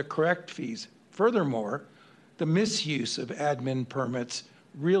assessing the correct fees. Furthermore, the misuse of admin permits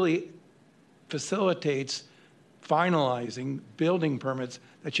really facilitates finalizing building permits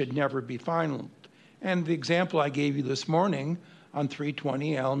that should never be finalized. And the example I gave you this morning on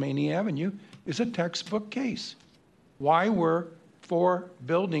 320 Alamany Avenue is a textbook case. Why were 4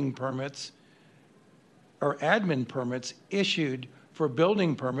 building permits or admin permits issued for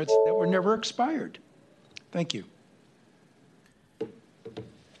building permits that were never expired? Thank you.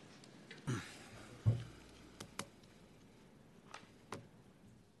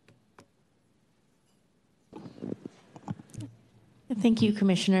 Thank you,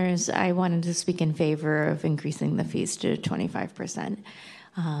 Commissioners. I wanted to speak in favor of increasing the fees to 25%.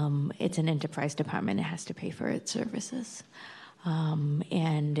 It's an enterprise department. It has to pay for its services.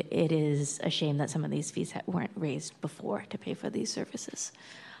 And it is a shame that some of these fees weren't raised before to pay for these services.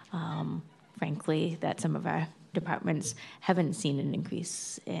 Frankly, that some of our departments haven't seen an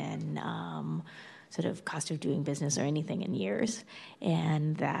increase in sort of cost of doing business or anything in years,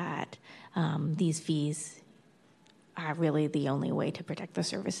 and that these fees are really the only way to protect the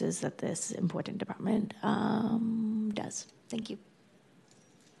services that this important department does. Thank you.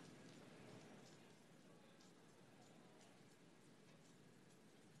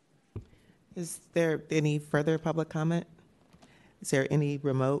 Is there any further public comment? Is there any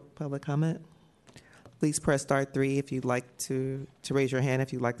remote public comment? Please press *3 if you'd like to raise your hand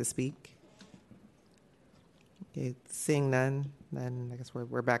if you'd like to speak. Okay, seeing none, then I guess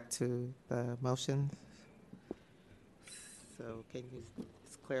we're back to the motion. So can you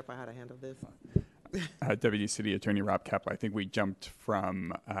just clarify how to handle this? Deputy City Attorney Rob Kaplan, I think we jumped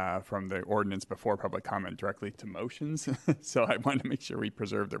from the ordinance before public comment directly to motions. So I wanted to make sure we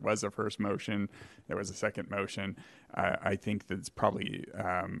preserved there was a first motion, there was a second motion. I think that it's probably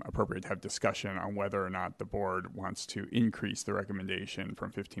appropriate to have discussion on whether or not the board wants to increase the recommendation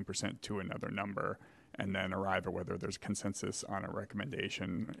from 15% to another number, and then arrive at whether there's consensus on a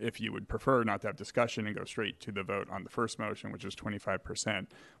recommendation. If you would prefer not to have discussion and go straight to the vote on the first motion, which is 25%,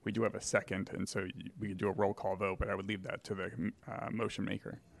 we do have a second, and so we could do a roll call vote, but I would leave that to the motion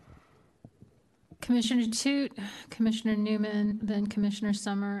maker. Commissioner Toot, Commissioner Newman, then Commissioner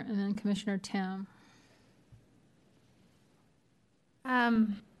Summer, and then Commissioner Tam.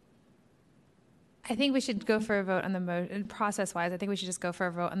 I think we should go for a vote on the motion. Process-wise, I think we should just go for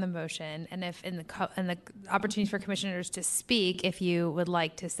a vote on the motion. And if in the opportunity for commissioners to speak, if you would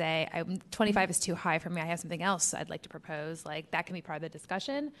like to say, 25 is too high for me, I have something else I'd like to propose, like that can be part of the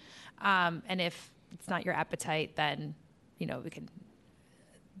discussion. And if it's not your appetite, then, we can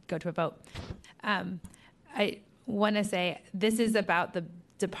go to a vote. I want to say this is about the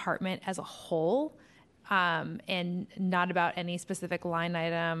department as a whole, and not about any specific line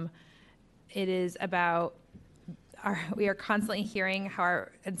item. It is about we are constantly hearing how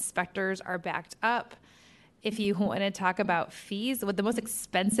our inspectors are backed up. If you want to talk about fees, the most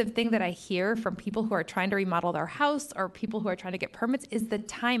expensive thing that I hear from people who are trying to remodel their house or people who are trying to get permits is the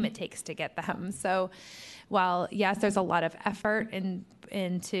time it takes to get them. So while, yes, there's a lot of effort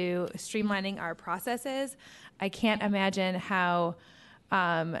into streamlining our processes, I can't imagine how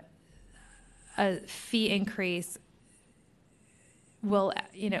a fee increase will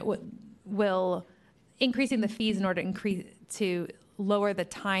increasing the fees in order to lower the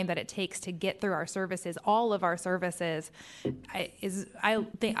time that it takes to get through our services, all of our services,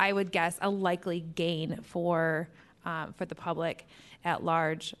 I would guess a likely gain for the public at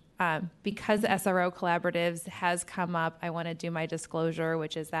large. Because the SRO Collaboratives has come up, I want to do my disclosure,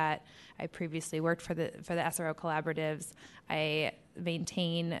 which is that I previously worked for the SRO Collaboratives. I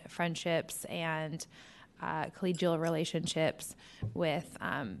maintain friendships and collegial relationships with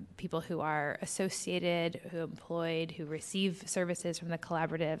people who are associated, who employed, who receive services from the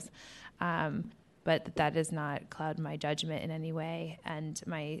collaboratives. But that does not cloud my judgment in any way. And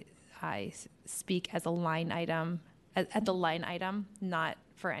I speak as a line item, at the line item, not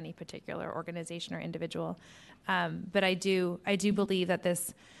for any particular organization or individual. But I do believe that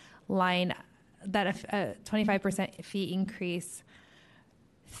this line, that a 25% fee increase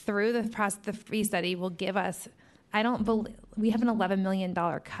through the fee study will give us, we have an $11 million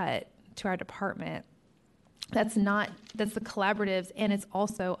cut to our department. That's the collaboratives, and it's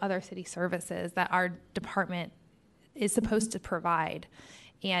also other city services that our department is supposed to provide.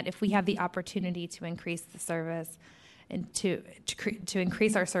 And if we have the opportunity to increase the service and to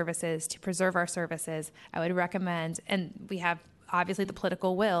increase our services, to preserve our services, I would recommend, and we have obviously the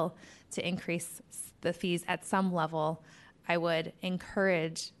political will to increase the fees at some level, I would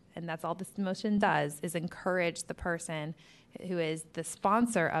encourage, and that's all this motion does, is encourage the person who is the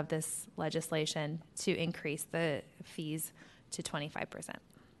sponsor of this legislation to increase the fees to 25%.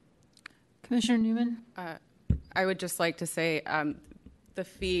 Commissioner Newman? I would just like to say the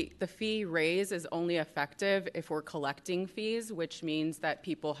fee raise is only effective if we're collecting fees, which means that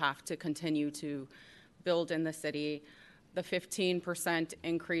people have to continue to build in the city. The 15%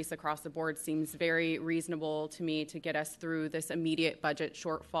 increase across the board seems very reasonable to me to get us through this immediate budget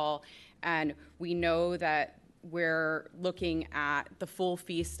shortfall. And we know that we're looking at the full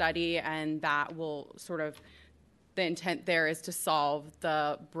fee study, and that will the intent there is to solve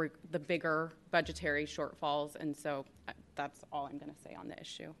the bigger budgetary shortfalls. And so that's all I'm going to say on the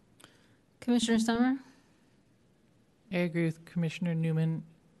issue. Commissioner Summer? I agree with Commissioner Newman.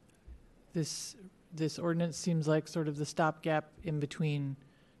 This ordinance seems like sort of the stopgap in between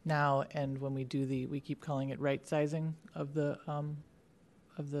now and when we do we keep calling it right sizing of the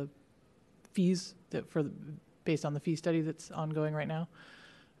fees based on the fee study that's ongoing right now.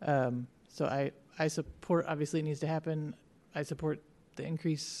 So I support, obviously it needs to happen. I support the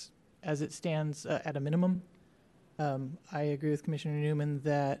increase as it stands at a minimum. I agree with Commissioner Newman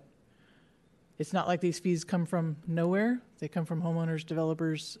that it's not like these fees come from nowhere. They come from homeowners,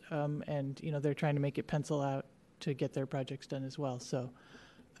 developers, and they're trying to make it pencil out to get their projects done as well. So,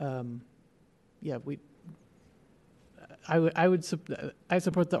 I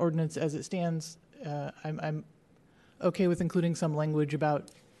support the ordinance as it stands. I'm okay with including some language about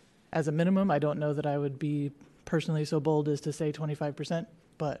as a minimum. I don't know that I would be personally so bold as to say 25%,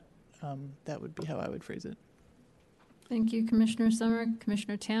 but that would be how I would phrase it. Thank you, Commissioner Summer.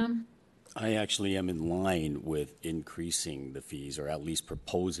 Commissioner Tam? I actually am in line with increasing the fees, or at least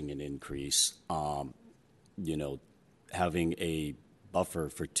proposing an increase. Having a buffer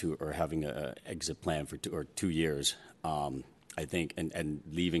for having an exit plan for 2 years, I think, and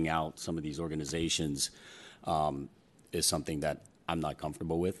leaving out some of these organizations is something that I'm not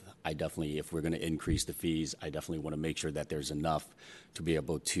comfortable with. I definitely, if we're going to increase the fees, I definitely want to make sure that there's enough to be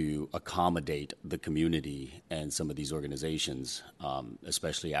able to accommodate the community and some of these organizations,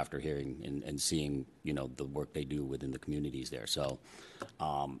 especially after hearing and seeing, the work they do within the communities there. So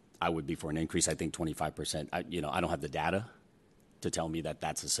I would be for an increase. I think 25%, I don't have the data to tell me that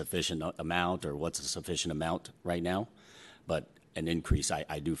that's a sufficient amount or what's a sufficient amount right now. But an increase,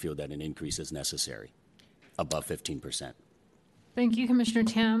 I do feel that an increase is necessary above 15%. Thank you, Commissioner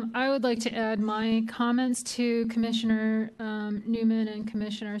Tam. I would like to add my comments to Commissioner Newman and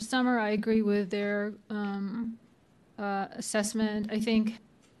Commissioner Summer. I agree with their assessment. I think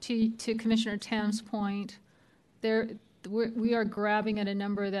to Commissioner Tam's point, we are grabbing at a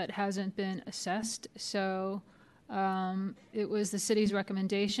number that hasn't been assessed. So it was the city's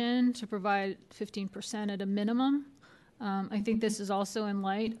recommendation to provide 15% at a minimum. I think this is also in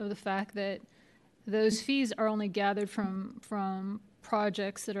light of the fact that those fees are only gathered from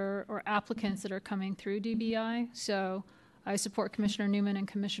projects that are, or applicants that are coming through DBI. So I support Commissioner Newman and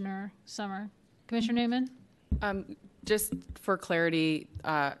Commissioner Summer. Commissioner Newman? Just for clarity,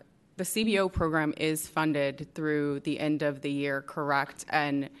 the CBO program is funded through the end of the year, correct?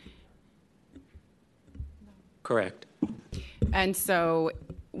 Correct. And so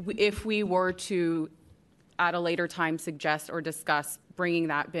if we were to, at a later time, suggest or discuss bringing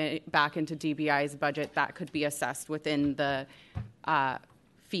that back into DBI's budget, that could be assessed within the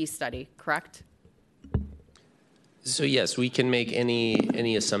fee study, correct? So yes, we can make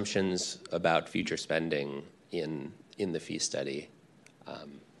any assumptions about future spending in the fee study.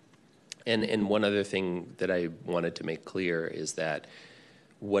 And one other thing that I wanted to make clear is that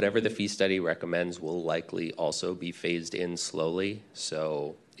whatever the fee study recommends will likely also be phased in slowly.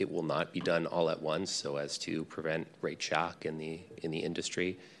 So it will not be done all at once so as to prevent rate shock in the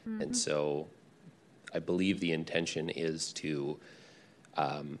industry. Mm-hmm. And so I believe the intention is to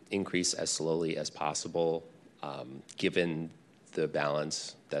increase as slowly as possible, given the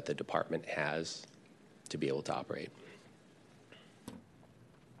balance that the department has to be able to operate.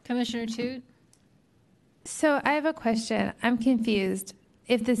 Commissioner Toot? So I have a question. I'm confused.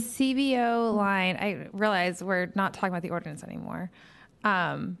 If the CBO line, I realize we're not talking about the ordinance anymore,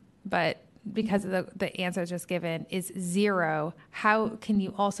 but because of the answer just given is zero, how can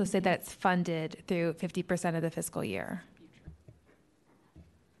you also say that it's funded through 50% of the fiscal year?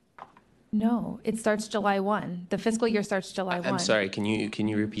 No, it starts July 1. The fiscal year starts July 1. I'm sorry, can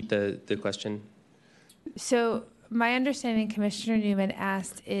you repeat the question? So my understanding, Commissioner Newman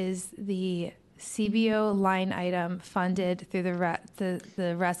asked, is the CBO line item funded through the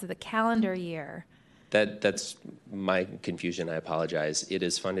rest of the calendar year? That's my confusion. I apologize. It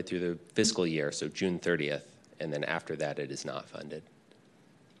is funded through the fiscal year, so June 30th, and then after that, it is not funded.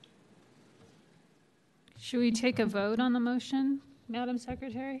 Should we take a vote on the motion, Madam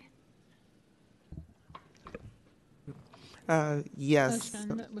Secretary? Yes.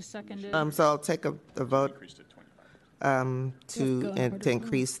 Motion that was seconded. So I'll take a vote to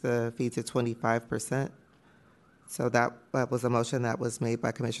increase the fee to 25%. So that was a motion that was made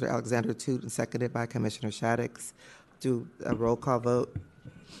by Commissioner Alexander Toot and seconded by Commissioner Shaddix. Do a roll call vote.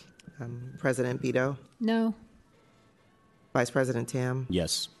 President Beto? No. Vice President Tam?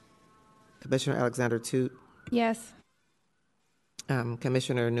 Yes. Commissioner Alexander Toot? Yes.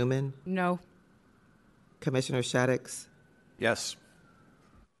 Commissioner Newman? No. Commissioner Shaddix? Yes.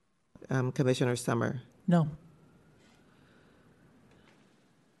 Commissioner Summer? No.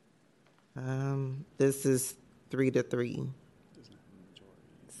 This is 3-3.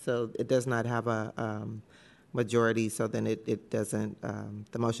 So it does not have a majority, so then it doesn't,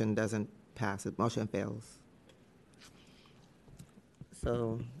 the motion doesn't pass. The motion fails.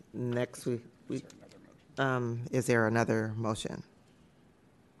 So next is there another motion?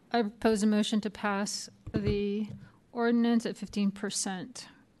 I propose a motion to pass the ordinance at 15%.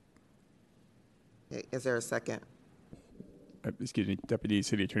 Okay, is there a second? Excuse me, Deputy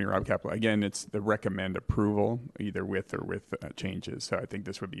City Attorney Rob Kaplan. Again, it's the recommend approval, either with or with changes. So I think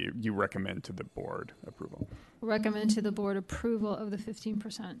this would be, you recommend to the board approval. Recommend to the board approval of the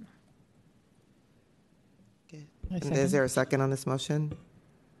 15%. Okay. And is there a second on this motion?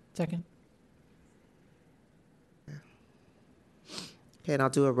 Second. Okay, and I'll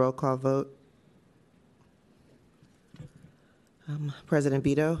do a roll call vote. President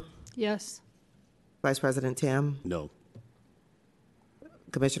Beto? Yes. Vice President Tam? No.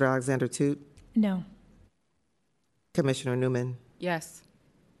 Commissioner Alexander Toot? No. Commissioner Newman? Yes.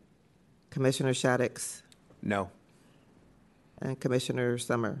 Commissioner Shaddix? No. And Commissioner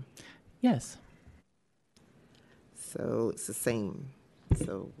Summer? Yes. So it's the same.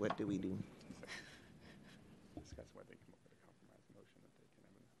 So what do we do?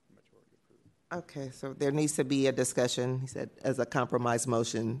 Okay, so there needs to be a discussion, he said, as a compromise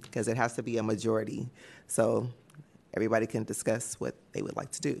motion, because it has to be a majority. So everybody can discuss what they would like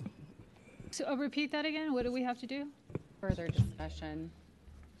to do. So I'll repeat that again. What do we have to do? Further discussion.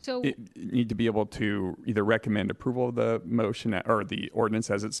 So You need to be able to either recommend approval of the motion or the ordinance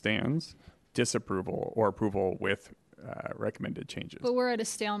as it stands, disapproval, or approval with recommended changes. But we're at a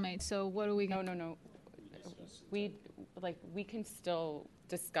stalemate, so what do we... No. we can still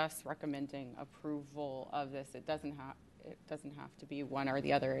discuss recommending approval of this. It doesn't have to be one or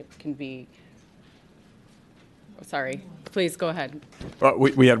the other. It can be, sorry, please go ahead. Well,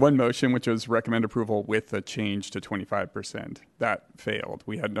 we had one motion, which was recommend approval with a change to 25%. That failed.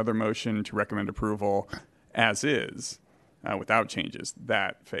 We had another motion to recommend approval as is, without changes.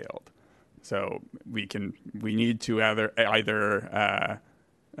 That failed. So we need to either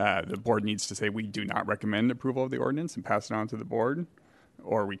the board needs to say we do not recommend approval of the ordinance and pass it on to the board,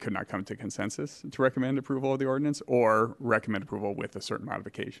 or we could not come to consensus to recommend approval of the ordinance, or recommend approval with a certain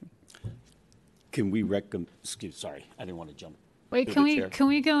modification. Can we sorry, I didn't want to jump. Wait, can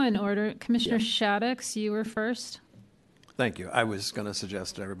we go in order? Commissioner Shaddix, you were first. Thank you. I was going to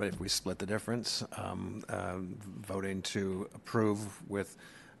suggest to everybody if we split the difference, voting to approve with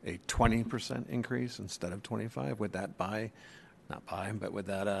a 20% increase instead of 25. Would that would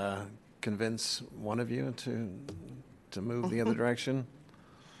that convince one of you to move the other direction?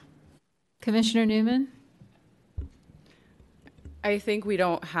 Commissioner Newman? I think we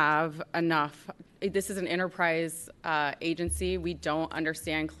don't have enough. This is an enterprise agency. We don't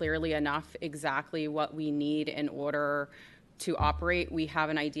understand clearly enough exactly what we need in order to operate. We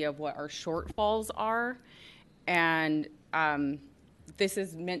have an idea of what our shortfalls are. And this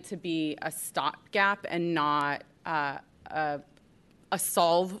is meant to be a stopgap and not a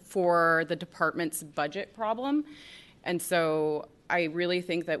solve for the department's budget problem. And so I really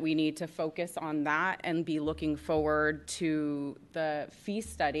think that we need to focus on that and be looking forward to the fee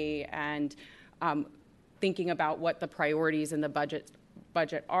study and thinking about what the priorities in the budget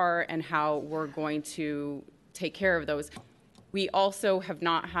are and how we're going to take care of those. We also have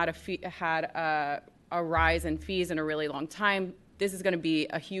not had a rise in fees in a really long time. This is going to be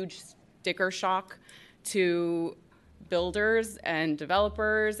a huge sticker shock to builders and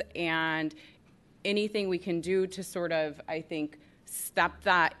developers, and anything we can do to sort of, I think, step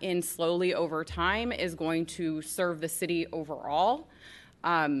that in slowly over time is going to serve the city overall.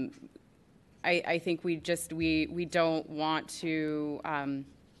 I think we don't want to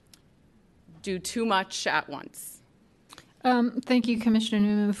do too much at once. Thank you, Commissioner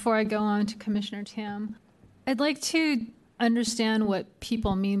Newman. Before I go on to Commissioner Tam, I'd like to understand what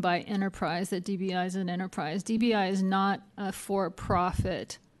people mean by enterprise, that DBI is an enterprise. DBI is not a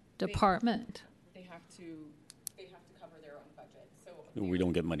for-profit department. They have to cover their own budget. So We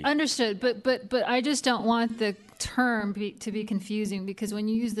don't get money. Understood, but I just don't want the term to be confusing, because when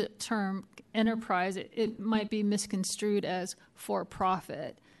you use the term enterprise, it might be misconstrued as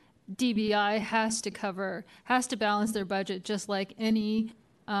for-profit. DBI has to balance their budget just like any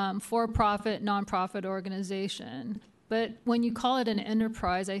for-profit, nonprofit organization. But when you call it an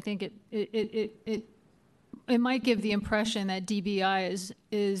enterprise, I think it might give the impression that DBI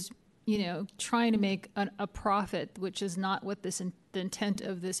is trying to make a profit, which is not what the intent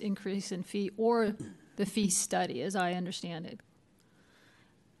of this increase in fee or the fee study, as I understand it.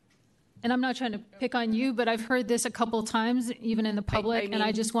 And I'm not trying to pick on you, but I've heard this a couple times, even in the public, and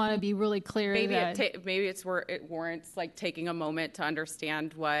I just want to be really clear that maybe it warrants like taking a moment to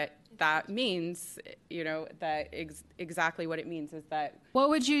understand what that means. Exactly what it means is that. What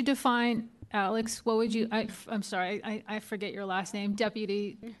would you define, Alex? What would you? I'm sorry, I forget your last name,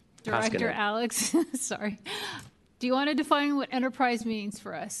 Deputy Director Hoskinen. Alex. Sorry. Do you want to define what enterprise means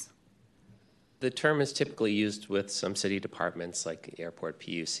for us? The term is typically used with some city departments like airport,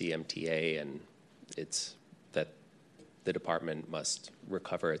 PUC, MTA, and it's that the department must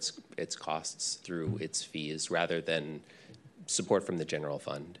recover its costs through its fees rather than support from the general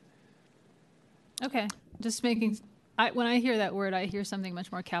fund. Okay, just making. When I hear that word, I hear something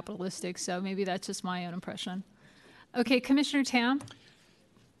much more capitalistic. So maybe that's just my own impression. Okay, Commissioner Tam.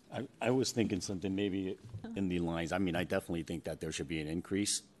 I was thinking something maybe in the lines. I mean, I definitely think that there should be an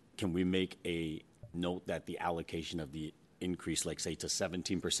increase. Can we make a note that the allocation of the increase, like say to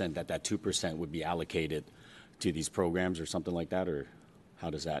 17%, that 2% would be allocated to these programs or something like that, or how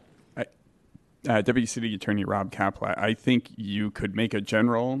does that? Deputy City Attorney Rob Kaplan, I think you could make a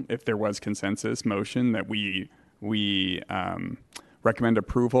general, if there was consensus, motion that we recommend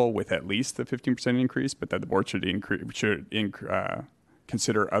approval with at least the 15% increase, but that the board should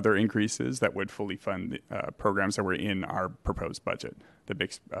consider other increases that would fully fund the programs that were in our proposed budget, the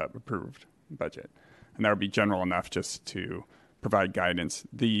big approved budget. And that would be general enough just to provide guidance.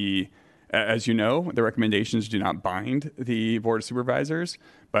 As you know, the recommendations do not bind the Board of Supervisors,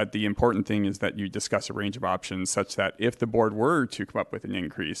 but the important thing is that you discuss a range of options such that if the board were to come up with an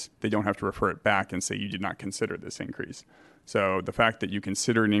increase, they don't have to refer it back and say you did not consider this increase. So the fact that you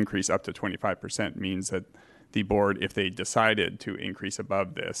consider an increase up to 25% means that the board, if they decided to increase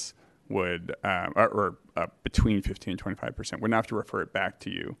above this, would, or between 15 and 25%, wouldn't have to refer it back to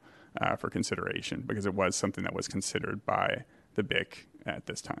you for consideration, because it was something that was considered by the BIC at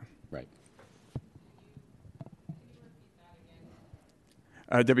this time. Right.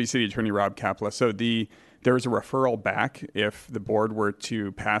 Deputy City Attorney Rob Kapla. So there was a referral back if the board were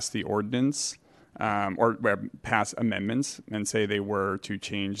to pass the ordinance or pass amendments and say they were to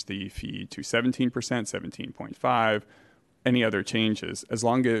change the fee to 17%, 17.5%, any other changes. As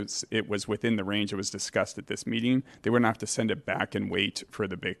long as it was within the range that was discussed at this meeting, they wouldn't have to send it back and wait for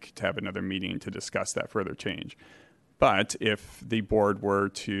the BIC to have another meeting to discuss that further change. But if the board were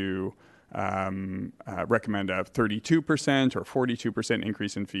to recommend a 32% or 42%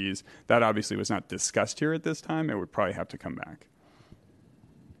 increase in fees, that obviously was not discussed here at this time. It would probably have to come back.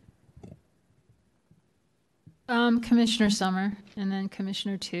 Commissioner Summer, and then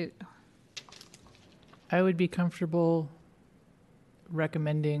Commissioner Toot. I would be comfortable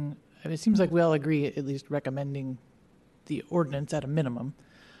recommending, I mean, it seems like we all agree at least recommending the ordinance at a minimum.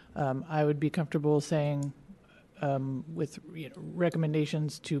 I would be comfortable saying with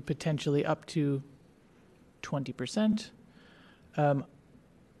recommendations to potentially up to 20%.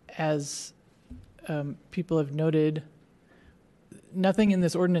 As people have noted, nothing in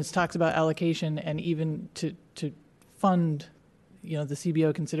this ordinance talks about allocation, and even to fund, the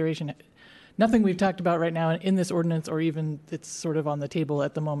CBO consideration. Nothing we've talked about right now in this ordinance, or even it's sort of on the table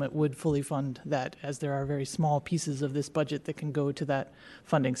at the moment, would fully fund that, as there are very small pieces of this budget that can go to that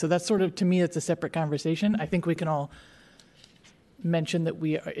funding. So that's sort of, to me, it's a separate conversation. I think we can all mention that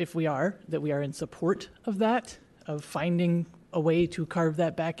we are in support of that, of finding a way to carve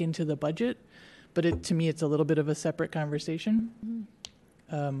that back into the budget. But to me, it's a little bit of a separate conversation.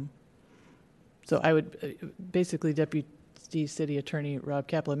 So I would basically, Deputy City Attorney Rob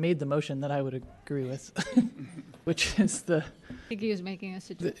Kaplan made the motion that I would agree with, which is I think he was making a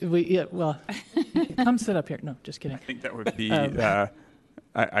suggestion. Come sit up here. No, just kidding. I think that would be,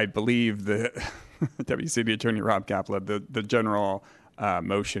 I believe the Deputy City Attorney Rob Kaplan, the general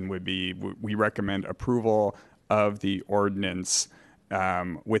motion would be, we recommend approval of the ordinance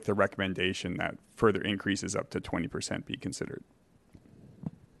with the recommendation that further increases up to 20% be considered.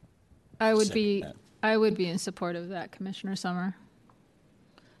 I would be in support of that, Commissioner Summer.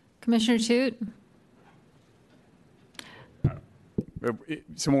 Commissioner Toot?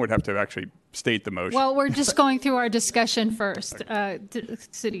 Someone would have to actually state the motion. Well, we're just going through our discussion first.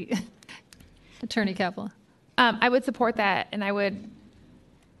 City Attorney Kaplan. I would support that, and I would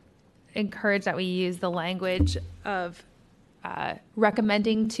encourage that we use the language of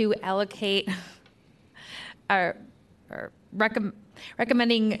recommending to allocate or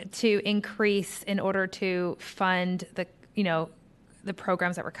recommending to increase in order to fund the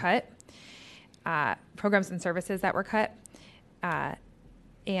programs that were cut, programs and services that were cut,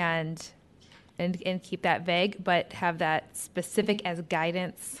 and keep that vague, but have that specific as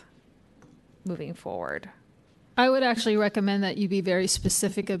guidance moving forward. I would actually recommend that you be very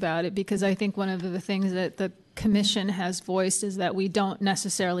specific about it, because I think one of the things that the Commission has voiced is that we don't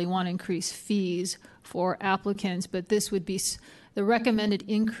necessarily want to increase fees for applicants, but this would be the recommended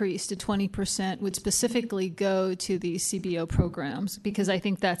increase to 20% would specifically go to the CBO programs, because I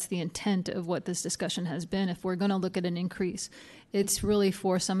think that's the intent of what this discussion has been. If we're going to look at an increase, it's really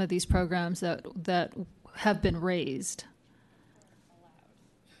for some of these programs that have been raised.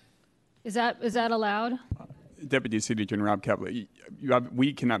 Is that allowed? Deputy City Attorney Rob Kaplan,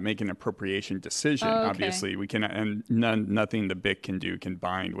 we cannot make an appropriation decision. Oh, okay. Obviously, we cannot, and nothing the BIC can do can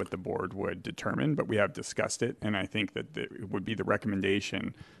bind what the board would determine. But we have discussed it, and I think that it would be the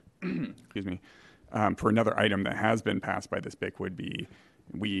recommendation. excuse me, for another item that has been passed by this BIC would be,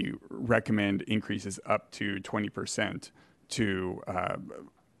 we recommend increases up to 20% to,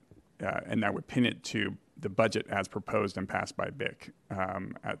 and that would pin it to the budget as proposed and passed by BIC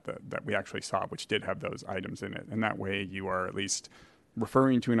that we actually saw, which did have those items in it. And that way you are at least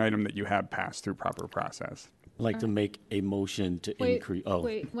referring to an item that you have passed through proper process. I'd like to make a motion to increase. Oh,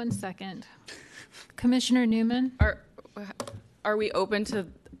 wait 1 second. Commissioner Newman? Are we open to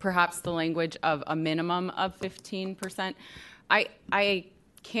perhaps the language of a minimum of 15%? I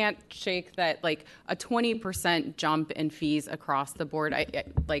can't shake that, like a 20% jump in fees across the board.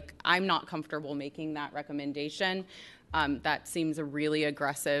 I'm not comfortable making that recommendation. That seems really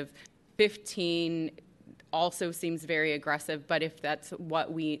aggressive. 15 also seems very aggressive, but if that's what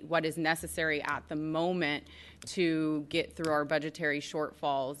is necessary at the moment to get through our budgetary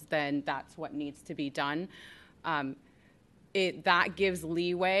shortfalls, then that's what needs to be done. That gives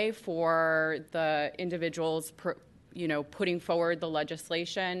leeway for the individuals putting forward the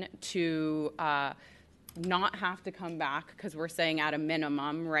legislation to not have to come back because we're saying at a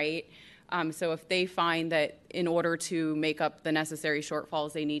minimum, right? So if they find that in order to make up the necessary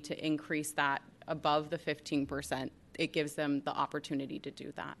shortfalls, they need to increase that above the 15%, it gives them the opportunity to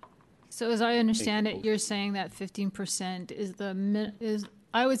do that. So as I understand it, you're saying that 15% is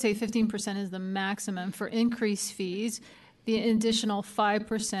I would say 15% is the maximum for increased fees. The additional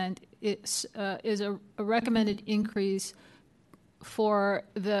 5% is a recommended increase for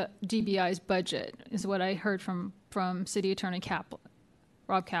the DBI's budget, is what I heard from City Attorney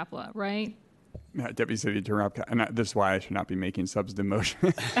Rob Kapla, right? Deputy City Attorney Rob Kapla, and this is why I should not be making substantive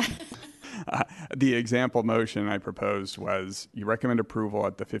motion. The example motion I proposed was you recommend approval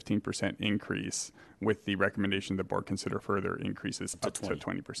at the 15% increase with the recommendation the board consider further increases up to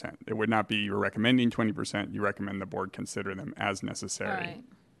 20%. It would not be you're recommending 20%, you recommend the board consider them as necessary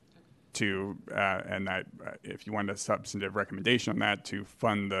to, and that if you want a substantive recommendation on that, to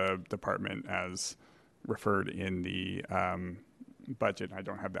fund the department as referred in the budget. I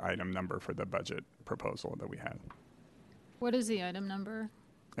don't have the item number for the budget proposal that we had. What is the item number?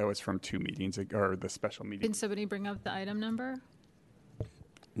 That was from 2 meetings ago, or the special meeting. Can somebody bring up the item number?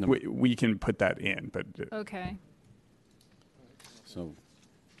 We can put that in, but. Okay. So.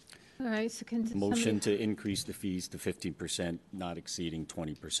 All right, so Motion to increase the fees to 15%, not exceeding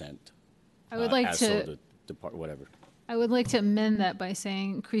 20%. I would like to. Whatever. I would like to amend that by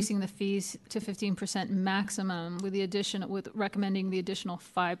saying increasing the fees to 15% maximum with recommending the additional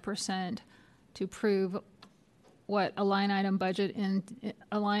 5% to prove what a line item budget in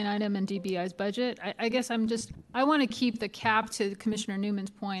DBI's budget. I guess I want to keep the cap, to Commissioner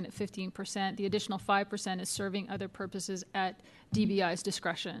Newman's point, at 15%. The additional 5% is serving other purposes at DBI's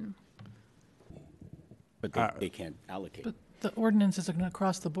discretion. But they can't allocate. But the ordinance is an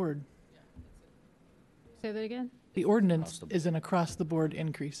across the board. Say that again? The ordinance is an across the board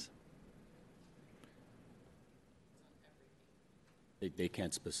increase. They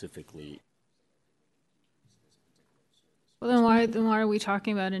can't specifically. Well, then why are we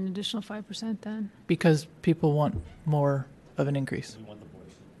talking about an additional 5% then? Because people want more of an increase. We want the board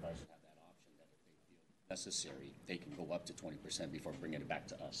of supervisors to have that option that if they feel necessary, they can go up to 20% before bringing it back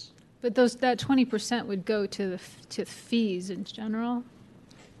to us. But that 20% would go to fees in general?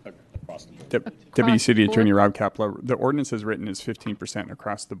 Across the board. Deputy City Attorney Rob Kapla, the ordinance is written as 15%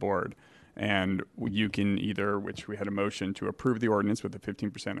 across the board. And you can either, which we had a motion to approve the ordinance with a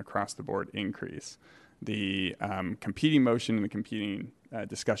 15% across the board increase. The competing motion and the competing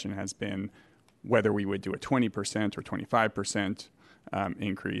discussion has been whether we would do a 20% or 25%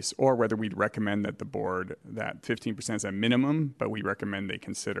 increase, or whether we'd recommend that the board, that 15% is a minimum, but we recommend they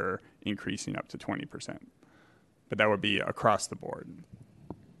consider increasing up to 20%. But that would be across the board.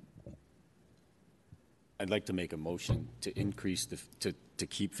 I'd like to make a motion to increase to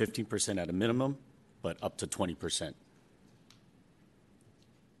keep 15% at a minimum, but up to 20%.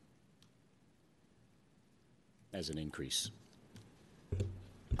 As an increase.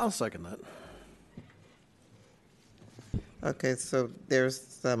 I'll second that. Okay, so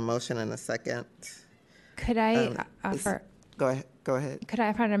there's a motion and a second. Could I offer? Go ahead. Could I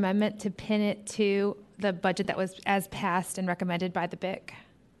offer an amendment to pin it to the budget that was as passed and recommended by the BIC?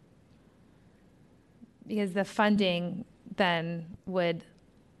 Because the funding then would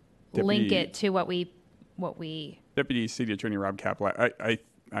link it to what we. Deputy City Attorney Rob Kapla,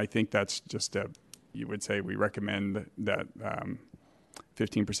 I think that's just you would say we recommend that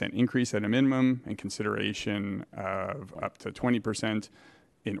 15% increase at a minimum and consideration of up to 20%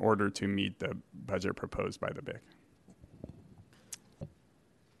 in order to meet the budget proposed by the BIC.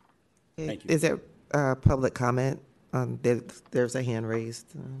 Thank you. Is there public comment? There's a hand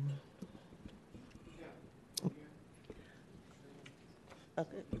raised.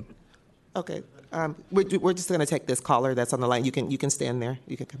 Okay. We're just going to take this caller that's on the line. You can stand there.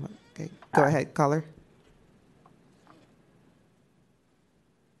 You can come up. Okay. Go ahead, caller.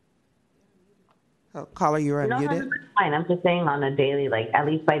 Oh, caller, you're unmuted. Fine. I'm just saying on a daily, like at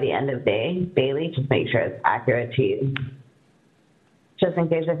least by the end of day, daily, just make sure it's accurate to you. Just in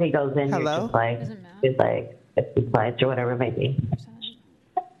case if he goes in, Hello? you're just like, it's like 50 slides or whatever it might be.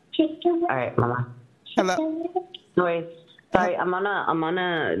 All right, Mama. Hello. Wait, sorry, I'm on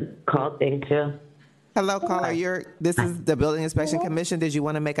a call thing too. Hello, caller. This is the Building Inspection Commission. Did you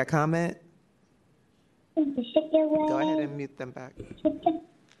want to make a comment? Go ahead and mute them back.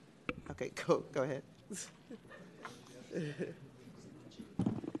 Okay, go ahead.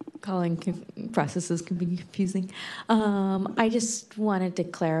 Calling processes can be confusing. I just wanted to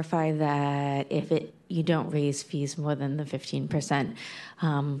clarify that if it you don't raise fees more than the 15%,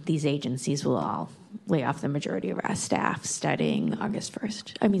 these agencies will all lay off the majority of our staff starting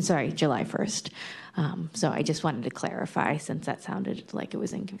July 1st. So I just wanted to clarify, since that sounded like it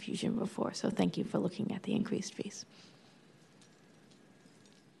was in confusion before. So thank you for looking at the increased fees.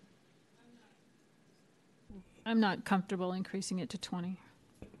 I'm not comfortable increasing it to 20.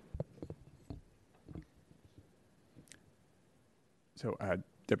 So,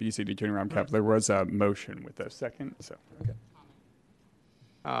 Deputy City Attorney Rob Kaplan, there was a motion with a second. So, okay.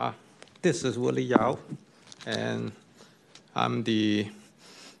 This is Willie Yao, and I'm the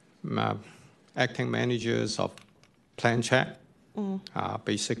acting manager of Plan Check.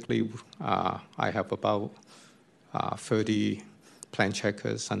 Basically, I have about 30 plan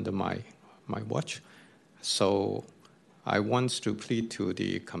checkers under my watch. So I want to plead to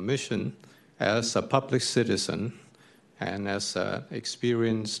the Commission as a public citizen and as an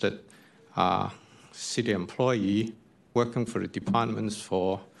experienced city employee working for the departments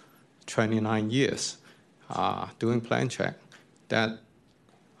for 29 years doing plan check, that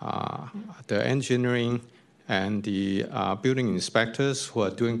the engineering and the building inspectors who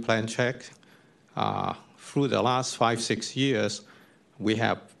are doing plan check through the last 5-6 years, we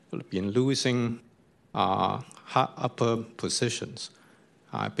have been losing upper positions.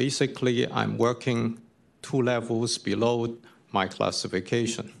 Basically, I'm working 2 levels below my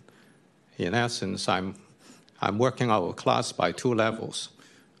classification. In essence, I'm working our class by 2 levels.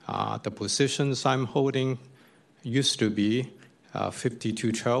 The positions I'm holding used to be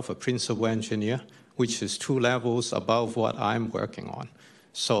 5212, a principal engineer, which is 2 levels above what I'm working on.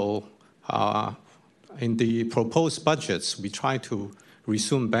 So in the proposed budgets, we try to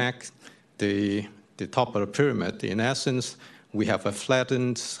resume back the top of the pyramid. In essence, we have a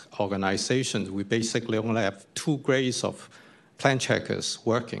flattened organization. We basically only have 2 grades of plan checkers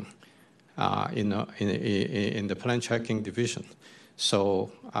working in the plan checking division.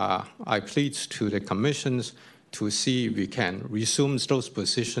 So I plead to the commissions to see if we can resume those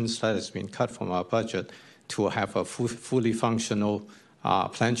positions that has been cut from our budget to have a fully functional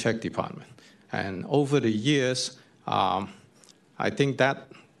plan check department. And over the years, I think that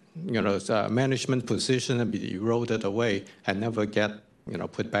the management position will be eroded away and never get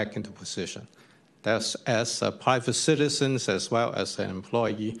put back into position. That's as a private citizens as well as an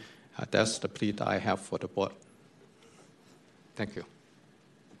employee. That's the plea I have for the board. Thank you.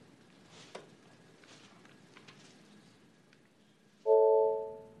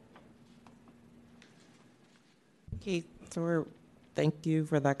 Okay, so thank you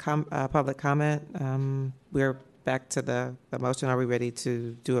for that public comment. We're back to the motion. Are we ready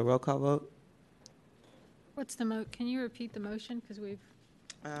to do a roll call vote? What's the can you repeat the motion? Because we've...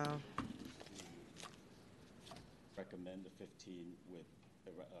 recommend the 15 with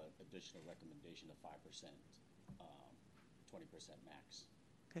the additional recommendation of 5%, 20% max.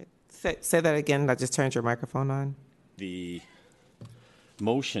 Okay, say that again. I just turned your microphone on. The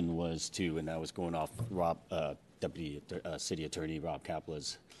motion was to, and I was going off Deputy City Attorney Rob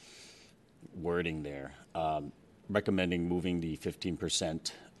Kaplan's wording there, recommending moving the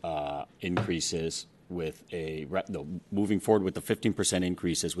 15% increases with moving forward with the 15%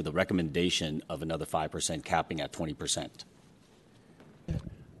 increases with a recommendation of another 5% capping at 20%.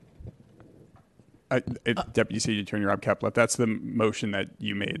 Deputy City Attorney Rob Kaplan, if that's the motion that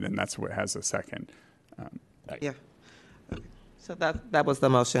you made, then that's what has a second. Yeah. So that was the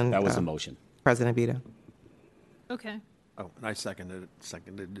motion. That was the motion. President Vito. Okay. Oh, and I seconded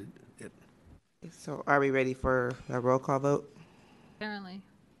it. So are we ready for a roll call vote? Apparently.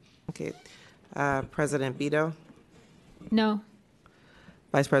 Okay. President Vito? No.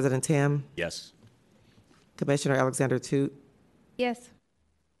 Vice President Tam? Yes. Commissioner Alexander Toot? Yes.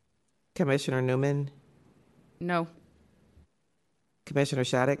 Commissioner Newman? No. Commissioner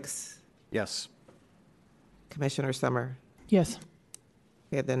Shaddix? Yes. Commissioner Summer? Yes.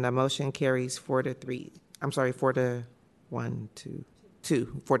 Okay, then the motion carries 4-3. I'm sorry, 4-1, 2.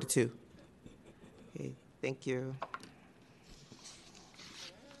 4-2. Okay, thank you.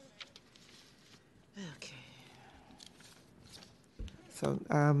 Okay. So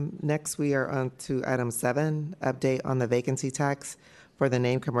next we are on to item 7, update on the vacancy tax for the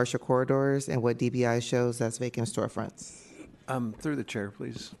named commercial corridors and what DBI shows as vacant storefronts. Through the chair,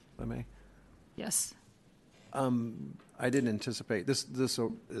 please, if I may. Yes. I didn't anticipate this. This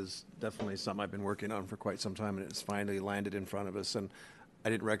is definitely something I've been working on for quite some time, and it's finally landed in front of us. And I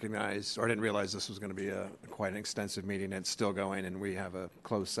didn't recognize, or I didn't realize this was going to be quite an extensive meeting. It's still going, and we have a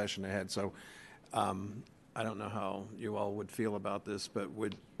closed session ahead. So I don't know how you all would feel about this, but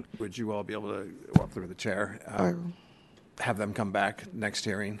would you all be able to walk through the chair? have them come back next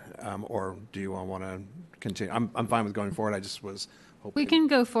hearing, or do you all want to continue? I'm fine with going forward. I just was hoping. We can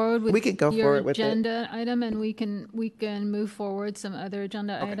go forward with We could go your forward with it. agenda item, and we can move forward some other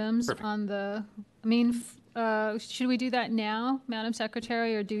agenda items perfect. on the. I mean, should we do that now, Madam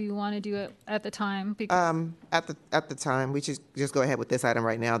Secretary, or do you want to do it at the time? At the time, we should just go ahead with this item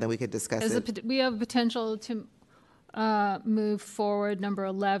right now, then we could discuss it. We have potential to move forward number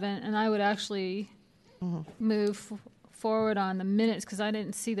 11, and I would actually move forward on the minutes because I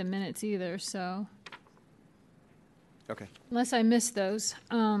didn't see the minutes either. So, okay. Unless I missed those,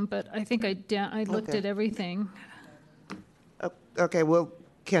 but I think I looked at everything. Okay, well,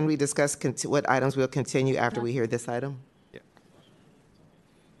 can we discuss what items we'll continue after we hear this item?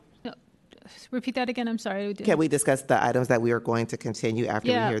 No, repeat that again. I'm sorry. Can we discuss the items that we are going to continue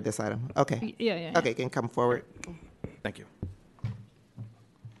after we hear this item? Okay. Yeah. Okay, can come forward. Thank you.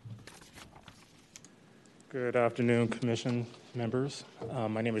 Good afternoon, Commission members.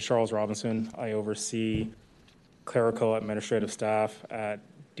 My name is Charles Robinson. I oversee clerical administrative staff at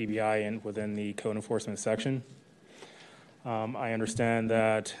DBI and within the code enforcement section. I understand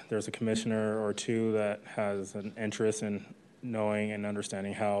that there's a commissioner or two that has an interest in knowing and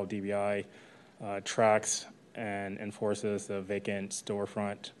understanding how DBI tracks and enforces the vacant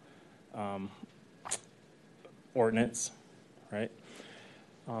storefront ordinance, right?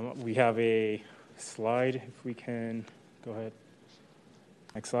 We have a slide, if we can go ahead.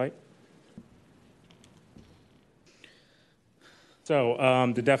 Next slide.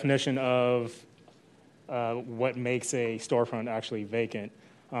 So the definition of what makes a storefront actually vacant.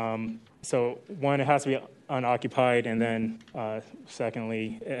 So one, it has to be unoccupied, and then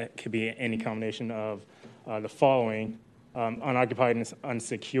secondly, it could be any combination of the following: unoccupied and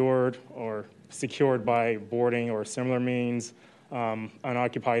unsecured, or secured by boarding or similar means,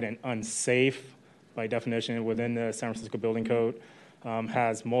 unoccupied and unsafe by definition within the San Francisco Building Code,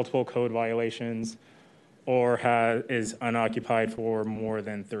 has multiple code violations, or is unoccupied for more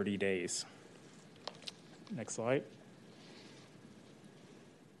than 30 days. Next slide.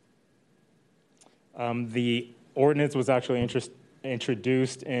 The ordinance was actually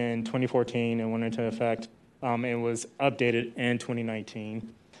introduced in 2014 and went into effect. It was updated in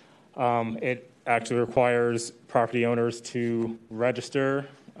 2019. It actually requires property owners to register,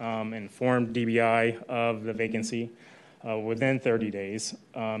 inform DBI of the vacancy within 30 days.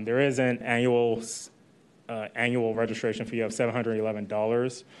 There is an annual registration fee of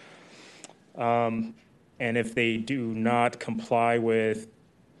 $711. And if they do not comply with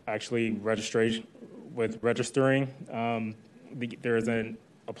registering, there is an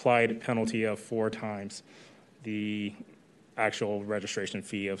applied penalty of 4 times the actual registration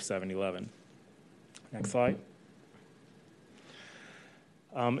fee of $711. Next slide.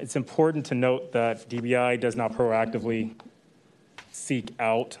 It's important to note that DBI does not proactively seek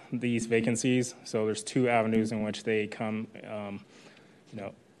out these vacancies. So there's 2 avenues in which they come,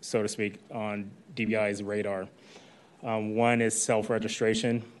 so to speak, on DBI's radar. One is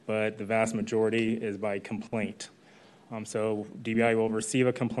self-registration, but the vast majority is by complaint. So DBI will receive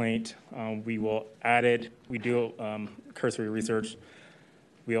a complaint. We will add it. We do cursory research.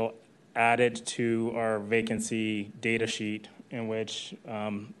 We'll add it to our vacancy data sheet, in which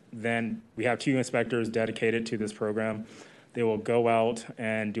then we have 2 inspectors dedicated to this program. They will go out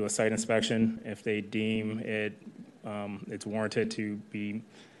and do a site inspection. If they deem it's warranted to be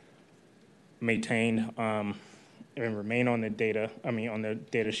maintained and remain on the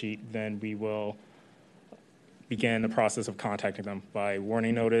data sheet, then we will begin the process of contacting them by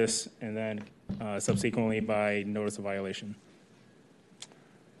warning notice and then subsequently by notice of violation.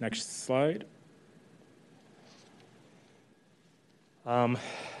 Next slide.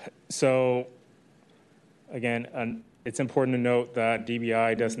 So again, it's important to note that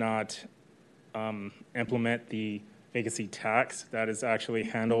DBI does not implement the vacancy tax. That is actually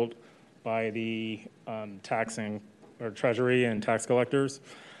handled by the taxing or Treasury and tax collectors.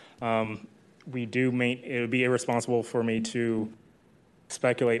 It would be irresponsible for me to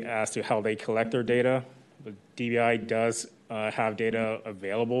speculate as to how they collect their data. But DBI does have data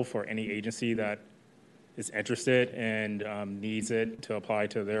available for any agency that is interested and needs it to apply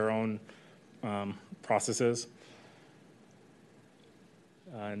to their own processes.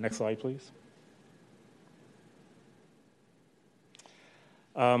 Next slide, please.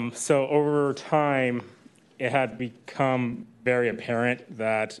 So over time, it had become very apparent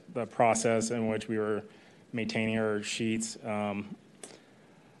that the process in which we were maintaining our sheets,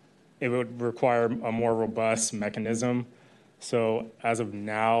 it would require a more robust mechanism. So as of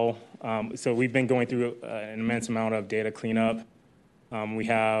now, so we've been going through an immense amount of data cleanup. We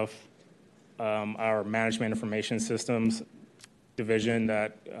have our management information systems division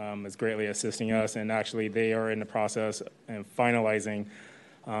that is greatly assisting us, and actually they are in the process of finalizing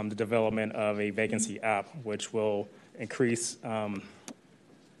the development of a vacancy app, which will increase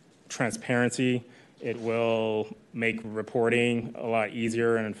transparency. It will make reporting a lot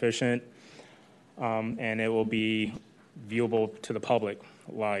easier and efficient, and it will be viewable to the public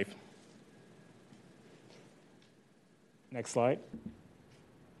live. Next slide.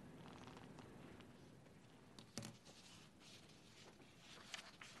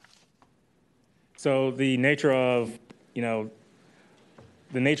 So the nature of, the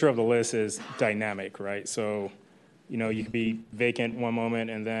nature of the list is dynamic, right? So, you could be vacant one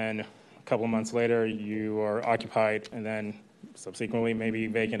moment and then a couple of months later you are occupied and then subsequently maybe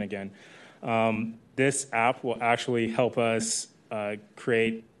vacant again. This app will actually help us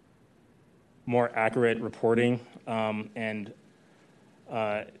create more accurate reporting and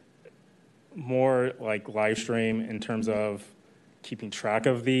more like live stream in terms of keeping track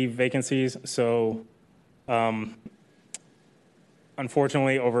of the vacancies. So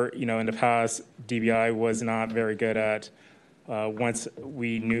unfortunately in the past, DBI was not very good at once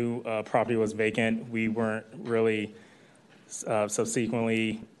we knew a property was vacant, we weren't really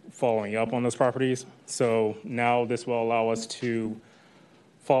subsequently following up on those properties. So now this will allow us to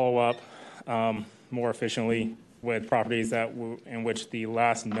follow up more efficiently with properties that in which the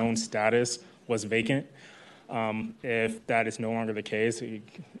last known status was vacant. If that is no longer the case,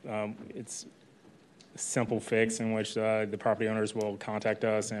 it's a simple fix in which the property owners will contact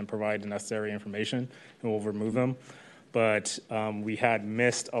us and provide the necessary information, and we'll remove them. But we had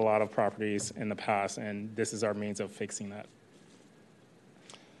missed a lot of properties in the past, and this is our means of fixing that.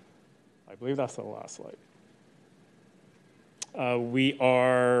 I believe that's the last slide. We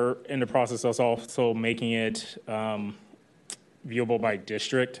are in the process of also making it viewable by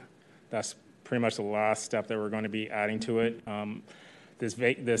district. That's pretty much the last step that we're going to be adding to it.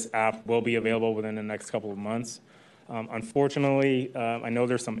 This app will be available within the next couple of months. Unfortunately, I know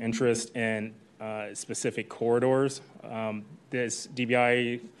there's some interest in specific corridors. This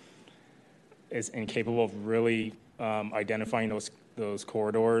DBI is incapable of really identifying those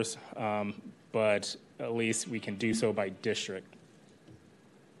corridors, but at least we can do so by district.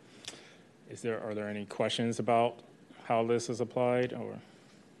 Are there any questions about how this is applied, or?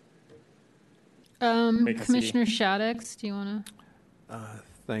 Commissioner Shaddix, do you want to?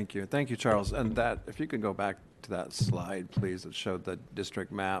 Thank you, Charles. And that, if you could go back to that slide, please, that showed the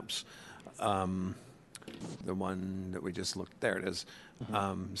district maps. The one that we just looked, there it is.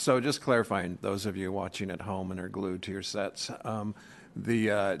 So just clarifying, those of you watching at home and are glued to your sets,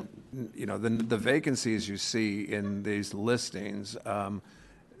 the vacancies you see in these listings,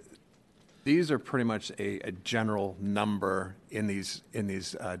 these are pretty much a general number in these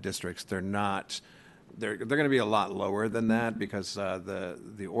districts. They're not. They're going to be a lot lower than that because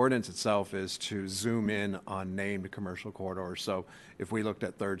the ordinance itself is to zoom in on named commercial corridors. So if we looked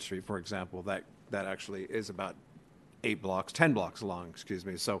at 3rd Street, for example, that actually is about 10 blocks long, excuse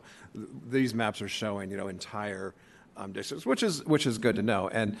me. So these maps are showing, entire districts, which is good to know.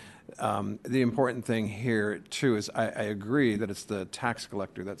 And the important thing here too is I agree that it's the tax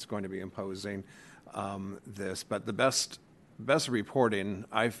collector that's going to be imposing this, but the best reporting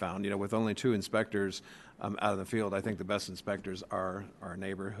I've found, with only 2 inspectors out in the field, I think the best inspectors are our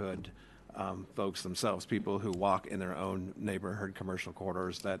neighborhood folks themselves, people who walk in their own neighborhood commercial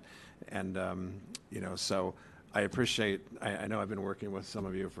corridors so I appreciate, I know I've been working with some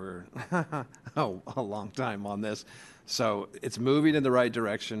of you for a long time on this. So it's moving in the right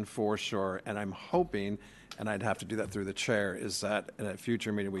direction for sure. And I'm hoping, and I'd have to do that through the chair, is that in a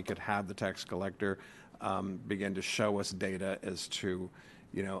future meeting we could have the tax collector begin to show us data as to,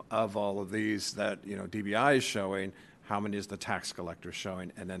 of all of these that, DBI is showing, how many is the tax collector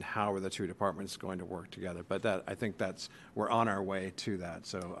showing, and then how are the 2 departments going to work together. But I think we're on our way to that.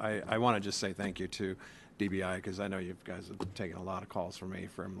 So I want to just say thank you to DBI, because I know you guys have taken a lot of calls from me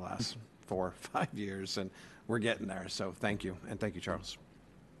from the last 4 or 5 years, and we're getting there. So thank you, and thank you, Charles.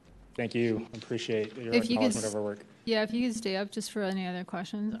 Thank you. Appreciate your acknowledgement of our work. Yeah, if you could stay up just for any other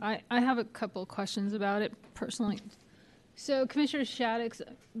questions. I have a couple questions about it personally. So, Commissioner Shaddix,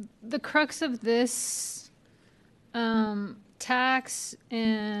 the crux of this tax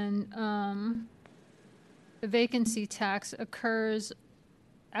and the vacancy tax occurs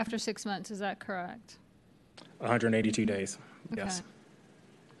after 6 months. Is that correct? 182 days, okay. Yes.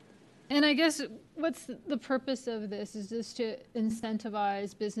 And I guess what's the purpose of this? Is this to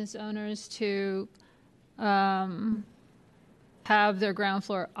incentivize business owners to have their ground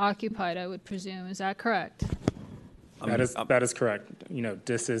floor occupied, I would presume. Is that correct? That is correct.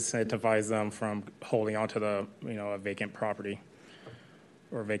 Disincentivize them from holding onto a vacant property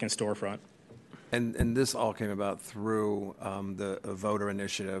or a vacant storefront. And this all came about through the voter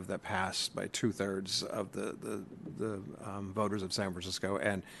initiative that passed by 2/3 of the voters of San Francisco,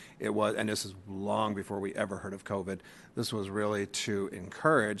 and this is long before we ever heard of COVID. This was really to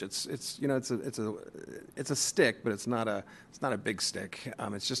encourage. It's a stick, but it's not a big stick.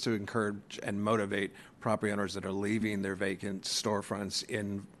 It's just to encourage and motivate property owners that are leaving their vacant storefronts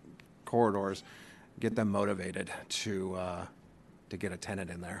in corridors, get them motivated to get a tenant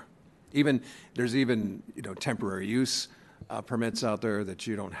in there. There's even temporary use permits out there that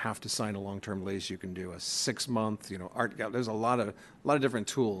you don't have to sign a long-term lease. You can do a 6-month, art gallery. There's a lot of different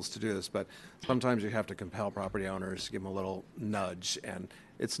tools to do this, but sometimes you have to compel property owners, give them a little nudge, and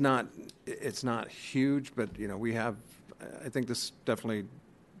it's not huge, but I think this definitely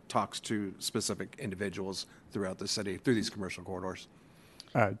talks to specific individuals throughout the city through these commercial corridors.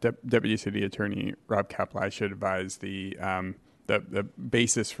 Deputy City Attorney Rob Kaplan, I should advise the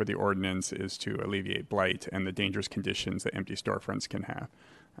basis for the ordinance is to alleviate blight and the dangerous conditions that empty storefronts can have.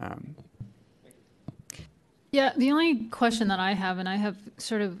 Yeah, the only question that I have, and I have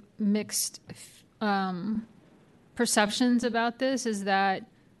sort of mixed perceptions about this, is that,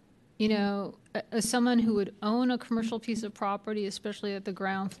 as someone who would own a commercial piece of property, especially at the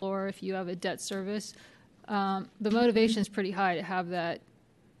ground floor, if you have a debt service, the motivation is pretty high to have that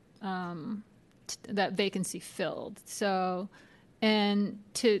vacancy filled. So, and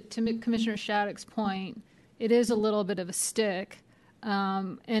to Commissioner Shattuck's point, it is a little bit of a stick,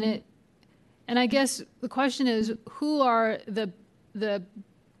 and I guess the question is, who are the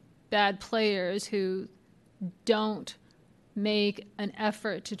bad players who don't make an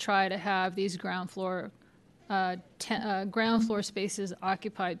effort to try to have these ground floor spaces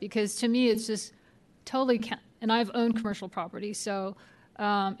occupied? Because to me, it's just totally, and I've owned commercial property, so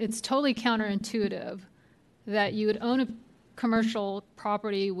it's totally counterintuitive that you would own a commercial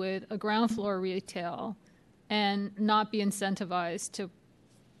property with a ground floor retail and not be incentivized to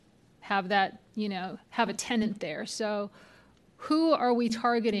have that, have a tenant there. So who are we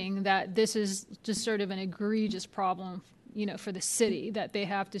targeting that this is just sort of an egregious problem, for the city, that they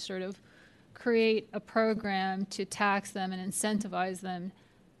have to sort of create a program to tax them and incentivize them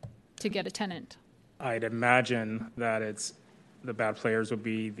to get a tenant? I'd imagine that the bad players would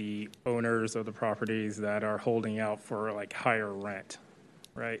be the owners of the properties that are holding out for higher rent,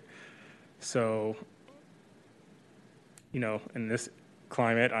 right? So, in this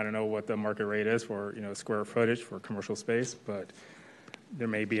climate, I don't know what the market rate is for, square footage for commercial space, but there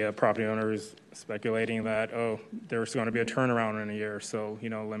may be a property owner who's speculating that, there's going to be a turnaround in a year, so,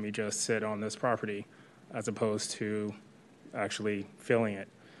 let me just sit on this property as opposed to actually filling it.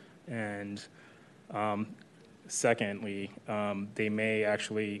 And, secondly, they may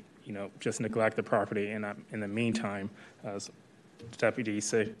actually, just neglect the property. And in the meantime, as Deputy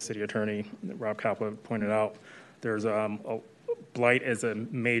City Attorney Rob Kaplan pointed out, there's blight is a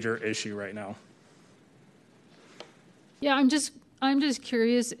major issue right now. Yeah, I'm just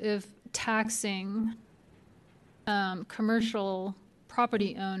curious if taxing commercial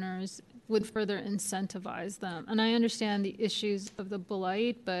property owners would further incentivize them. And I understand the issues of the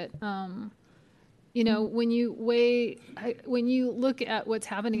blight, but when you look at what's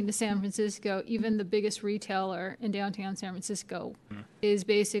happening to San Francisco, even the biggest retailer in downtown San Francisco is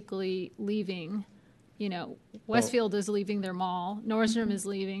basically leaving. Westfield is leaving their mall, Nordstrom is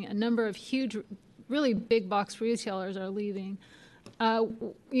leaving, a number of huge, really big box retailers are leaving.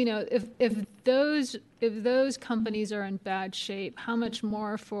 If those companies are in bad shape, how much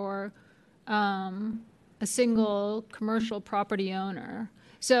more for a single commercial property owner?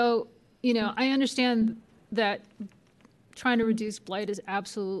 So, I understand that trying to reduce blight is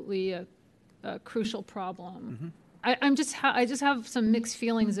absolutely a crucial problem. Mm-hmm. I just have some mixed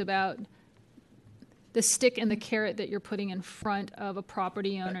feelings about the stick and the carrot that you're putting in front of a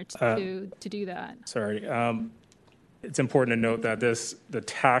property owner to do that. Sorry. It's important to note that the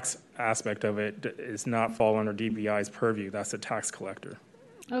tax aspect of it is not fall under DBI's purview. That's the tax collector.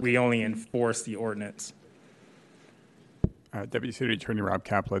 Okay. We only enforce the ordinance. Deputy City Attorney Rob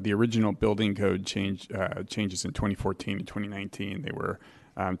Kaplan, the original building code changes in 2014 and 2019. They were,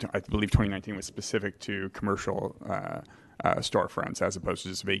 I believe 2019 was specific to commercial storefronts as opposed to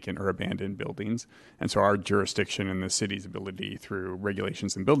just vacant or abandoned buildings. And so our jurisdiction and the city's ability through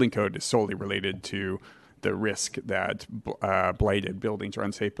regulations and building code is solely related to the risk that blighted buildings or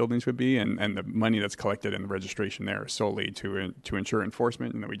unsafe buildings would be, and the money that's collected in the registration there is solely to ensure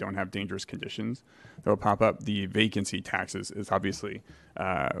enforcement and that we don't have dangerous conditions that will pop up. The vacancy taxes is obviously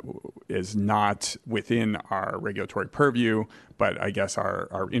is not within our regulatory purview, but I guess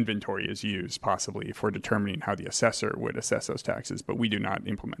our inventory is used possibly for determining how the assessor would assess those taxes, but we do not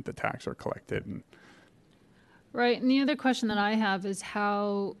implement the tax or collect it. Right, and the other question that I have is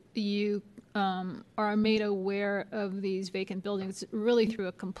how you are made aware of these vacant buildings really through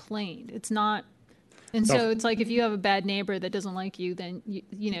a complaint. It's not, and so it's like if you have a bad neighbor that doesn't like you, then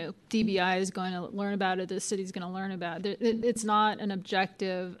you know DBI is going to learn about it. The city's going to learn about it. It's not an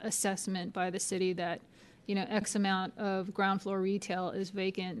objective assessment by the city that X amount of ground floor retail is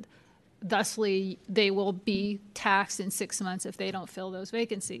vacant. Thusly, they will be taxed in 6 months if they don't fill those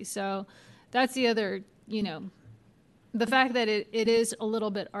vacancies. So that's the other, the fact that it is a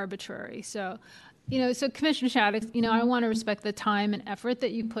little bit arbitrary. So, so Commissioner Shaddix, I want to respect the time and effort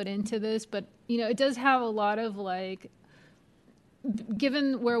that you put into this, but, it does have a lot of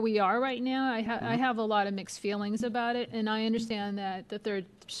given where we are right now, I have a lot of mixed feelings about it. And I understand that the 3rd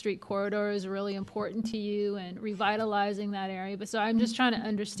Street corridor is really important to you and revitalizing that area. But so I'm just trying to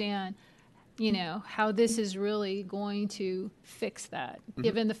understand, how this is really going to fix that,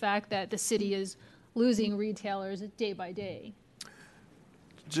 given the fact that the city is losing retailers day by day.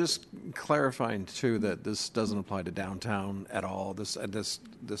 Just clarifying too that this doesn't apply to downtown at all. This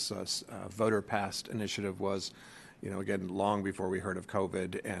voter passed initiative was, again, long before we heard of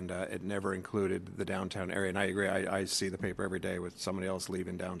COVID, and it never included the downtown area. And I agree. I see the paper every day with somebody else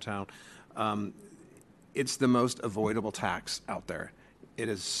leaving downtown. It's the most avoidable tax out there. It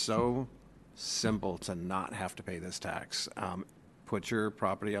is so simple to not have to pay this tax. Put your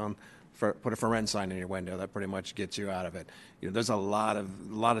property on. Put a for rent sign in your window. That pretty much gets you out of it. There's a lot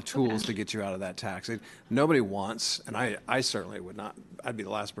of tools to get you out of that tax. Nobody wants, and I certainly would not. I'd be the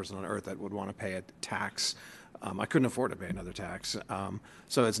last person on earth that would want to pay a tax. I couldn't afford to pay another tax.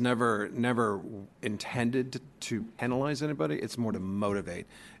 So it's never intended to penalize anybody. It's more to motivate.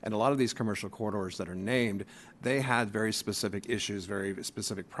 And a lot of these commercial corridors that are named, they had very specific issues, very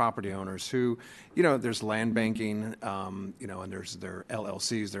specific property owners who, there's land banking, and there's their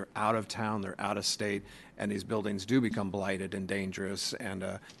LLCs. They're out of town, they're out of state, and these buildings do become blighted and dangerous. And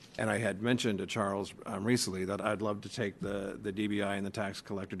I had mentioned to Charles recently that I'd love to take the DBI and the tax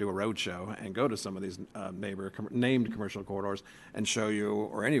collector, do a road show, and go to some of these named commercial corridors and show you,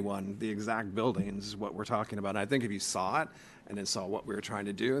 or anyone, the exact buildings, what we're talking about. And I think if you saw it and then saw what we were trying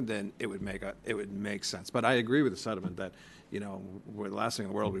to do, then it would make sense. But I agree with the sentiment that, the last thing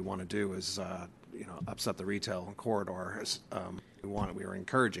in the world we want to do is, upset the retail corridor. We are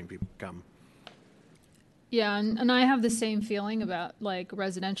encouraging people to come. Yeah, and I have the same feeling about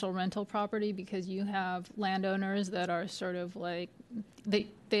residential rental property, because you have landowners that are sort of they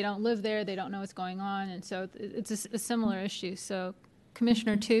don't live there, they don't know what's going on, and so it's a similar issue. So,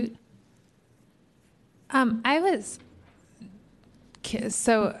 Commissioner Toot? I was curious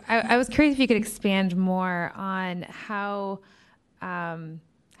if you could expand more on how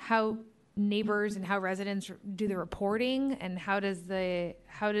neighbors and how residents do the reporting, and how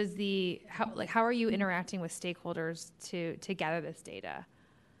are you interacting with stakeholders to gather this data?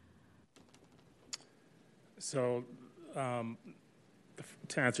 So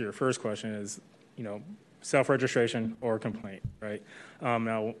to answer your first question is, self-registration or complaint, right?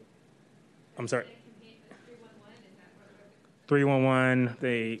 Now, I'm sorry.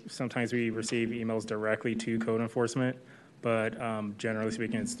 311, sometimes we receive emails directly to code enforcement, but generally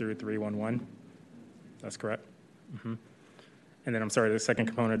speaking, it's through 311. That's correct. Mm-hmm. And then I'm sorry, the second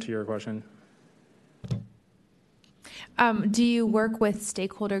component to your question. Do you work with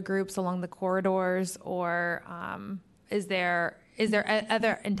stakeholder groups along the corridors, or is there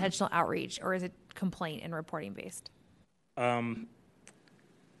other intentional outreach, or is it complaint and reporting based?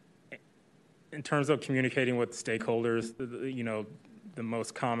 In terms of communicating with stakeholders, the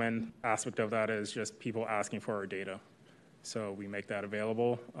most common aspect of that is just people asking for our data. So we make that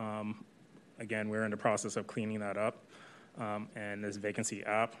available. Again, we're in the process of cleaning that up, and this vacancy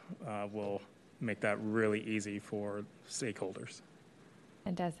app will make that really easy for stakeholders.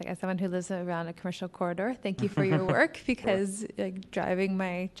 Fantastic. As someone who lives around a commercial corridor, thank you for your work, because driving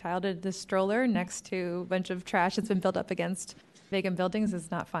my child in the stroller next to a bunch of trash that's been built up against vacant buildings is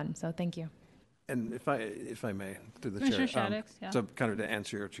not fun. So thank you. And if I may, through the Commissioner chair, Shaddix, yeah. so kind of to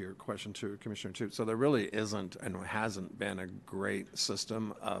answer your question to Commissioner Toot, so there really isn't and hasn't been a great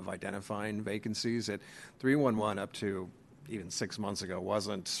system of identifying vacancies. At 311 up to even 6 months ago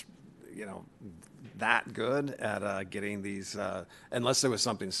wasn't that good at getting these, unless there was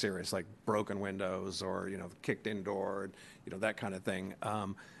something serious like broken windows or, kicked in door, that kind of thing.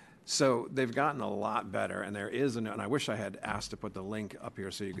 So they've gotten a lot better, and there is, and I wish I had asked to put the link up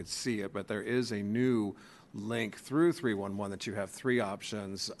here so you could see it, but there is a new link through 311 that you have three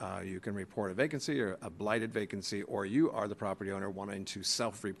options. You can report a vacancy or a blighted vacancy, or you are the property owner wanting to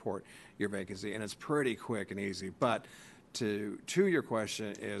self-report your vacancy, and it's pretty quick and easy. But to your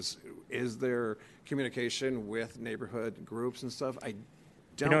question is there communication with neighborhood groups and stuff? I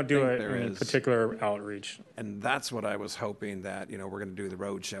don't do think there any is particular outreach. And that's what I was hoping that, we're going to do the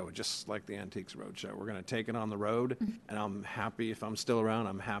road show, just like the Antiques Road Show. We're going to take it on the road, and I'm happy, if I'm still around,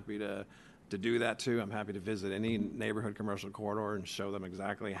 I'm happy to do that too. I'm happy to visit any neighborhood commercial corridor and show them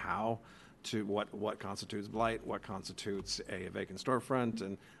exactly how to, what constitutes blight, what constitutes a vacant storefront,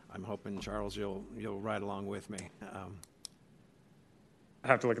 and I'm hoping, Charles, you'll ride along with me. I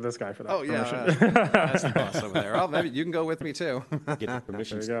have to look at this guy for that. Oh, yeah, permission. that's the boss over there. Oh, maybe you can go with me too. Get the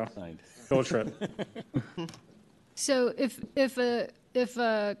permission There you go. signed. Field trip. So if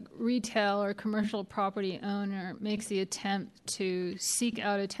a retail or commercial property owner makes the attempt to seek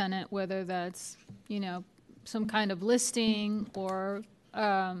out a tenant, whether that's, some kind of listing or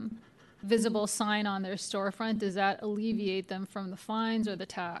visible sign on their storefront, does that alleviate them from the fines or the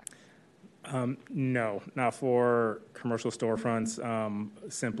tax? No, not for commercial storefronts.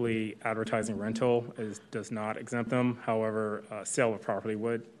 Simply advertising rental does not exempt them. However, sale of property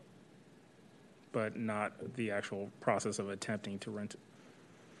would, but not the actual process of attempting to rent it.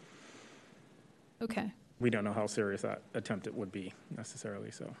 Okay. We don't know how serious that attempt it would be necessarily,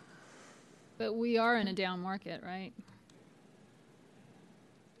 so. But we are in a down market, right?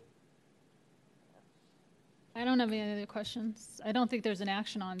 I don't have any other questions. I don't think there's an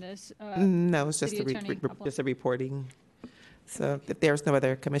action on this. No, it's just City Attorney, just a reporting. So if there's no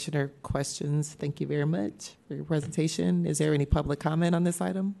other commissioner questions, thank you very much for your presentation. Is there any public comment on this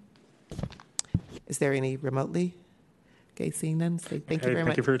item? Is there any remotely? Okay, seeing none, say thank you very much.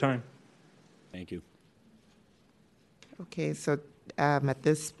 Thank you for your time. Thank you. Okay, so at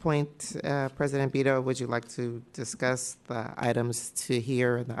this point, President Beto, would you like to discuss the items to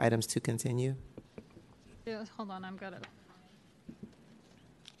hear and the items to continue? Yeah, hold on, I've got it.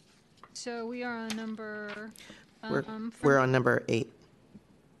 So we are on number. We're on number 8.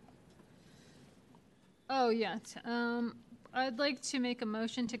 Oh, yeah. I'd like to make a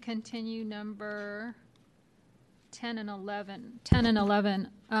motion to continue number 10 and 11. 10 and 11.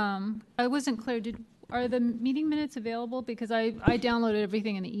 I wasn't clear. Are the meeting minutes available? Because I downloaded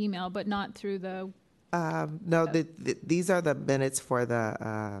everything in the email, but not through the. No, these are the minutes for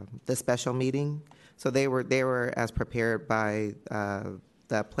the special meeting. So they were as prepared by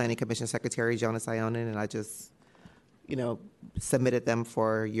the Planning Commission Secretary Jonas Ionin, and I just, submitted them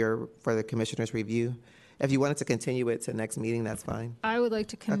for the commissioner's review. If you wanted to continue it to next meeting, that's fine. I would like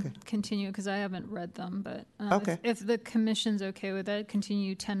to continue because I haven't read them, but okay. If the commission's okay with that,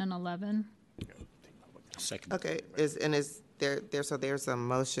 continue 10 and 11. Second. Okay, there's a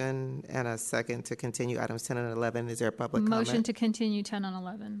motion and a second to continue items 10 and 11. Is there a public comment? Motion to continue 10 and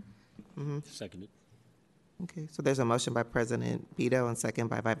 11. Mm-hmm. Seconded. Okay, so there's a motion by President Beto and second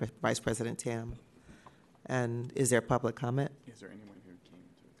by Vice President Tam. And is there public comment? Is there anyone who came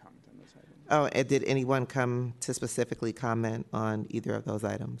to comment on this item? Oh, and did anyone come to specifically comment on either of those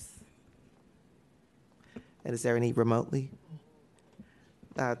items? And is there any remotely?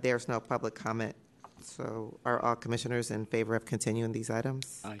 There's no public comment. So are all commissioners in favor of continuing these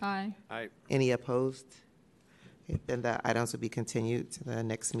items? Aye. Aye. Any opposed? Okay, then the items will be continued to the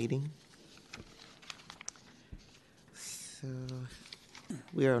next meeting. So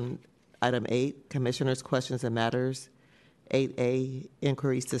we are on item 8, Commissioners' Questions and Matters. 8A,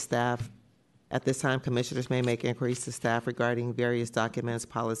 Inquiries to Staff. At this time, commissioners may make inquiries to staff regarding various documents,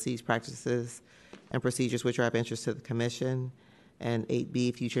 policies, practices, and procedures which are of interest to the commission. And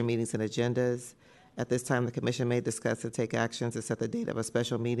 8B, Future Meetings and Agendas. At this time, the commission may discuss and take actions to set the date of a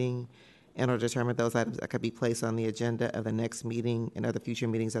special meeting and or determine those items that could be placed on the agenda of the next meeting and other future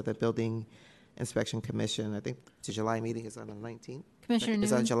meetings of the Building Inspection Commission. I think the July meeting is on the 19th. Commissioner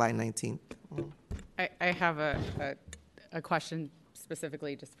It's Newman? on July 19th. I have a question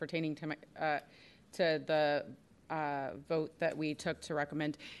specifically just pertaining to the vote that we took to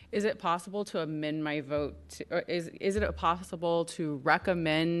recommend. Is it possible to amend my vote? Or is it possible to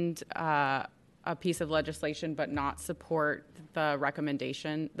recommend a piece of legislation but not support the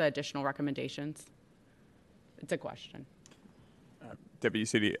recommendation, the additional recommendations? It's a question. Deputy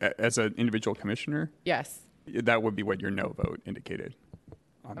City, as an individual commissioner? Yes. That would be what your no vote indicated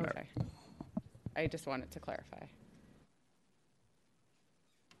on there. Okay. I just wanted to clarify.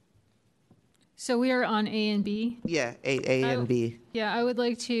 So we are on A and B. Yeah, A and B. Yeah, I would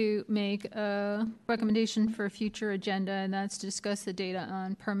like to make a recommendation for a future agenda, and that's to discuss the data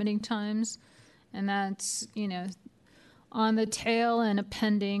on permitting times. And that's, on the tail and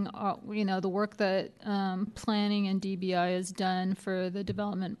appending, the work that planning and DBI has done for the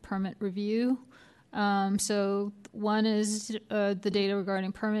development permit review. So one is the data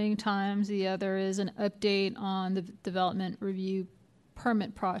regarding permitting times. The other is an update on the development review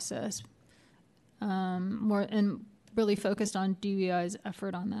permit process. More and really focused on DBI's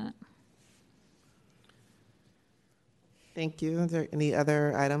effort on that. Thank you. Are there any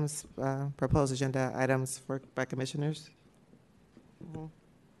other items, proposed agenda items by commissioners?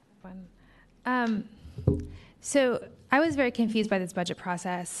 So I was very confused by this budget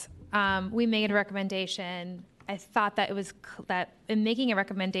process. We made a recommendation. I thought that it was that in making a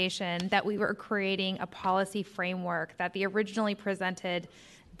recommendation that we were creating a policy framework, that the originally presented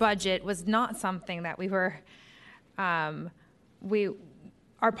budget was not something that we were, our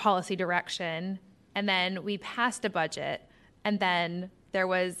policy direction, and then we passed a budget, and then there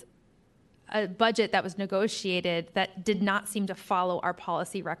was a budget that was negotiated that did not seem to follow our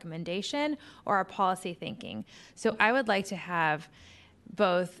policy recommendation or our policy thinking. So I would like to have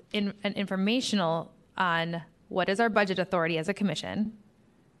both an informational on what is our budget authority as a commission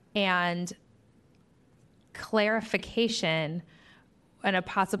and clarification and a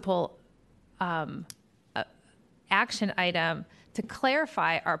possible action item to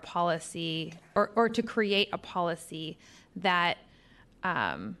clarify our policy or to create a policy that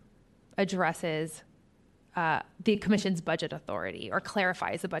addresses the commission's budget authority or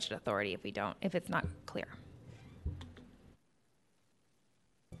clarifies the budget authority if it's not clear.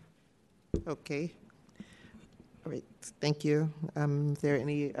 Okay. All right. Thank you. Is there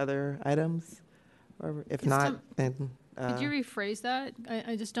any other items? Or if not, then. Could you rephrase that?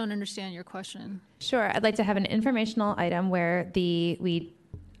 I just don't understand your question. Sure. I'd like to have an informational item where the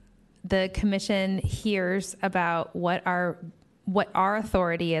commission hears about what our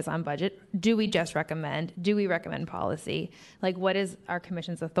authority is on budget. Do we just recommend? Do we recommend policy? Like, what is our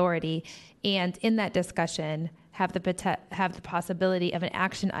commission's authority? And in that discussion, have the possibility of an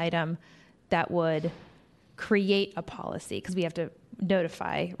action item that would create a policy, because we have to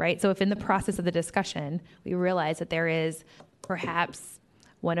notify, right? So if in the process of the discussion we realize that there is perhaps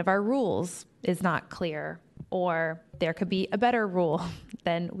one of our rules is not clear, or there could be a better rule,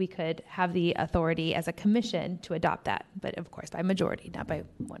 then we could have the authority as a commission to adopt that, but of course by majority, not by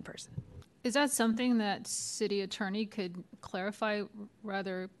one person. Is that something that city attorney could clarify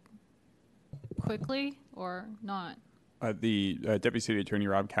rather quickly or not? The Deputy City Attorney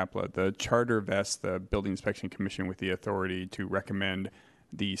Rob Kapla, the charter vests the Building Inspection Commission with the authority to recommend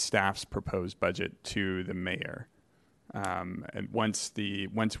the staff's proposed budget to the mayor. And once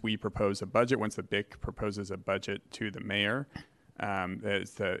we propose a budget, once the BIC proposes a budget to the mayor,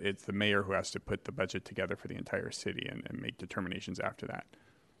 it's the mayor who has to put the budget together for the entire city and make determinations after that.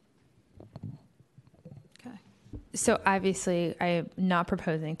 Okay. So obviously, I am not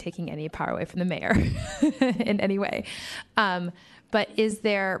proposing taking any power away from the mayor in any way. But is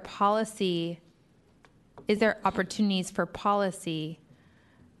there opportunities for policy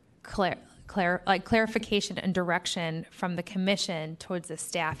clarification and direction from the commission towards the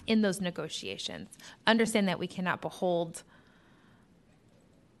staff in those negotiations? Understand that we cannot behold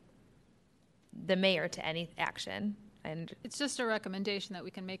the mayor to any action. And it's just a recommendation that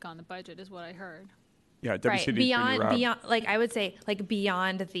we can make on the budget is what I heard. Yeah, Deputy City beyond, like I would say, like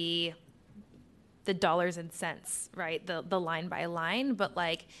beyond the dollars and cents, right? The line by line, but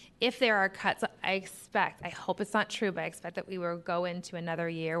like if there are cuts, I hope it's not true, but I expect that we will go into another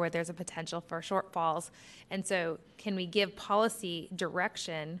year where there's a potential for shortfalls. And so can we give policy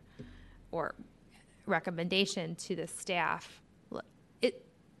direction or recommendation to the staff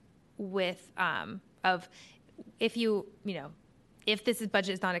if this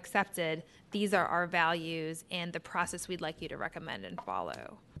budget is not accepted, these are our values and the process we'd like you to recommend and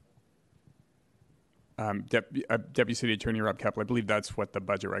follow. Deputy City Attorney Rob Kaplan, I believe that's what the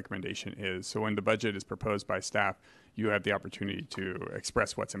budget recommendation is. So when the budget is proposed by staff, you have the opportunity to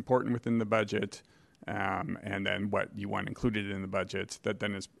express what's important within the budget, and then what you want included in the budget that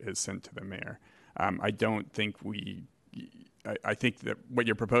then is sent to the mayor. I don't think I think that what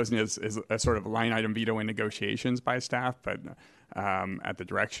you're proposing is a sort of line item veto in negotiations by staff, but at the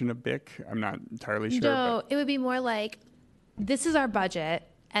direction of BIC, I'm not entirely sure. No, it would be more like, this is our budget,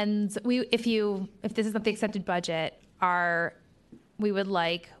 and if this is not the accepted budget, we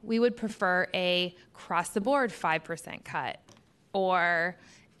would prefer a across the board 5% cut, or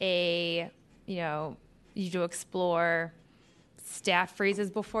you to explore staff freezes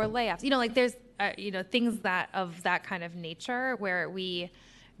before layoffs. Like there's things that of that kind of nature where we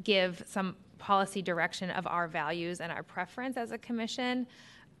give some policy direction of our values and our preference as a commission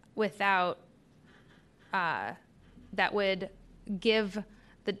without that would give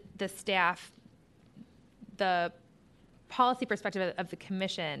the staff the policy perspective of the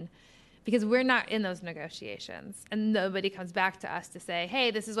commission, because we're not in those negotiations and nobody comes back to us to say,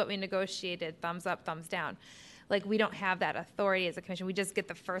 hey, this is what we negotiated, thumbs up, thumbs down. Like, we don't have that authority as a commission. We just get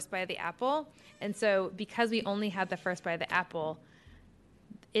the first bite of the apple. And so because we only had the first bite of the apple,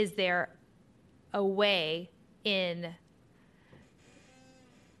 is there a way in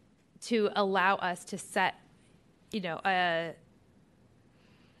to allow us to set, to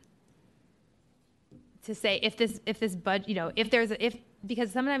say if this budget,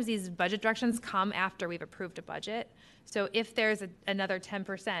 because sometimes these budget directions come after we've approved a budget. So if there's another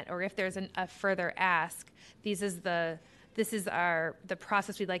 10% or if there's a further ask, this is the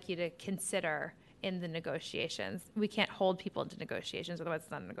process we'd like you to consider in the negotiations. We can't hold people into negotiations, otherwise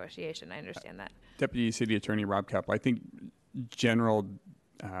it's not a negotiation. I understand that. Deputy City Attorney Rob Kaplan, I think general,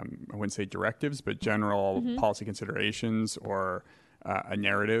 I wouldn't say directives, but general policy considerations or a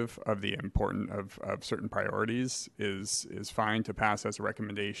narrative of the importance of certain priorities is fine to pass as a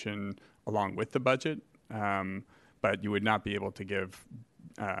recommendation along with the budget, but you would not be able to give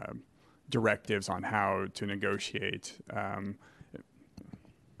directives on how to negotiate.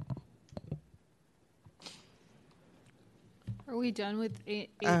 Are we done with A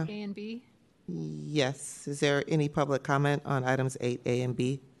and B? Yes. Is there any public comment on items 8A and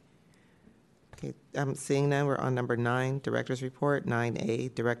B? Okay, I'm seeing none. We're on number 9, Director's Report.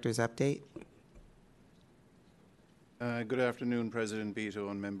 9A, Director's Update. Good afternoon, President Beto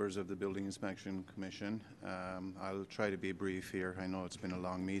and members of the Building Inspection Commission. I'll try to be brief here. I know it's been a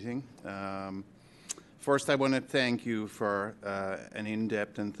long meeting. First, I want to thank you for an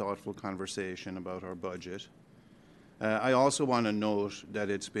in-depth and thoughtful conversation about our budget. I also want to note that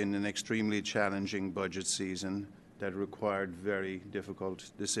it's been an extremely challenging budget season that required very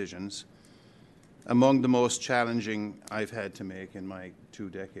difficult decisions. Among the most challenging I've had to make in my 2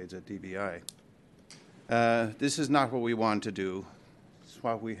 decades at DBI. This is not what we want to do. It's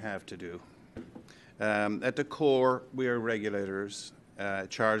what we have to do. At the core, we are regulators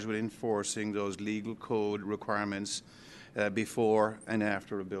charged with enforcing those legal code requirements before and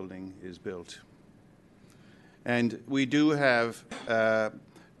after a building is built. And we do have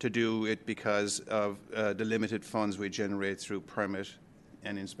to do it because of the limited funds we generate through permit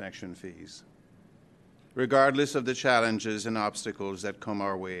and inspection fees. Regardless of the challenges and obstacles that come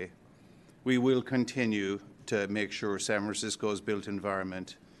our way, we will continue to make sure San Francisco's built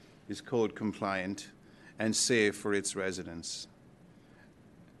environment is code compliant and safe for its residents.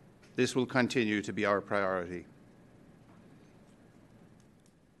 This will continue to be our priority.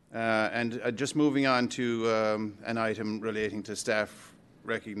 Just moving on to an item relating to staff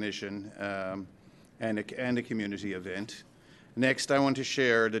recognition and a community event. Next, I want to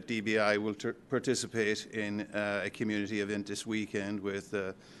share that DBI will participate in a community event this weekend with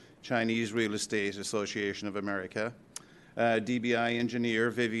the Chinese Real Estate Association of America. DBI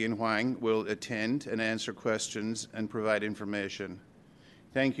engineer Vivian Huang will attend and answer questions and provide information.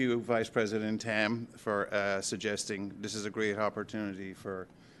 Thank you, Vice President Tam, for suggesting this is a great opportunity for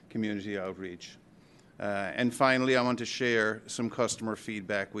community outreach. And finally, I want to share some customer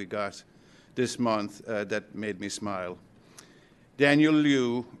feedback we got this month that made me smile. Daniel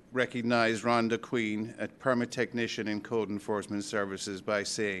Liu recognized Rhonda Queen, a permit technician in Code Enforcement Services, by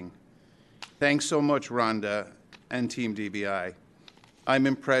saying, "Thanks so much, Rhonda and Team DBI. I'm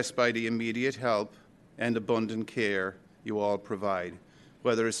impressed by the immediate help and abundant care you all provide,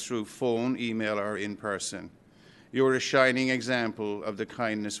 whether it's through phone, email, or in person. You're a shining example of the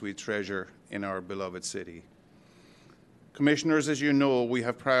kindness we treasure in our beloved city." Commissioners, as you know, we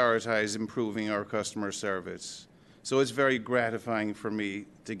have prioritized improving our customer service. So it's very gratifying for me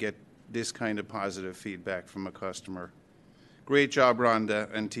to get this kind of positive feedback from a customer. Great job, Rhonda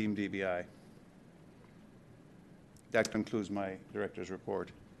and Team DBI. That concludes my director's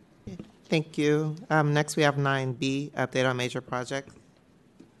report. Thank you. Next, we have 9B, Update on Major Projects.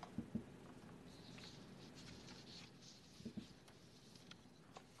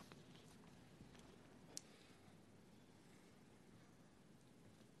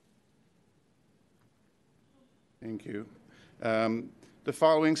 Thank you. The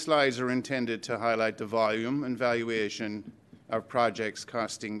following slides are intended to highlight the volume and valuation of projects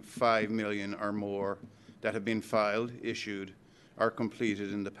costing $5 million or more that have been filed, issued, or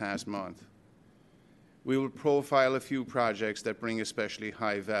completed in the past month. We will profile a few projects that bring especially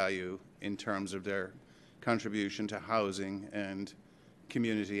high value in terms of their contribution to housing and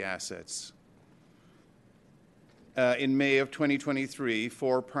community assets. In May of 2023,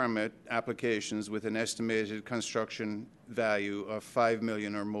 4 permit applications with an estimated construction value of $5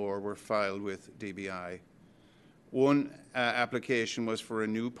 million or more were filed with DBI. One application was for a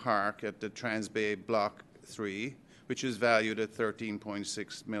new park at the Transbay Block 3, which is valued at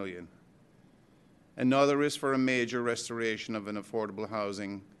 $13.6 million. Another is for a major restoration of an affordable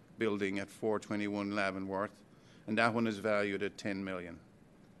housing building at 421 Leavenworth, and that one is valued at $10 million.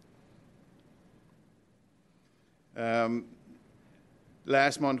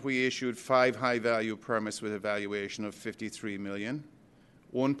 Last month, we issued 5 high-value permits with a valuation of $53 million.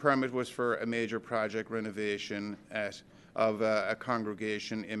 One permit was for a major project renovation of a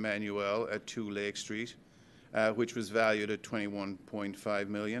congregation, Emmanuel, at 2 Lake Street, which was valued at $21.5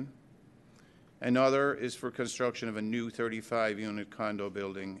 million. Another is for construction of a new 35-unit condo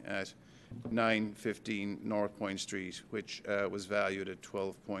building at 915 North Point Street, which was valued at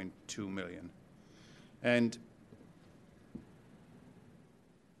 $12.2 million. And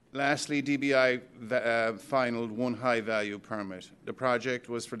lastly, DBI finalized one high-value permit. The project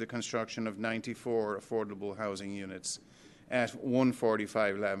was for the construction of 94 affordable housing units at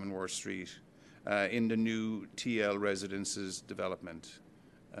 145 Leavenworth Street in the new TL Residences development.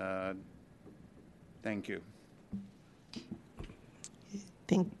 Thank you.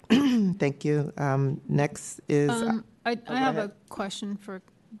 Thank you. Next is... I have a question for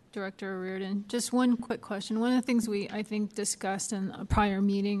Director Reardon. Just one quick question. One of the things we, I think, discussed in a prior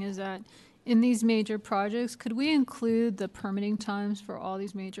meeting is that in these major projects, could we include the permitting times for all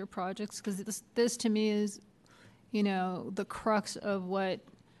these major projects? Because this to me is, you know, the crux of what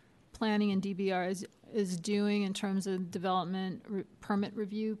planning and DBR is doing in terms of development permit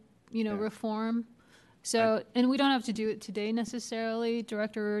review, you know, reform. So, and we don't have to do it today necessarily,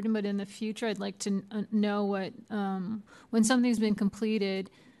 Director Reardon, but in the future, I'd like to know what, when something's been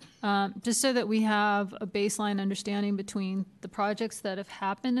completed, just so that we have a baseline understanding between the projects that have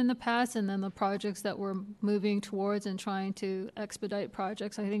happened in the past and then the projects that we're moving towards and trying to expedite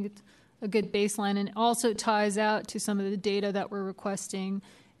projects. I think it's a good baseline, and also ties out to some of the data that we're requesting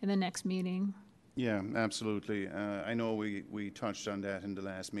in the next meeting. Yeah, absolutely. I know we touched on that in the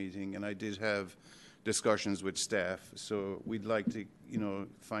last meeting, and I did have discussions with staff, so we'd like to, you know,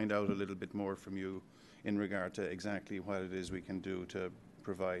 find out a little bit more from you in regard to exactly what it is we can do to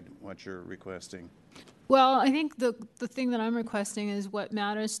provide what you're requesting. Well, I think the thing that I'm requesting is what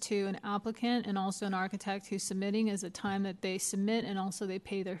matters to an applicant and also an architect who's submitting is the time that they submit and also they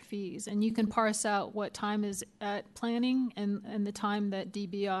pay their fees. And you can parse out what time is at planning and the time that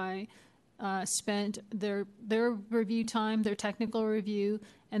DBI spent their review time, their technical review,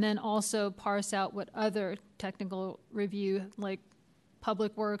 and then also parse out what other technical review, like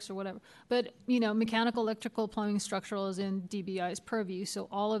public works or whatever. But, you know, mechanical, electrical, plumbing, structural is in DBI's purview, so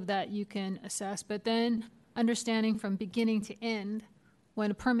all of that you can assess. But then understanding from beginning to end,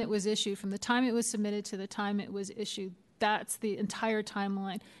 when a permit was issued, from the time it was submitted to the time it was issued, that's the entire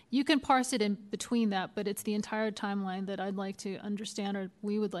timeline. You can parse it in between that, but it's the entire timeline that I'd like to understand, or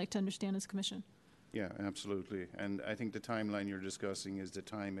we would like to understand as Commission. Yeah, absolutely. And I think the timeline you're discussing is the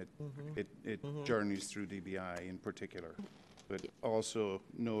time it journeys through DBI in particular, but also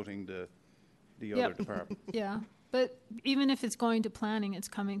noting the other department. Yeah, but even if it's going to planning, it's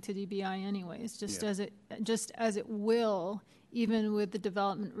coming to DBI anyways, just as it will, even with the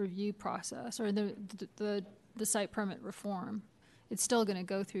development review process or the site permit reform. It's still going to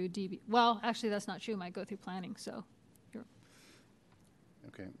go through DB. Well, actually, that's not true. It might go through planning. So,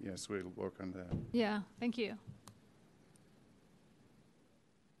 okay. Yes, we'll work on that. Yeah. Thank you.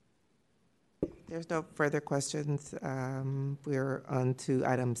 There's no further questions. We're on to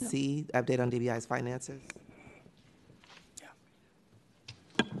item C, update on DBI's finances.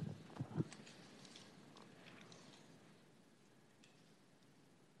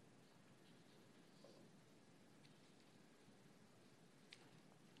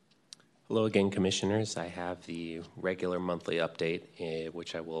 Hello again, Commissioners. I have the regular monthly update,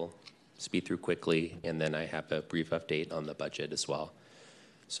 which I will speed through quickly, and then I have a brief update on the budget as well.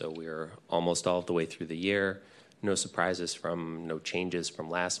 So we're almost all the way through the year. No changes from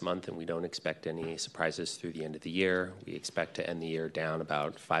last month, and we don't expect any surprises through the end of the year. We expect to end the year down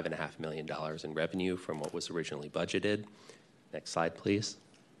about $5.5 million in revenue from what was originally budgeted. Next slide, please.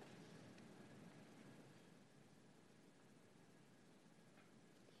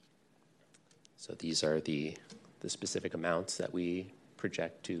 So these are the specific amounts that we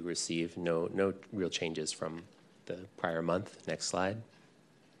project to receive. No real changes from the prior month. Next slide.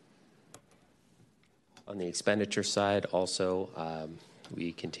 On the expenditure side, also,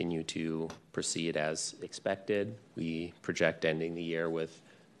 we continue to proceed as expected. We project ending the year with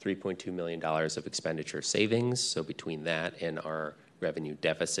 $3.2 million of expenditure savings. So between that and our revenue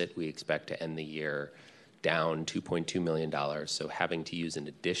deficit, we expect to end the year down $2.2 million. So having to use an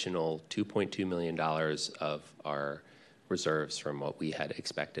additional $2.2 million of our reserves from what we had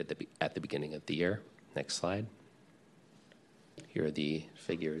expected at the beginning of the year. Next slide. Here are the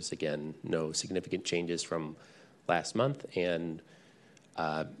figures. Again, no significant changes from last month, and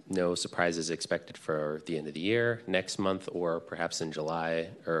no surprises expected for the end of the year. Next month, or perhaps in July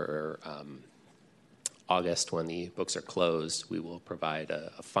or August, when the books are closed, we will provide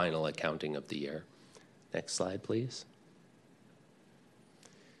a final accounting of the year. Next slide, please.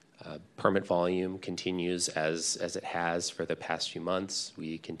 Permit volume continues as it has for the past few months.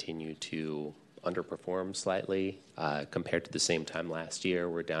 We continue to underperform slightly compared to the same time last year.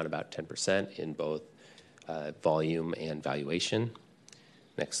 We're down about 10% in both volume and valuation.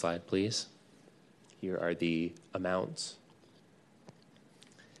 Next slide, please. Here are the amounts.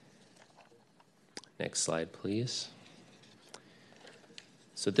 Next slide, please.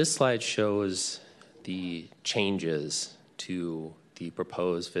 So this slide shows the changes to the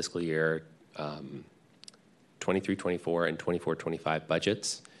proposed fiscal year 23-24 and 24-25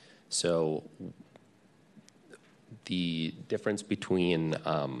 budgets. So the difference between,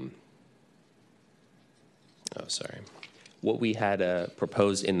 what we had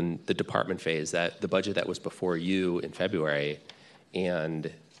proposed in the department phase, that the budget that was before you in February,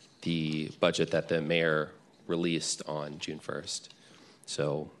 and the budget that the mayor released on June 1st.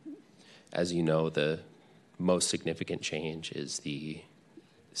 So as you know, the most significant change is the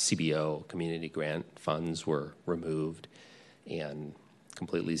CBO community grant funds were removed and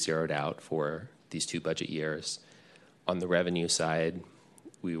completely zeroed out for these two budget years. On the revenue side,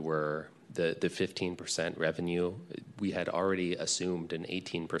 we were the 15% revenue. We had already assumed an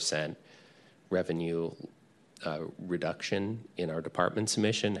 18% revenue reduction in our department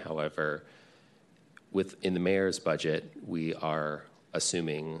submission. However, in the mayor's budget, we are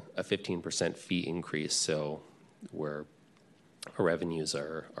assuming a 15% fee increase, so our revenues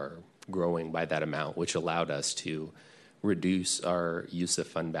are growing by that amount, which allowed us to reduce our use of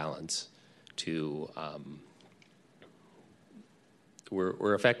fund balance to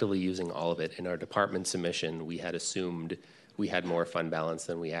we're effectively using all of it. In our department submission, we had assumed we had more fund balance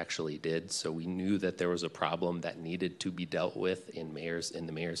than we actually did, so we knew that there was a problem that needed to be dealt with in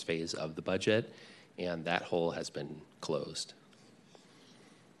the mayor's phase of the budget, and that hole has been closed.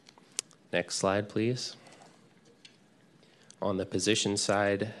 Next slide, please. On the position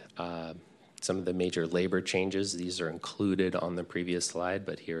side, some of the major labor changes, these are included on the previous slide,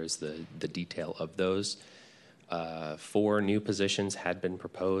 but here's the detail of those. 4 new positions had been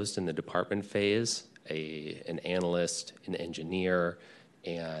proposed in the department phase, an analyst, an engineer,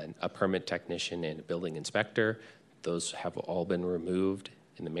 and a permit technician and a building inspector. Those have all been removed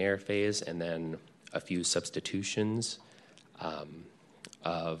in the mayor phase, and then a few substitutions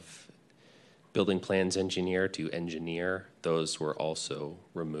of building plans engineer to engineer. Those were also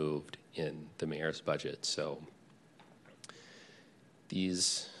removed in the mayor's budget. So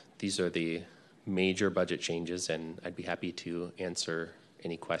these are the major budget changes, and I'd be happy to answer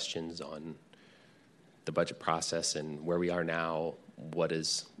any questions on the budget process and where we are now, what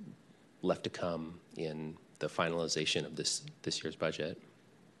is left to come in the finalization of this year's budget.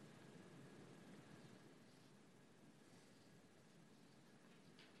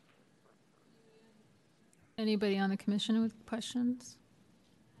 Anybody on the commission with questions?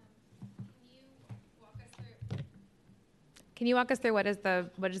 Can you walk us through what is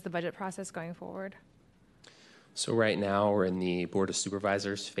the budget process going forward? So right now we're in the Board of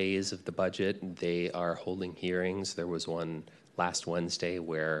Supervisors phase of the budget. They are holding hearings. There was one last Wednesday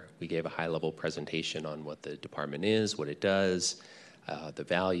where we gave a high-level presentation on what the department is, what it does, the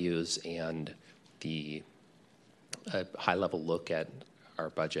values, and the high-level look at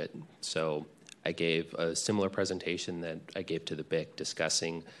our budget. So I gave a similar presentation that I gave to the BIC,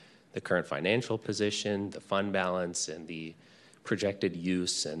 discussing the current financial position, the fund balance, and the projected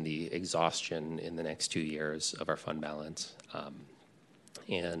use and the exhaustion in the next 2 years of our fund balance.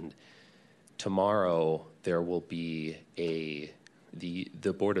 And tomorrow there will be the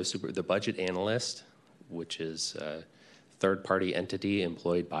budget analyst, which is a third-party entity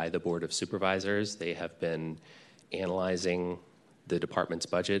employed by the Board of Supervisors. They have been analyzing the department's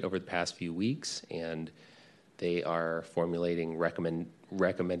budget over the past few weeks, and they are formulating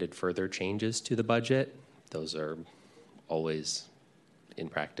recommended further changes to the budget. Those are always, in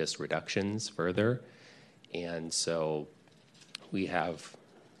practice, reductions further. And so we have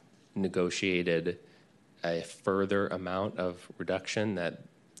negotiated a further amount of reduction that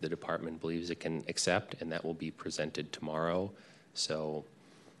the department believes it can accept, and that will be presented tomorrow. So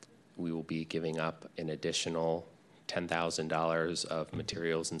we will be giving up an additional $10,000 of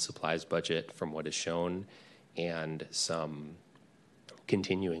materials and supplies budget from what is shown, and some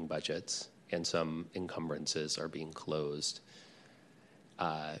continuing budgets and some encumbrances are being closed.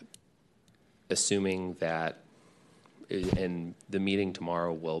 Assuming that, and the meeting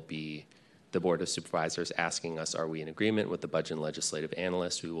tomorrow will be the Board of Supervisors asking us, are we in agreement with the budget and legislative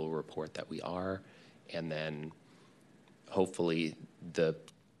analyst? We will report that we are, and then hopefully the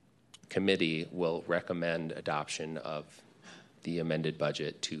committee will recommend adoption of the amended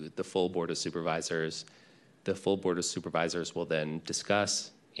budget to the full Board of Supervisors. The full Board of Supervisors will then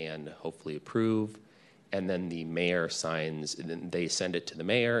discuss and hopefully approve, and then the mayor signs, and then they send it to the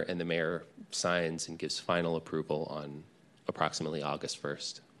mayor, and the mayor signs and gives final approval on approximately August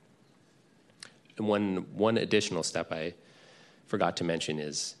 1st. And one additional step I forgot to mention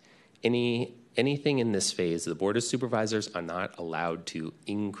is anything in this phase, the Board of Supervisors are not allowed to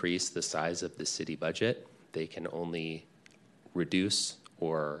increase the size of the city budget. They can only reduce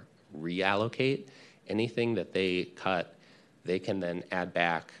or reallocate. Anything that they cut, they can then add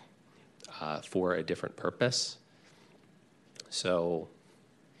back for a different purpose. So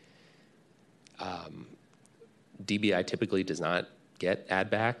DBI typically does not get add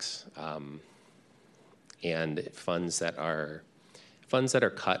backs, and funds that are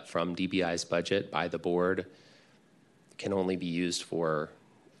cut from DBI's budget by the board can only be used for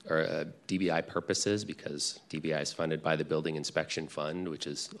DBI purposes, because DBI is funded by the Building Inspection Fund, which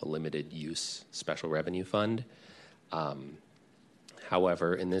is a limited use special revenue fund.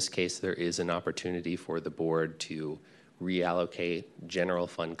 However, in this case, there is an opportunity for the board to reallocate general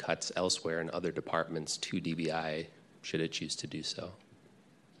fund cuts elsewhere in other departments to DBI, should it choose to do so.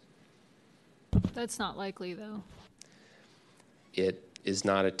 That's not likely, though. It is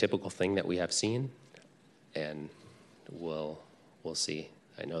not a typical thing that we have seen, and we'll see.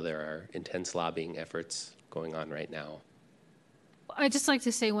 I know there are intense lobbying efforts going on right now. I'd just like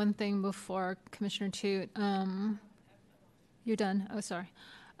to say one thing before Commissioner Toot. You're done? Oh, sorry.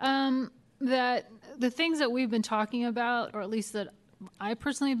 That the things that we've been talking about, or at least that I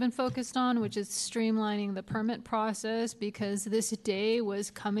personally have been focused on, which is streamlining the permit process, because this day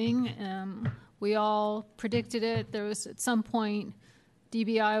was coming. We all predicted it. There was, at some point,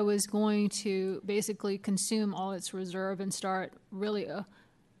 DBI was going to basically consume all its reserve and start really,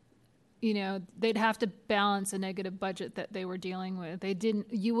 they'd have to balance a negative budget that they were dealing with.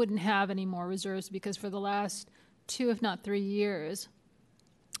 You wouldn't have any more reserves, because for the last 2, if not 3 years,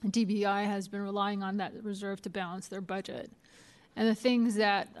 DBI has been relying on that reserve to balance their budget. And the things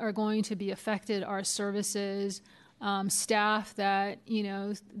that are going to be affected are services, staff that,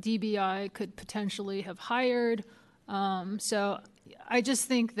 DBI could potentially have hired. So I just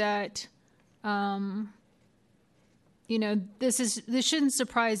think that, this shouldn't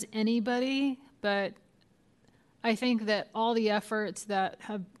surprise anybody, but I think that all the efforts that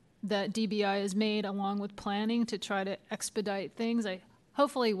DBI has made, along with planning to try to expedite things,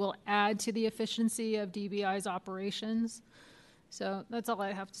 hopefully will add to the efficiency of DBI's operations. So that's all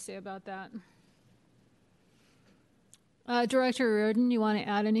I have to say about that. Director Reardon, you want to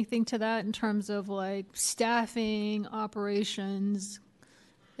add anything to that in terms of staffing, operations,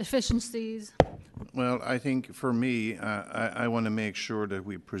 efficiencies? Well, I think for me, I want to make sure that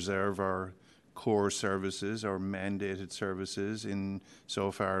we preserve our core services, our mandated services, in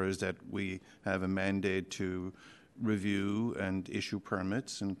so far as that we have a mandate to review and issue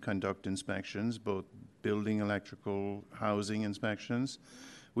permits and conduct inspections, both building, electrical, housing inspections.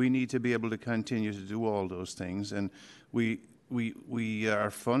 We need to be able to continue to do all those things, and we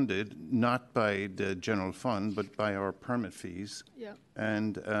are funded not by the general fund, but by our permit fees. Yeah.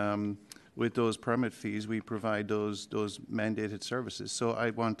 And with those permit fees, we provide those mandated services. So I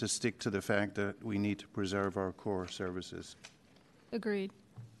want to stick to the fact that we need to preserve our core services. Agreed.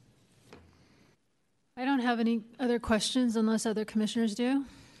 I don't have any other questions unless other commissioners do.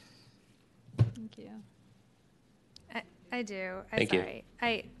 Thank you. I do. Thank you.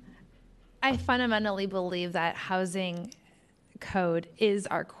 I fundamentally believe that housing code is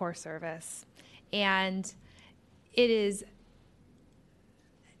our core service, and it is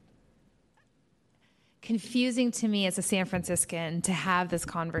confusing to me as a San Franciscan to have this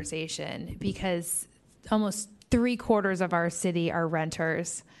conversation, because almost 3/4 of our city are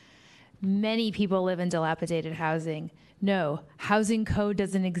renters. Many people live in dilapidated housing. No, housing code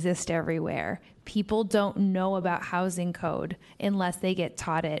doesn't exist everywhere. People don't know about housing code unless they get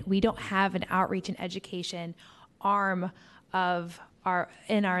taught it. We don't have an outreach and education arm of our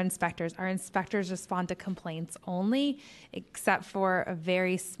inspectors. Our inspectors respond to complaints only, except for a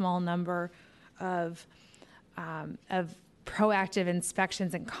very small number of proactive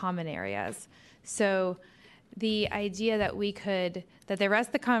inspections in common areas. So the idea that that the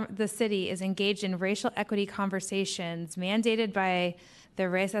rest of the city is engaged in racial equity conversations mandated by the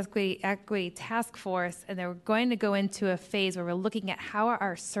Race Equity Task Force, and they're going to go into a phase where we're looking at how are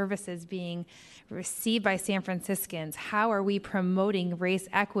our services being received by San Franciscans, how are we promoting race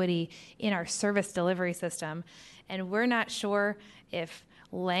equity in our service delivery system, and we're not sure if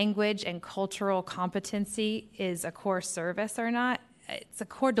language and cultural competency is a core service or not. It's a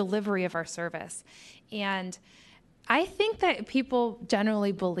core delivery of our service. And I think that people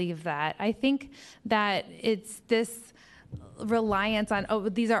generally believe that. I think that it's this reliance on, oh,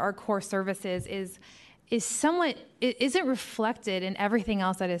 these are our core services is somewhat, it isn't reflected in everything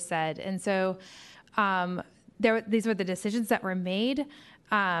else that is said. And so these were the decisions that were made.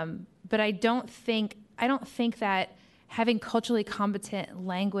 But I don't think that having culturally competent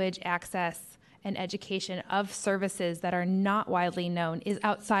language access and education of services that are not widely known is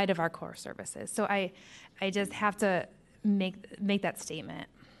outside of our core services. So I just have to make that statement.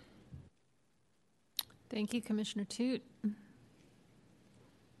 Thank you, Commissioner Toot.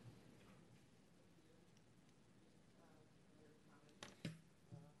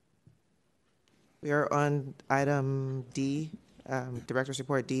 We are on item D, Director's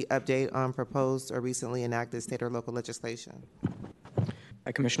Report D, update on proposed or recently enacted state or local legislation.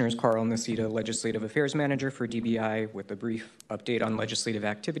 Hi, Commissioners. Carl Nacita, Legislative Affairs Manager for DBI, with a brief update on legislative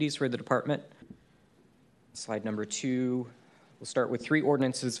activities for the department. Slide number 2. We'll start with 3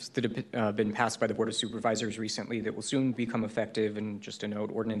 ordinances that have been passed by the Board of Supervisors recently that will soon become effective. And just a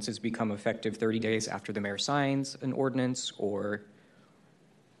note, ordinances become effective 30 days after the mayor signs an ordinance, or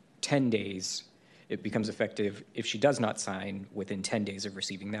 10 days. It becomes effective if she does not sign within 10 days of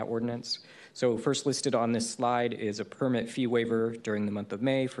receiving that ordinance. So first listed on this slide is a permit fee waiver during the month of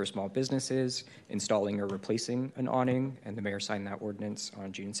May for small businesses installing or replacing an awning, and the mayor signed that ordinance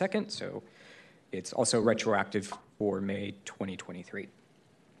on June 2nd, so it's also retroactive for May 2023.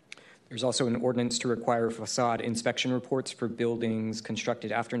 There's also an ordinance to require facade inspection reports for buildings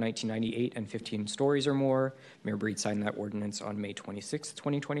constructed after 1998 and 15 stories or more. Mayor Breed signed that ordinance on May 26th,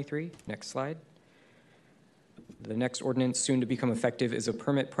 2023. Next slide. The next ordinance soon to become effective is a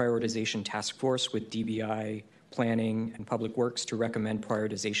permit prioritization task force with DBI, Planning, and Public Works to recommend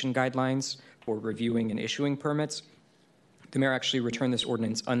prioritization guidelines for reviewing and issuing permits. The mayor actually returned this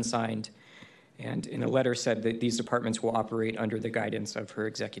ordinance unsigned, and in a letter said that these departments will operate under the guidance of her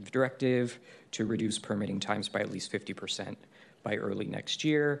executive directive to reduce permitting times by at least 50% by early next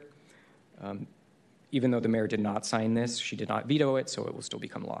year. Even though the mayor did not sign this, she did not veto it, so it will still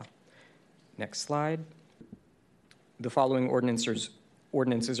become law. Next slide. The following ordinances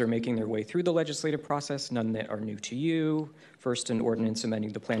are making their way through the legislative process, none that are new to you. First, an ordinance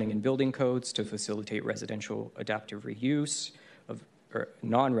amending the planning and building codes to facilitate residential adaptive reuse of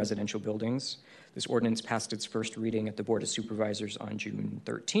non-residential buildings. This ordinance passed its first reading at the Board of Supervisors on June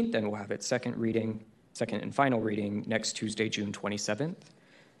 13th and will have its second and final reading next Tuesday, June 27th.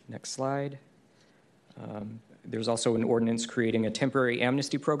 Next slide. There's also an ordinance creating a temporary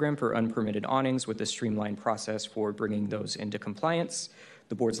amnesty program for unpermitted awnings with a streamlined process for bringing those into compliance.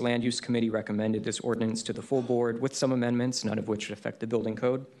 The board's land use committee recommended this ordinance to the full board with some amendments, none of which would affect the building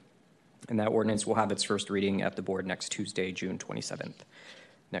code. And that ordinance will have its first reading at the board next Tuesday, June 27th.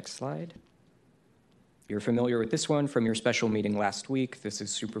 Next slide. You're familiar with this one from your special meeting last week. This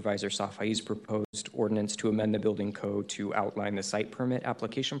is Supervisor Safai's proposed ordinance to amend the building code to outline the site permit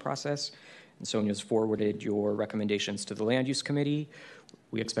application process. And Sonia's forwarded your recommendations to the Land Use Committee.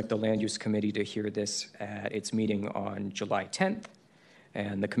 We expect the Land Use Committee to hear this at its meeting on July 10th,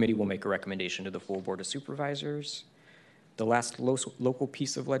 and the committee will make a recommendation to the full Board of Supervisors. The last local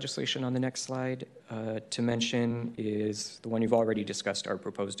piece of legislation on the next slide to mention is the one you've already discussed, our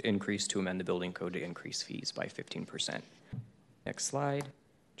proposed increase to amend the building code to increase fees by 15%. Next slide.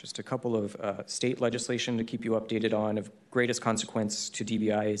 Just a couple of state legislation to keep you updated on. Of greatest consequence to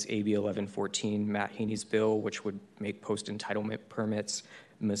DBI is AB 1114, Matt Haney's bill, which would make post-entitlement permits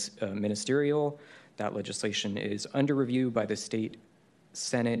ministerial. That legislation is under review by the State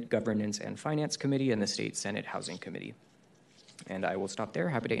Senate Governance and Finance Committee and the State Senate Housing Committee. And I will stop there.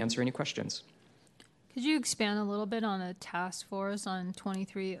 Happy to answer any questions. Could you expand a little bit on the task force on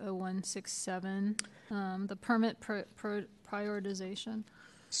 230167, the permit prioritization?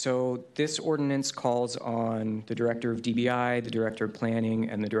 So this ordinance calls on the Director of DBI, the Director of Planning,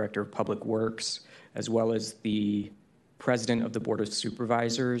 and the Director of Public Works, as well as the President of the Board of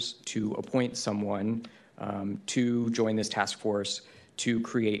Supervisors, to appoint someone to join this task force to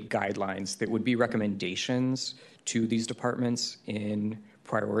create guidelines that would be recommendations to these departments in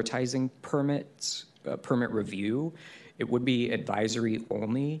prioritizing permit review. It would be advisory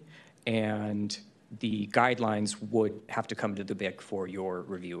only, and the guidelines would have to come to the BIC for your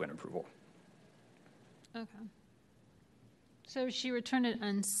review and approval. Okay. So she returned it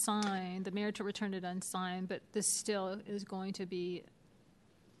unsigned, the mayor to return it unsigned, but this still is going to be.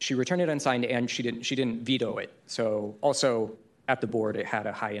 She returned it unsigned, and she didn't veto it. So also at the board, it had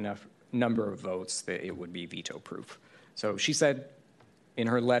a high enough number of votes that it would be veto-proof. So she said in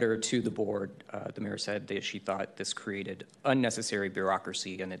her letter to the board, the mayor said that she thought this created unnecessary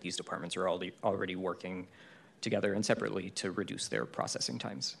bureaucracy and that these departments are already working together and separately to reduce their processing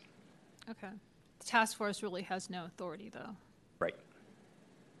times. Okay. The task force really has no authority, though. Right.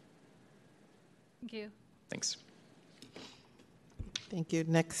 Thank you. Thanks. Thank you.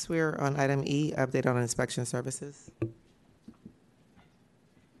 Next, we're on item E, update on inspection services.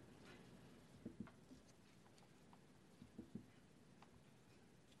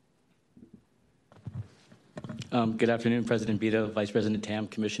 Good afternoon, President Bito, Vice President Tam,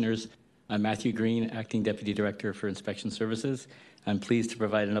 Commissioners. I'm Matthew Green, Acting Deputy Director for Inspection Services. I'm pleased to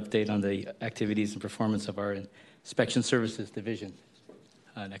provide an update on the activities and performance of our Inspection Services Division.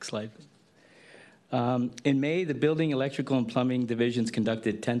 Next slide. In May, the Building, Electrical, and Plumbing divisions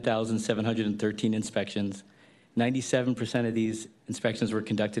conducted 10,713 inspections. 97% of these inspections were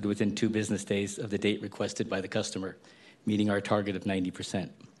conducted within 2 business days of the date requested by the customer, meeting our target of 90%. Next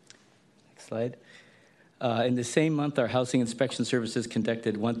slide. In the same month, our Housing Inspection Services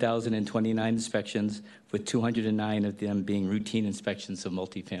conducted 1,029 inspections, with 209 of them being routine inspections of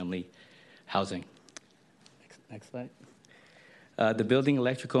multifamily housing. Next slide. The Building,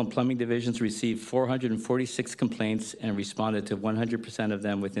 Electrical, and Plumbing divisions received 446 complaints and responded to 100% of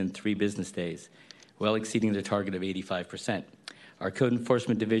them within 3 business days, well exceeding their target of 85%. Our Code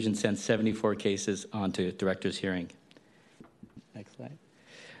Enforcement Division sent 74 cases on to Director's hearing. Next slide.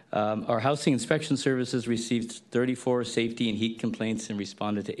 Our Housing Inspection Services received 34 safety and heat complaints and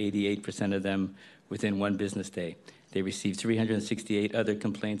responded to 88% of them within 1 business day. They received 368 other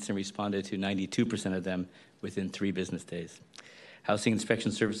complaints and responded to 92% of them within 3 business days. Housing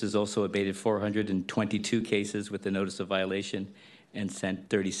Inspection Services also abated 422 cases with the notice of violation and sent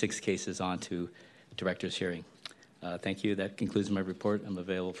 36 cases on to Director's hearing. Thank you. That concludes my report. I'm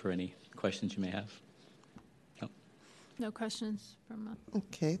available for any questions you may have. No questions from.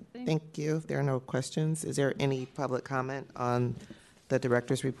 Okay, thank you. If there are no questions, is there any public comment on the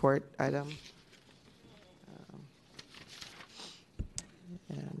director's report item?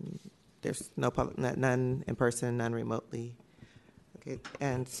 And there's no public, none in person, none remotely. Okay,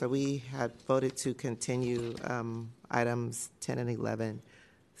 and so we had voted to continue items 10 and 11.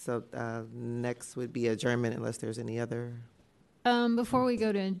 So next would be adjournment unless there's any other. Before we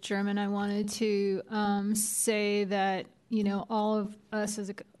go to adjournment, I wanted to say that, you know, all of us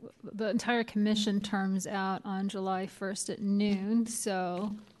the entire commission terms out on July 1st at noon.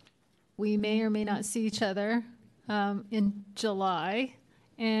 So we may or may not see each other in July.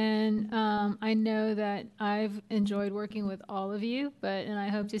 And I know that I've enjoyed working with all of you, and I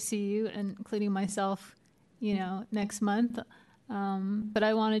hope to see you, including myself, you know, next month. But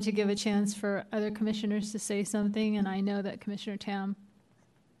I wanted to give a chance for other commissioners to say something, and I know that Commissioner Tam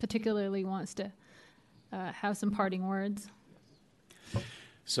particularly wants to have some parting words.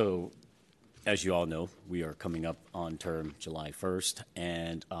 So, as you all know, we are coming up on term July 1st,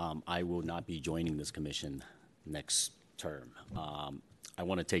 and I will not be joining this commission next term. I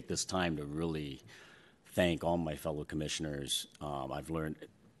want to take this time to really thank all my fellow commissioners. I've learned,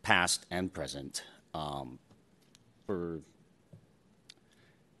 past and present, for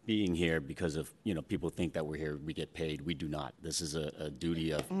being here because of, you know, people think that we're here, we get paid. We do not. This is a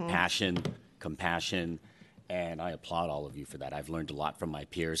duty of passion, compassion, and I applaud all of you for that. I've learned a lot from my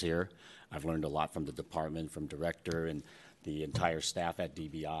peers here. I've learned a lot from the department, from director and the entire staff at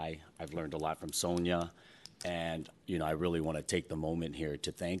DBI. I've learned a lot from Sonia, and, you know, I really want to take the moment here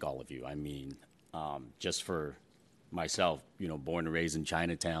to thank all of you. I mean, just for myself, you know, born and raised in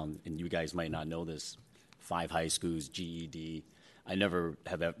Chinatown, and you guys might not know this, 5 high schools, GED. I never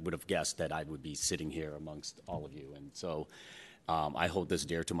would have guessed that I would be sitting here amongst all of you. And so I hold this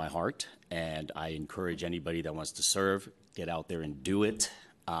dear to my heart, and I encourage anybody that wants to serve, get out there and do it.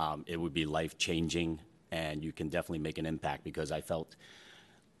 It would be life-changing, and you can definitely make an impact, because I felt,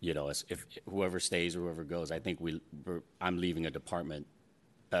 you know, if whoever stays or whoever goes, I think I'm leaving a department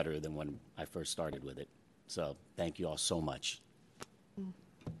better than when I first started with it. So thank you all so much.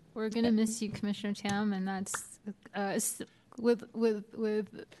 We're going to miss you, Commissioner Tam, and that's with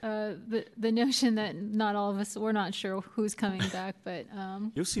the notion that not all of us, we're not sure who's coming back, but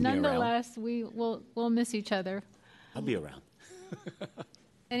You'll see me around. nonetheless, we'll miss each other. I'll be around.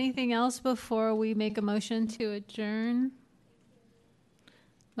 Anything else before we make a motion to adjourn?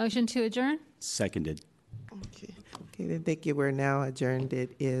 Motion to adjourn? Seconded. Okay, then thank you. We're now adjourned.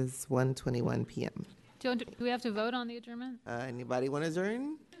 It is 1:21 p.m. Do we have to vote on the adjournment? Anybody want to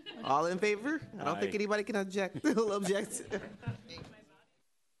adjourn? All in favor? I don't think Aye. anybody can object. Will object.